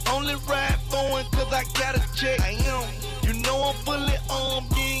 I only ride for it, cause I got a check. I am, you know I'm fully armed,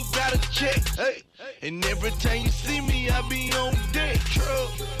 you ain't got a check. Hey, and every time you see me, I be on deck.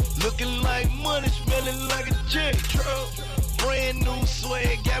 Looking like money, smelling like a check. Brand new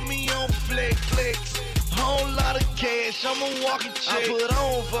swag, got me on flex, flex. Whole lot of cash, I'm a walking check. I put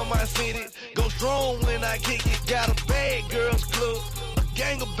on for my city, go strong when I kick it. Got a bad girls club, a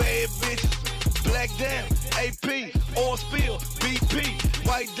gang of bad bitches. Black diamond, AP, oil spill, BP,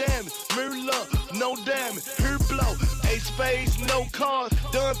 white diamond, mirror love, no diamond, here blow, 8 spades, no cars,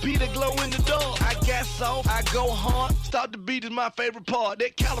 done Peter glow in the dark. I got soft, I go hard, stop the beat is my favorite part.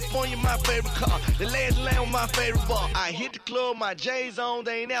 That California my favorite car, the last land my favorite bar. I hit the club, my J's on,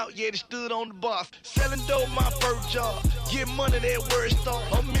 they ain't out yet, it stood on the box. Selling dope, my first job, get money that word start.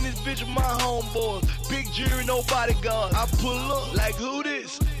 I'm in this bitch with my homeboys, big jury, no bodyguard. I pull up like who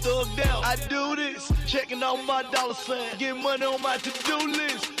this? Thugged out, I do this, checking out my dollar sign, get money on my to-do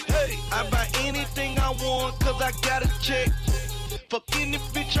list. Hey, I buy anything I want, cause I got a check. Fuck any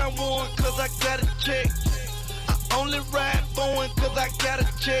bitch I want, cause I got a check. I only ride for it, cause I got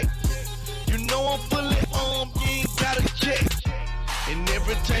a check. You know I'm fully armed, you ain't got a check. And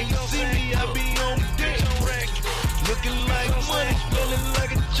every time you see me, I be on deck. Looking like money, smelling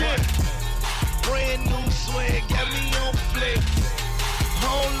like a check. Brand new swag, got me on flex.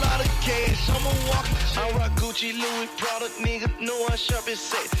 Whole lot of cash, I'm a walking check. I rock Gucci, Louis, product, nigga, know I shop it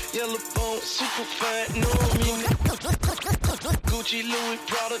set. Yellow phone, super fine, know I'm in it. Gucci, Louis,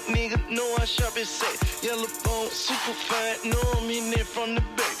 product, nigga, know I shop it set. Yellow phone, super fine, know I'm in it from the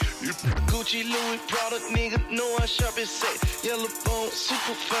back. Gucci, Louis, product, nigga, know I shop at safe. Yellow bone,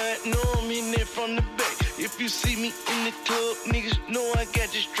 super fine, know I'm in there from the back. If you see me in the club, niggas know I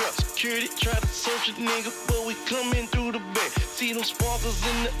got this drop. Security try to search a nigga, but we coming through the back. See them sparkles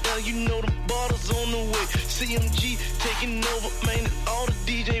in the air, you know the bottles on the way. CMG taking over, man, it's all the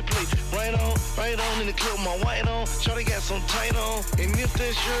DJ play. Right on in the club, my white on. Shawty got some tight on. And if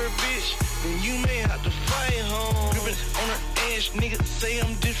that's your bitch, then you may have to fight home. Gripping on her ass, niggas say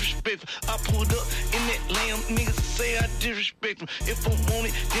I'm disrespectful. I pulled up in that lamb, niggas say I disrespect them. If I want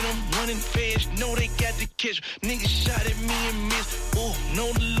it, then I'm running fast. Know they got to catch me. Niggas shot at me and missed. Ooh,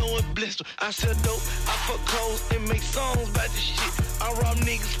 know the Lord blessed them. I sell dope, I fuck hoes and make songs about this shit. I rob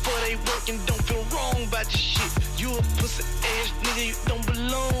niggas for they work and don't feel wrong about this shit. You a pussy ass nigga, you don't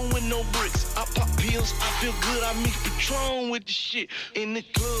belong with no bricks. I pop pills, I feel good, I mix Patron with the shit. In the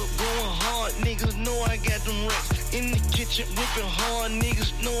club, going hard, niggas know I got them racks. In the kitchen, whipping hard,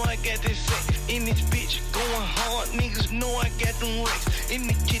 niggas know I got that sack. In this bitch, going hard, niggas know I got them racks. In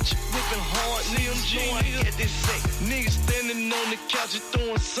the kitchen, whipping hard, niggas know I got that sack. Niggas standing on the couch and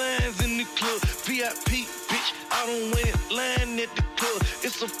throwing signs in the club. VIP, bitch, I don't wait in line at the club.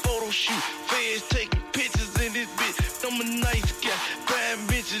 It's a photo shoot, feds taking pictures in this bitch. I'm a nice guy, bad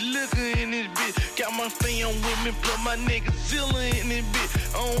bitches looking in this bitch. Got my fam with me, plus my nigga Zilla in this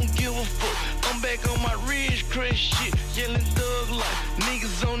bitch. I don't give a fuck, I'm back on my Ridge Crest shit. Yelling thug life,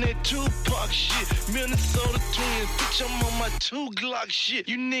 niggas on that Tupac shit. Minnesota twins, bitch, I'm on my 2 Glock shit.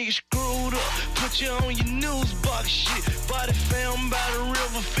 You niggas screwed up, put you on your news box shit. Body found by the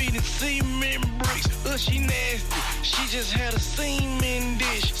river, feeding cement bricks. She nasty, she just had a semen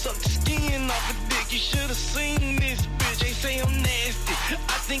dish. Sucked the skin off a dick, you should've seen this bitch. They say I'm nasty,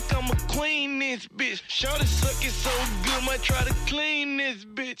 I think I'm a queen this bitch. Shawty suck it so good, might try to clean this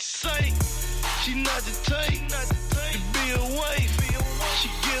bitch. Say, she not the type to be a wife. She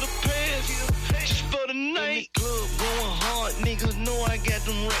get a pass just for the night. In the club going hard, niggas know I got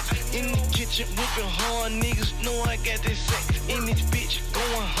them racks. In the kitchen whipping hard, niggas know I got that sack. In this bitch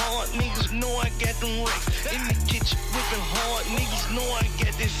going hard, niggas know I got them racks. In the kitchen whipping hard, niggas know I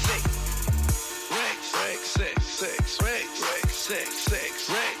got that sack. Racks, racks, sex, sex, racks, racks, sex, sex,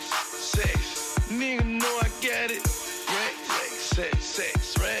 racks, sex. Nigga know I got it. Racks, racks, sex,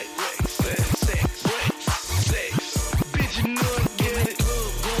 sex, racks, racks, sex, sex, racks, sex. Bitch, you know I get it.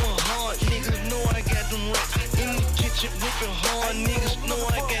 Club going hard, niggas know I got them racks. In the kitchen whipping hard, niggas know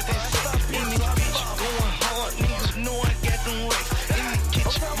I got that sex. In this bitch going hard, niggas know I got them racks. In the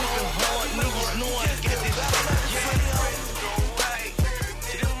kitchen whipping hard, niggas know I got that sex.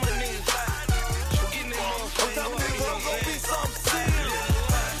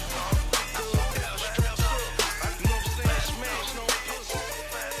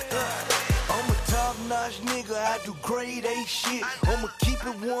 Nigga, I do grade A shit. I'ma keep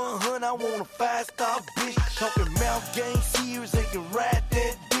it 100, I want a 5-star bitch. Talking mouth game serious, they can ride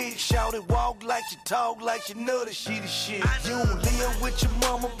that bitch. Shout it, walk like she talk like she know that she the shit. You don't live with your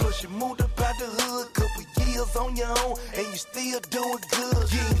mama, plus you moved up out the hood. Couple years on your own, and you still doing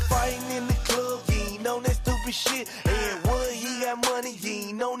good. You ain't fighting in the club, you ain't on that stupid shit. And what, he got money, you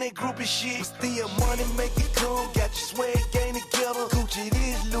ain't on that groupie shit. But still money make it come, got your swag game together. Gucci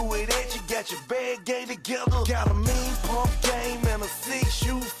this, Louis that, you got your bag game together. Got a mean pump game and a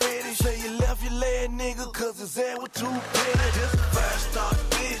 6-shoe fetish. Say you left your leg, nigga, cause his ass was too petty. Just a 5-star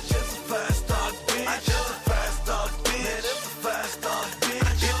bitch, just a 5-star bitch. Just a 5-star bitch, man, that's a 5-star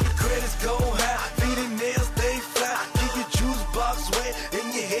bitch. If your credits go high, feet and nails stay fly. Keep your juice box wet, in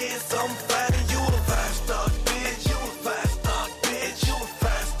your head something fine. And you a 5-star bitch, you a 5-star bitch. You a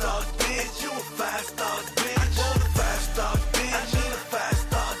 5-star bitch, you a 5-star bitch. I want a 5-star bitch, I need a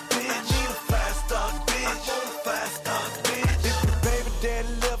 5-star bitch. I need a 5-star bitch, I want a 5-star bitch. If your baby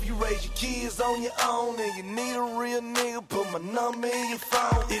daddy love you, raise your kids on your own. And you need a real nigga, put my number in your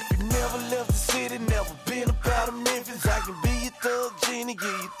phone. If you never left the city, never been up out of Memphis, I can be your thug genie,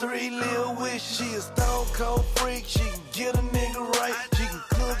 give you 3 little wishes. She a stone cold freak, she can get a nigga right. She can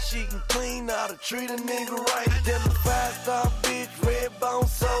cook, she can clean, how to treat a nigga right. Them a 5-star bitch, red bone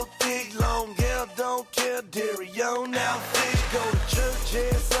so thick, long hair, don't care, dairy on outfit. Go to church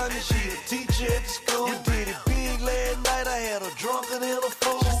every Sunday, she a teacher at the school. You did it big last night, I had her drunker than a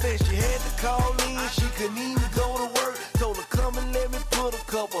fool. She said she had to call in, she couldn't even go to work. Told her come and let me put a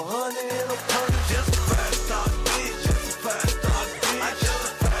couple hundred in a purse. Just a 5-star bitch, just a 5-star bitch. I just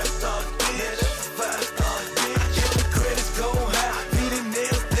a 5-star bitch, yeah, that's a 5-star bitch. If your credits go high, feet and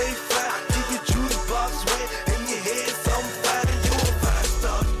nails stay fly. Keep your juice box wet, in your head something fine. And you a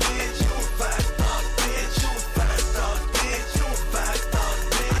 5-star bitch, you a 5-star bitch. You a 5-star bitch, you a 5-star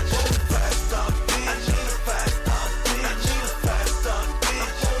bitch. I want a 5-star bitch, I need a 5-star bitch. I need a 5-star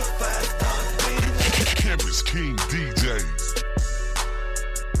bitch, I want a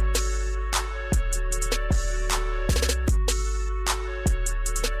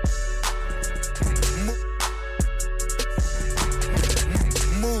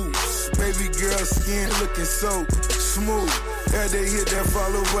Baby girl skin looking so smooth. Yeah, they hit that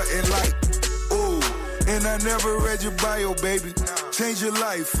follow button like, ooh. And I never read your bio, baby. Change your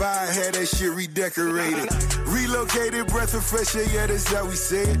life, I had that shit redecorated. Relocated, breath of fresh air, yeah, that's how we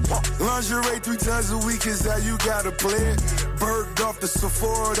say it. Lingerie 3 times a week is how you gotta play it. Berged off the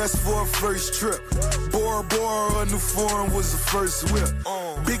Sephora, that's for a first trip. Bora Bora, a new foreign was the first whip.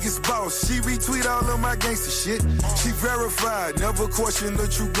 Biggest boss, she retweet all of my gangster shit. She verified, never questioned the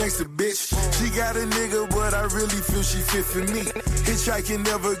true gangster bitch. She got a nigga, but I really feel she fit for me. Hitchhiking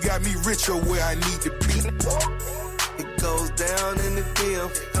never got me rich or where I need to be. It goes down in the DM.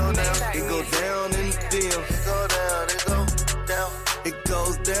 It go down. It go down in the DM. It go down. It go down. It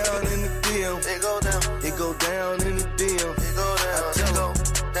goes down in the DM. It go down. It go down in the DM. It go down. It go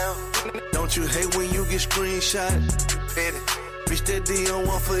down. Don't you hate when you get screenshotted? You petty. Bitch, that DM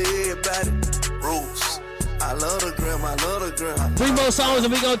one for everybody. Rules. I love the gram. I love the gram. 3 more songs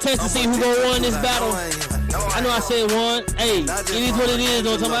and we gonna test to see who gonna win this battle. I know I said one. Hey, it is what it is.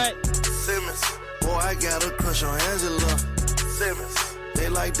 Don't talk about Simmons. Boy, I got a crush on Angela Simmons. They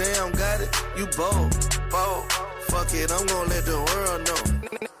like, damn, got it. You bold. Fuck it, I'm gonna let the world know.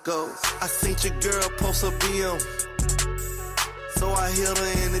 Goes. I seen your girl post a BM, so I hit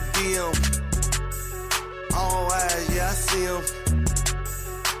her in the DM. All eyes, yeah, I see him.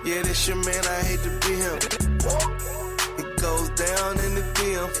 Yeah, this your man, I hate to be him. It goes down in the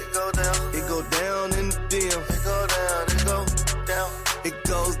DM. It go down. It go down in the DM. It go down. It go down. It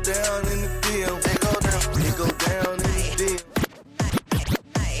goes down in the DM. It go down. It go down in the DM.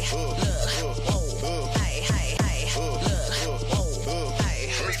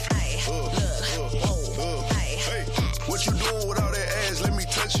 What you doing with all that ass? Let me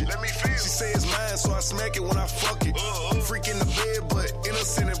touch it. Let me feel. She say it's mine, so I smack it when I fuck it. Freak in the bed, but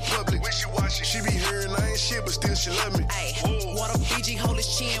innocent in public. When she watch it, she be hearing I ain't shit, but still she love me. Water Fiji, hold his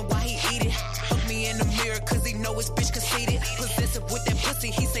chin while he eat it. Look me in the mirror, cause he know his bitch conceited. Possessive with that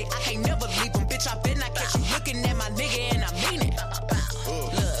pussy, he say I can't never leave him. Bitch, I bet not catch you looking at my nigga, and I mean it.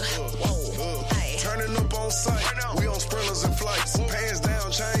 Turning up on sight, we on sprinters and flights. Pants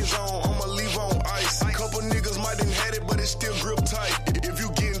down, chains on, I'ma leave on ice. Couple niggas might done had it, but it's still grip tight. If you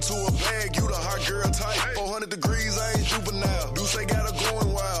get into a bag, you the hot girl type. 400 degrees, I ain't juvenile. Do say got her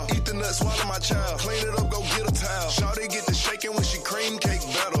going wild. Eat the nut, swallow my child. Clean it up, go get a towel. Shawty get the shaking when she cream cake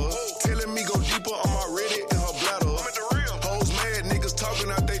better. Telling me go deeper, I'm already in her bladder. I'm at the rim. Hoes mad, niggas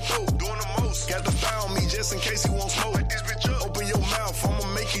talking out they throat. Doing the most. Got to foul me just in case he won't smoke. Light this bitch up. Open your mouth, I'ma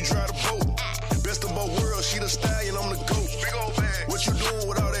make you dry the boat. Best of both worlds, she the stallion, I'm the goat. Big old bag. What you doing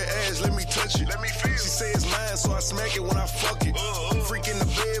with all that ass? Let me touch it. Let me feel. She say it's mine, so I smack it when I fuck it. Freak in the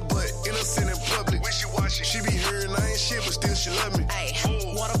bed, but innocent in public. When she watch it, she be hearing I ain't shit, but still she love me.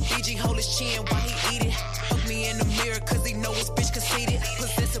 Water Fiji, hold his chin while he eat it. Look me in the mirror, cause he know his bitch conceited.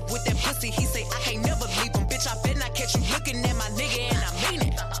 Possessive with that pussy, he say I can't never leave him. Bitch, I bet not catch you looking at my nigga, and I mean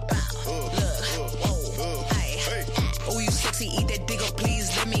it. Oh, you sexy, eat that dick up,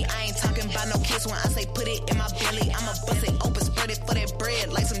 please let me. I ain't talking about no kiss when I say put it in my belly. I'ma bust it open, spread it for that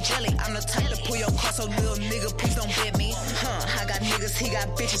bread like some jelly. I'm the type to pull your car, so little nigga, please don't bet me. I got niggas, he got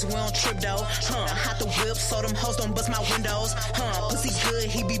bitches, we don't trip though. Hot the whip, so them hoes don't bust my windows. Pussy good,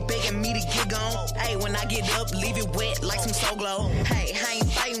 he be begging me to get gone. Hey, when I get up, leave it wet like some Soul Glow. Hey, I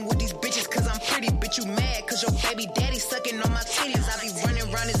ain't fighting with these bitches cause I'm pretty, bitch, you mad cause your baby daddy sucking on my titties. I be running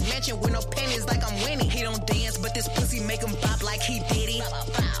around his mansion with no panties like I'm winning. He don't dance, but this pussy make him bop like he did it.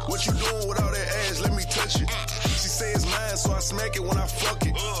 What you doing with all that ass? Let me touch it. She say it's mine, so I smack it when I fuck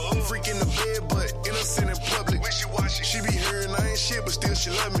it. Freak in the bed, but innocent in public. When she watch it, she be hearing I ain't shit, but still she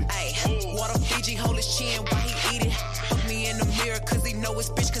love me. Water Fiji, hold his chin while he eat it. Look me in the mirror, cause he know his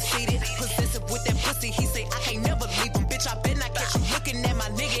bitch conceited. Possessive with that pussy, he say I can't never leave him. Bitch, I bet not catch you looking at my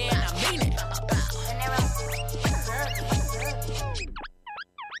nigga, and I mean it.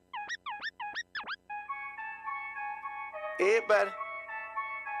 Everybody,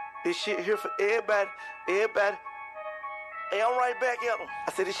 this shit here for everybody, everybody. Hey, I'm right back at them.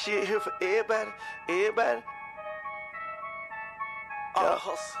 I said this shit here for everybody, everybody. All the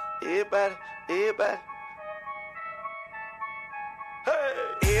hustle, everybody, everybody.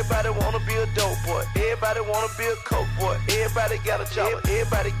 Hey, everybody wanna be a dope boy. Everybody wanna be a coke boy. Everybody got a job.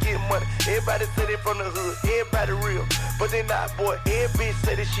 Everybody get money. Everybody say they from the hood. Everybody real, but they not, boy. Every bitch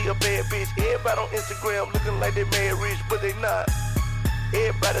say that she a bad bitch. Everybody on Instagram looking like they mad rich, but they not.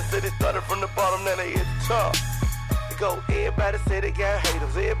 Everybody say they started from the bottom, now they hit the top. go. Everybody say they got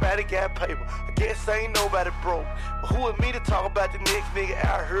haters, everybody got paper. I guess ain't nobody broke. But who is me to talk about the next nigga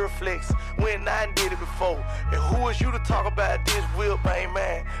out here flex when I did it before? And who is you to talk about this whip ain't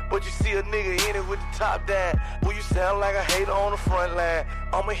mine? But you see a nigga in it with the top down. Well, you sound like a hater on the front line.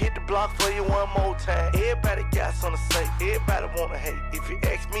 I'ma hit the block for you one more time. Everybody got something to say, everybody wanna hate. If you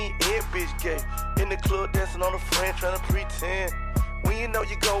ask me, every bitch gay. In the club dancing on the friend trying to pretend. When you know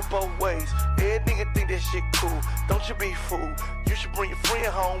you go both ways, every nigga think that shit cool. Don't you be fooled. You should bring your friend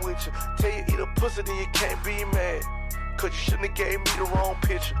home with you. Tell you eat a pussy, then you can't be mad. Cause you shouldn't have gave me the wrong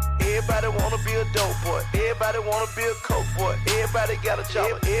picture. Everybody wanna be a dope boy. Everybody wanna be a coke boy. Everybody got a job.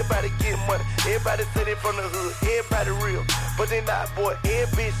 Everybody get money. Everybody say they from the hood. Everybody real, but they not, boy. Every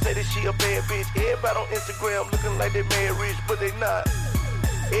bitch say that she a bad bitch. Everybody on Instagram looking like they mad rich, but they not.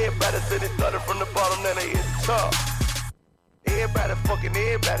 Everybody say they started from the bottom, now they at the top. Everybody fucking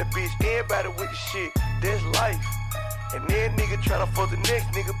everybody, bitch. Everybody with the shit. That's life. And then nigga tryna fuck the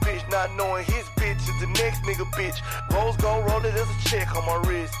next nigga bitch, not knowing his bitch is the next nigga bitch. Rose gold roll it as a check on my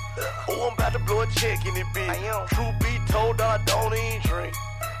wrist. Oh, I'm about to blow a check in it, bitch. Truth be told, I don't even drink,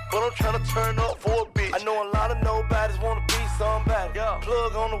 but I'm tryna turn up for a bitch. I know a lot of nobodies wanna be somebody.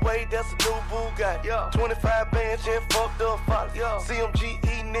 Plug on the way, that's a new Bugatti. 25 bands, yeah, fucked up father. CMGE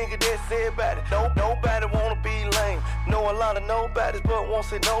nigga that said about it. Nobody wanna be lame. Know a lot of nobodies, but won't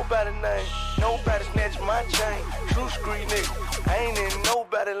say nobody name. Nobody snatch my chain. True street nigga, I ain't in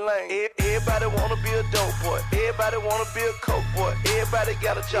nobody lane. Everybody wanna be a dope boy. Everybody wanna be a coke boy. Everybody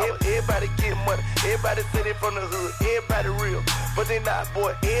got a job. Everybody get money. Everybody say they from the hood. Everybody real, but they not,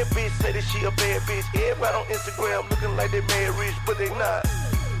 boy. Every bitch say that she a bad bitch. Everybody on Instagram looking like they mad rich, but they not.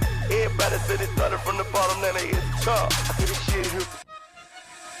 Everybody say they started from the bottom, now they at the top. I see this shit here.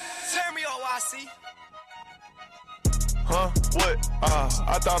 Turn me on, YC. Huh? What?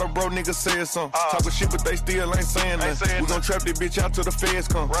 I thought a bro nigga said something. Talking shit, but they still ain't saying nothing. We gon' trap this bitch out till the feds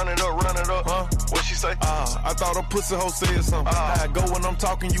come. Run it up, huh? What she say? I thought a pussy hoe said something. I go when I'm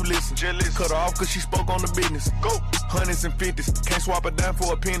talking, you listen. Cut her off cause she spoke on the business. Go. Hundreds and fifties, can't swap it down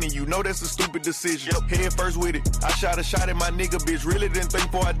for a penny. You know that's a stupid decision. Head first with it. I shot a shot at my nigga, bitch. Really didn't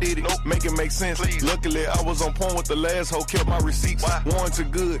think before I did it. Make it make sense. Please. Luckily, I was on point with the last hoe. Kept my receipts.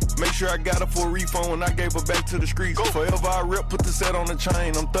 Warranted good. Make sure I got her for a refund when I gave her back to the streets. Go. Forever I rep, put the set on the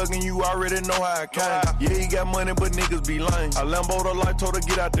chain. I'm thugging you, already know how I came. Yeah, he got money, but niggas be lame. I Lambo'd her life, told her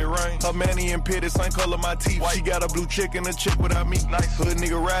get out that rain. Her manny and pitty, same color my teeth. White. She got a blue chick and a chick without me. Nice. Hood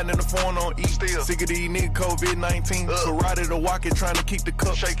nigga riding in the phone on E. Still. Sick of these niggas COVID-19. Karate to walk it, trying to keep the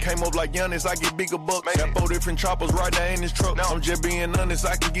cup. Shake. Came up like Giannis, I get bigger bucks. Got 4 different choppers right there in this truck. No. I'm just being honest,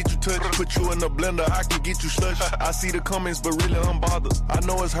 I can get you touched. Put you in the blender, I can get you sludged. I see the comments, but really I'm bothered. I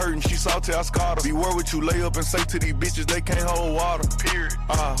know it's hurting, she salty, I scarred her. Beware what you lay up and say to these bitches, they can't hold water. Period.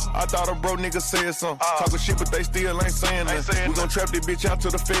 I thought a bro nigga said something. Talking shit, but they still ain't saying nothing. We gon' trap this bitch out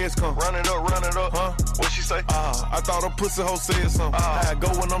till the feds come. Run it up, huh? What she say? I thought a pussy hoe said something. I go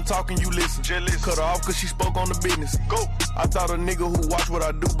when I'm talking, you listen. Cut her off cause she spoke on the business. Go. I thought a nigga who watch what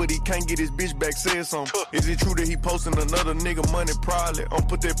I do, but he can't get his bitch back said something. Is it true that he posting another nigga money? Probably. I'm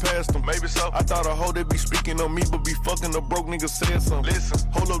put that past him. Maybe so. I thought a hoe that be speaking on me, but be fucking a broke nigga said something.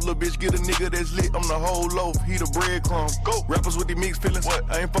 Listen. Hold up, little bitch, get a nigga that's lit. I'm the whole loaf. He the breadcrumb. Go. Rappers with the mixed feelings. What?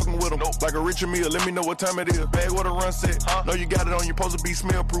 I ain't fucking with them. Nope. Like a Richard Mille, let me know what time it is. Bag what a run set. Know you got it on, you supposed to be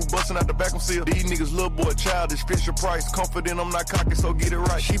smell proof. Busting out the vacuum seal. These niggas little boy childish, Fisher Price. Confident I'm not cocky, so get it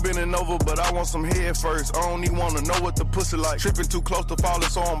right. She bending over, but I want some head first. I don't even wanna know what the pussy like. Tripping too close to falling,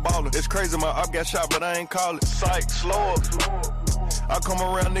 so I'm ballin'. It's crazy, my op got shot, but I ain't call it. Psych, slow up. I come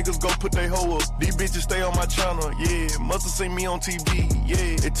around, niggas go put they hoe up. These bitches stay on my channel, yeah. Must've seen me on TV,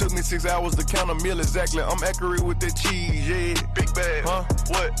 yeah. It took me 6 hours to count a meal exactly. I'm accurate with that cheese, yeah. Big bag, huh?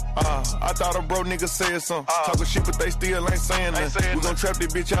 What? I thought a bro nigga said something. Talking shit, but they still ain't saying nothing. We gon' trap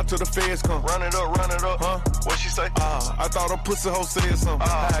this bitch out till the feds come. Run it up, huh? What she say? I thought a pussy hoe said something.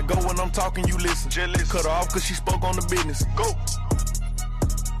 I go when I'm talking, you listen. Cut her off cause she spoke on the business. Go.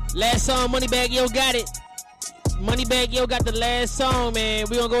 Last song, Moneybag Yo got it. Moneybag Yo got the last song, man.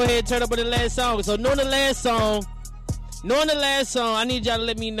 We gonna go ahead and turn up with the last song. So knowing the last song, I need y'all to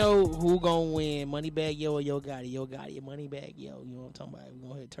let me know who gonna win. Moneybag Yo or Yo got it. Yo got it. Moneybag Yo. You know what I'm talking about? We gonna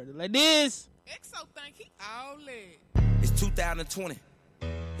go ahead and turn it like this. Exo think he all lit. It's 2020,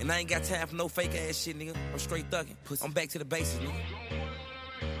 and I ain't got time for no fake ass shit, nigga. I'm straight thugging. I'm back to the basics, nigga.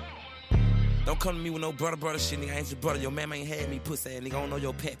 Don't come to me with no brother shit, nigga. I ain't your brother. Your mama ain't had me, pussy ass nigga. I don't know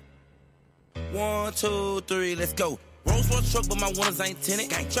your pep. 1, 2, 3, let's go. Rolls Royce truck, but my winners ain't tinted.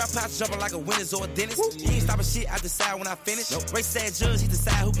 Trap house jumping like a winner's or a dentist. He ain't stopping shit, I decide when I finish. Race sad judge, he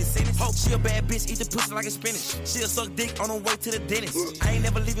decide who can sentence. Hope she a bad bitch, eat the pussy like a spinach. She'll suck dick on her way to the dentist. I ain't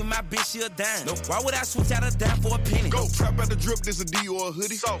never leaving my bitch, she a dime. Why would I switch out a dime for a penny? Go trap at the drip, this a D or a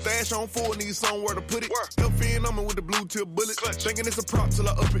hoodie. Stash on 4, need somewhere to put it. Stuff in on me with the blue tip bullet. Thinking it's a prop till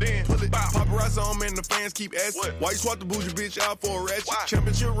I up it, then pull it. Paparazzi on me and the fans keep asking. Why you swap the bougie bitch out for a ratchet?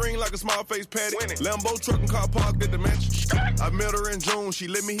 Championship ring like a small face patty. Lambo truck and car parked at the mansion. I met her in June, she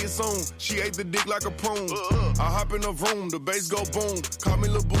let me hit soon. She ate the dick like a prune. I hop in the room, the bass go boom. Call me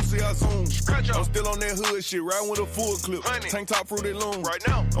Lil Boosie, I zoom. I'm still on that hood shit, riding with a full clip. Tank top fruity loom. Right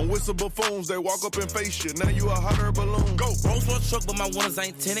now, I'm with some buffoons, they walk up and face shit. Now you a hot air balloon. Go. Rolls Royce truck, but my winners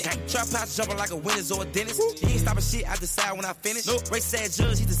ain't tinted. Trap house jumping like a winner's or a dentist. He ain't stopping shit, I decide when I finish. Race sad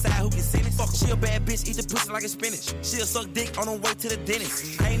judge, he decide who can sentence. Fuck, she a bad bitch, eat the pussy like a spinach. She'll suck dick on her way to the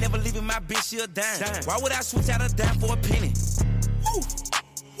dentist. I ain't never leaving my bitch, she a dime. Why would I switch out a dime for a penny? Woo.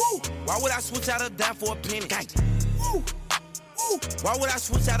 Woo. Why would I switch out a dime for a penny? Gang. Woo. Woo. Why would I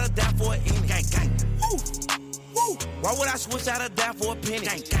switch out a dime for a penny? Gang. Gang. Woo. Woo. Why would I switch out a dime for a penny?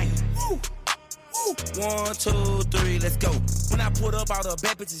 Gang. Gang. Woo. 1, 2, 3, let's go. When I put up, all the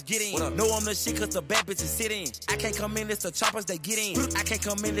bad bitches get in. Know I'm the shit cause the bad bitches sit in. I can't come in, it's the choppers, they get in. I can't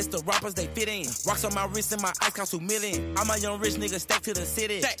come in, it's the rappers, they fit in. Rocks on my wrist and my ice cost $2 million. I'm a young rich nigga, stack to the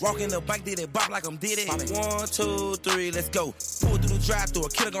city. Walk in the bank, did it bop like I'm did it. 1, 2, 3, let's go. Pull through the drive-thru, a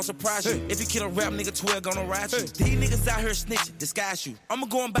killer gon' surprise you. If you kill a rap nigga, 12 gonna ride you. These niggas out here snitching, disguise you. I'ma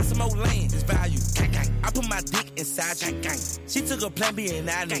go and buy some old land, it's value. Gang, gang. I put my dick inside you. Gang, gang. She took a plan B and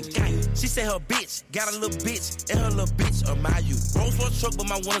I knew. Gang, gang. She said her bitch got a little bitch, and her little bitch admire you. Rolls Royce truck, but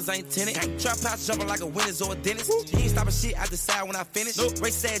my winners ain't tinted. Trap house jumping like a winner's or a dentist. He ain't stopping shit, I decide when I finish.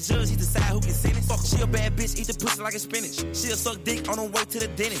 Race sad judge, he decide who can sentence. Fuck, she a bad bitch, eat the pussy like a spinach. She'll suck dick on her way to the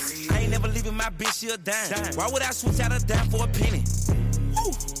dentist. I ain't never leaving my bitch, she a dime. Why would I switch out a dime for a penny?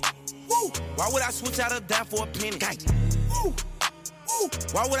 Woo. Woo. Why would I switch out a dime for a penny? Gang. Woo. Woo.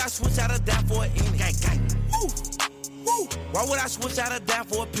 Why would I switch out a dime for a penny? Gang. Gang. Woo. Woo. Why would I switch out a dime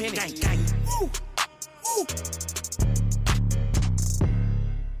for a penny? Gang. Gang. Woo.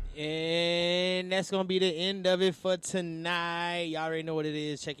 And that's going to be the end of it for tonight. Y'all already know what it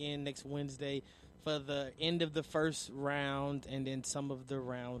is. Check in next Wednesday for the end of the first round and then some of the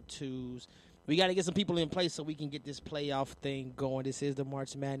round twos. We got to get some people in place so we can get this playoff thing going. This is the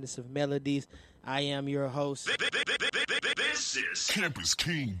March Madness of Melodies. I am your host. This is Campus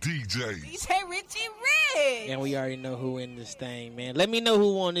King DJs. DJ Richie Rich. And we already know who in this thing, man. Let me know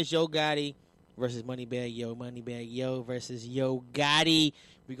who won this Yo Gotti versus Moneybag Yo. Moneybag Yo versus Yo Gotti.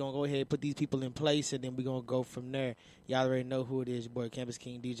 We're going to go ahead and put these people in place, and then we're going to go from there. Y'all already know who it is. Your boy, Campus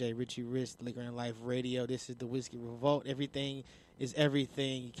King DJ Richie Rich, Liquor and Life Radio. This is the Whiskey Revolt. Everything is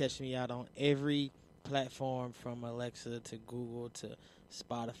everything. You catch me out on every platform from Alexa to Google to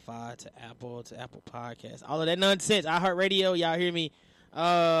Spotify to Apple Podcasts. All of that nonsense. iHeartRadio. Y'all hear me?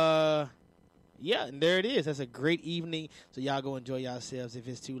 Yeah, and there it is. That's a great evening. So y'all go enjoy yourselves if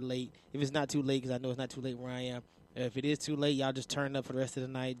it's too late. If it's not too late, because I know it's not too late where I am. If it is too late, y'all just turn up for the rest of the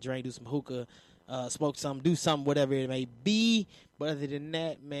night, drink, do some hookah, smoke something, do something, whatever it may be. But other than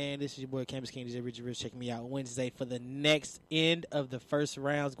that, man, this is your boy Campus King, DJ Richard Rich. Check me out Wednesday for the next end of the first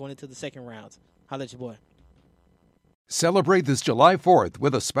rounds, going into the second rounds. Holla at your boy. Celebrate this July 4th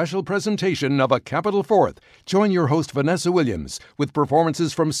with a special presentation of A Capital Fourth. Join your host Vanessa Williams with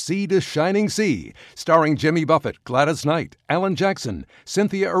performances from Sea to Shining Sea, starring Jimmy Buffett, Gladys Knight, Alan Jackson,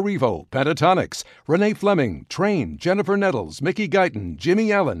 Cynthia Erivo, Pentatonics, Renee Fleming, Train, Jennifer Nettles, Mickey Guyton,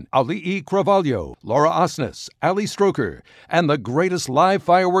 Jimmy Allen, Ali E. Cravalho, Laura Osnes, Ali Stroker, and the greatest live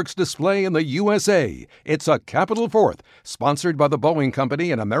fireworks display in the USA. It's A Capital Fourth, sponsored by the Boeing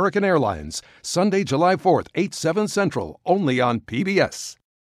Company and American Airlines. Sunday, July 4th, 8/7 Central. Only on PBS.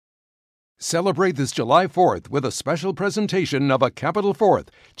 Celebrate this July 4th with a special presentation of A Capital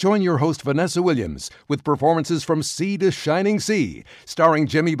Fourth. Join your host Vanessa Williams with performances from Sea to Shining Sea, starring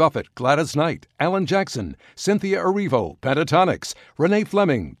Jimmy Buffett, Gladys Knight, Alan Jackson, Cynthia Erivo, Pentatonics, Renee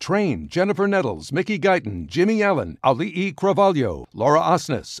Fleming, Train, Jennifer Nettles, Mickey Guyton, Jimmy Allen, Ali E. Cravalho, Laura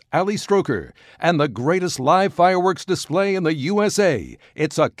Osnes, Ali Stroker, and the greatest live fireworks display in the USA.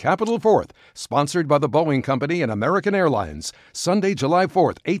 It's A Capital Fourth, sponsored by the Boeing Company and American Airlines. Sunday, July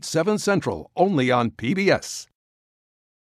 4th, 8/7 Central. Only on PBS.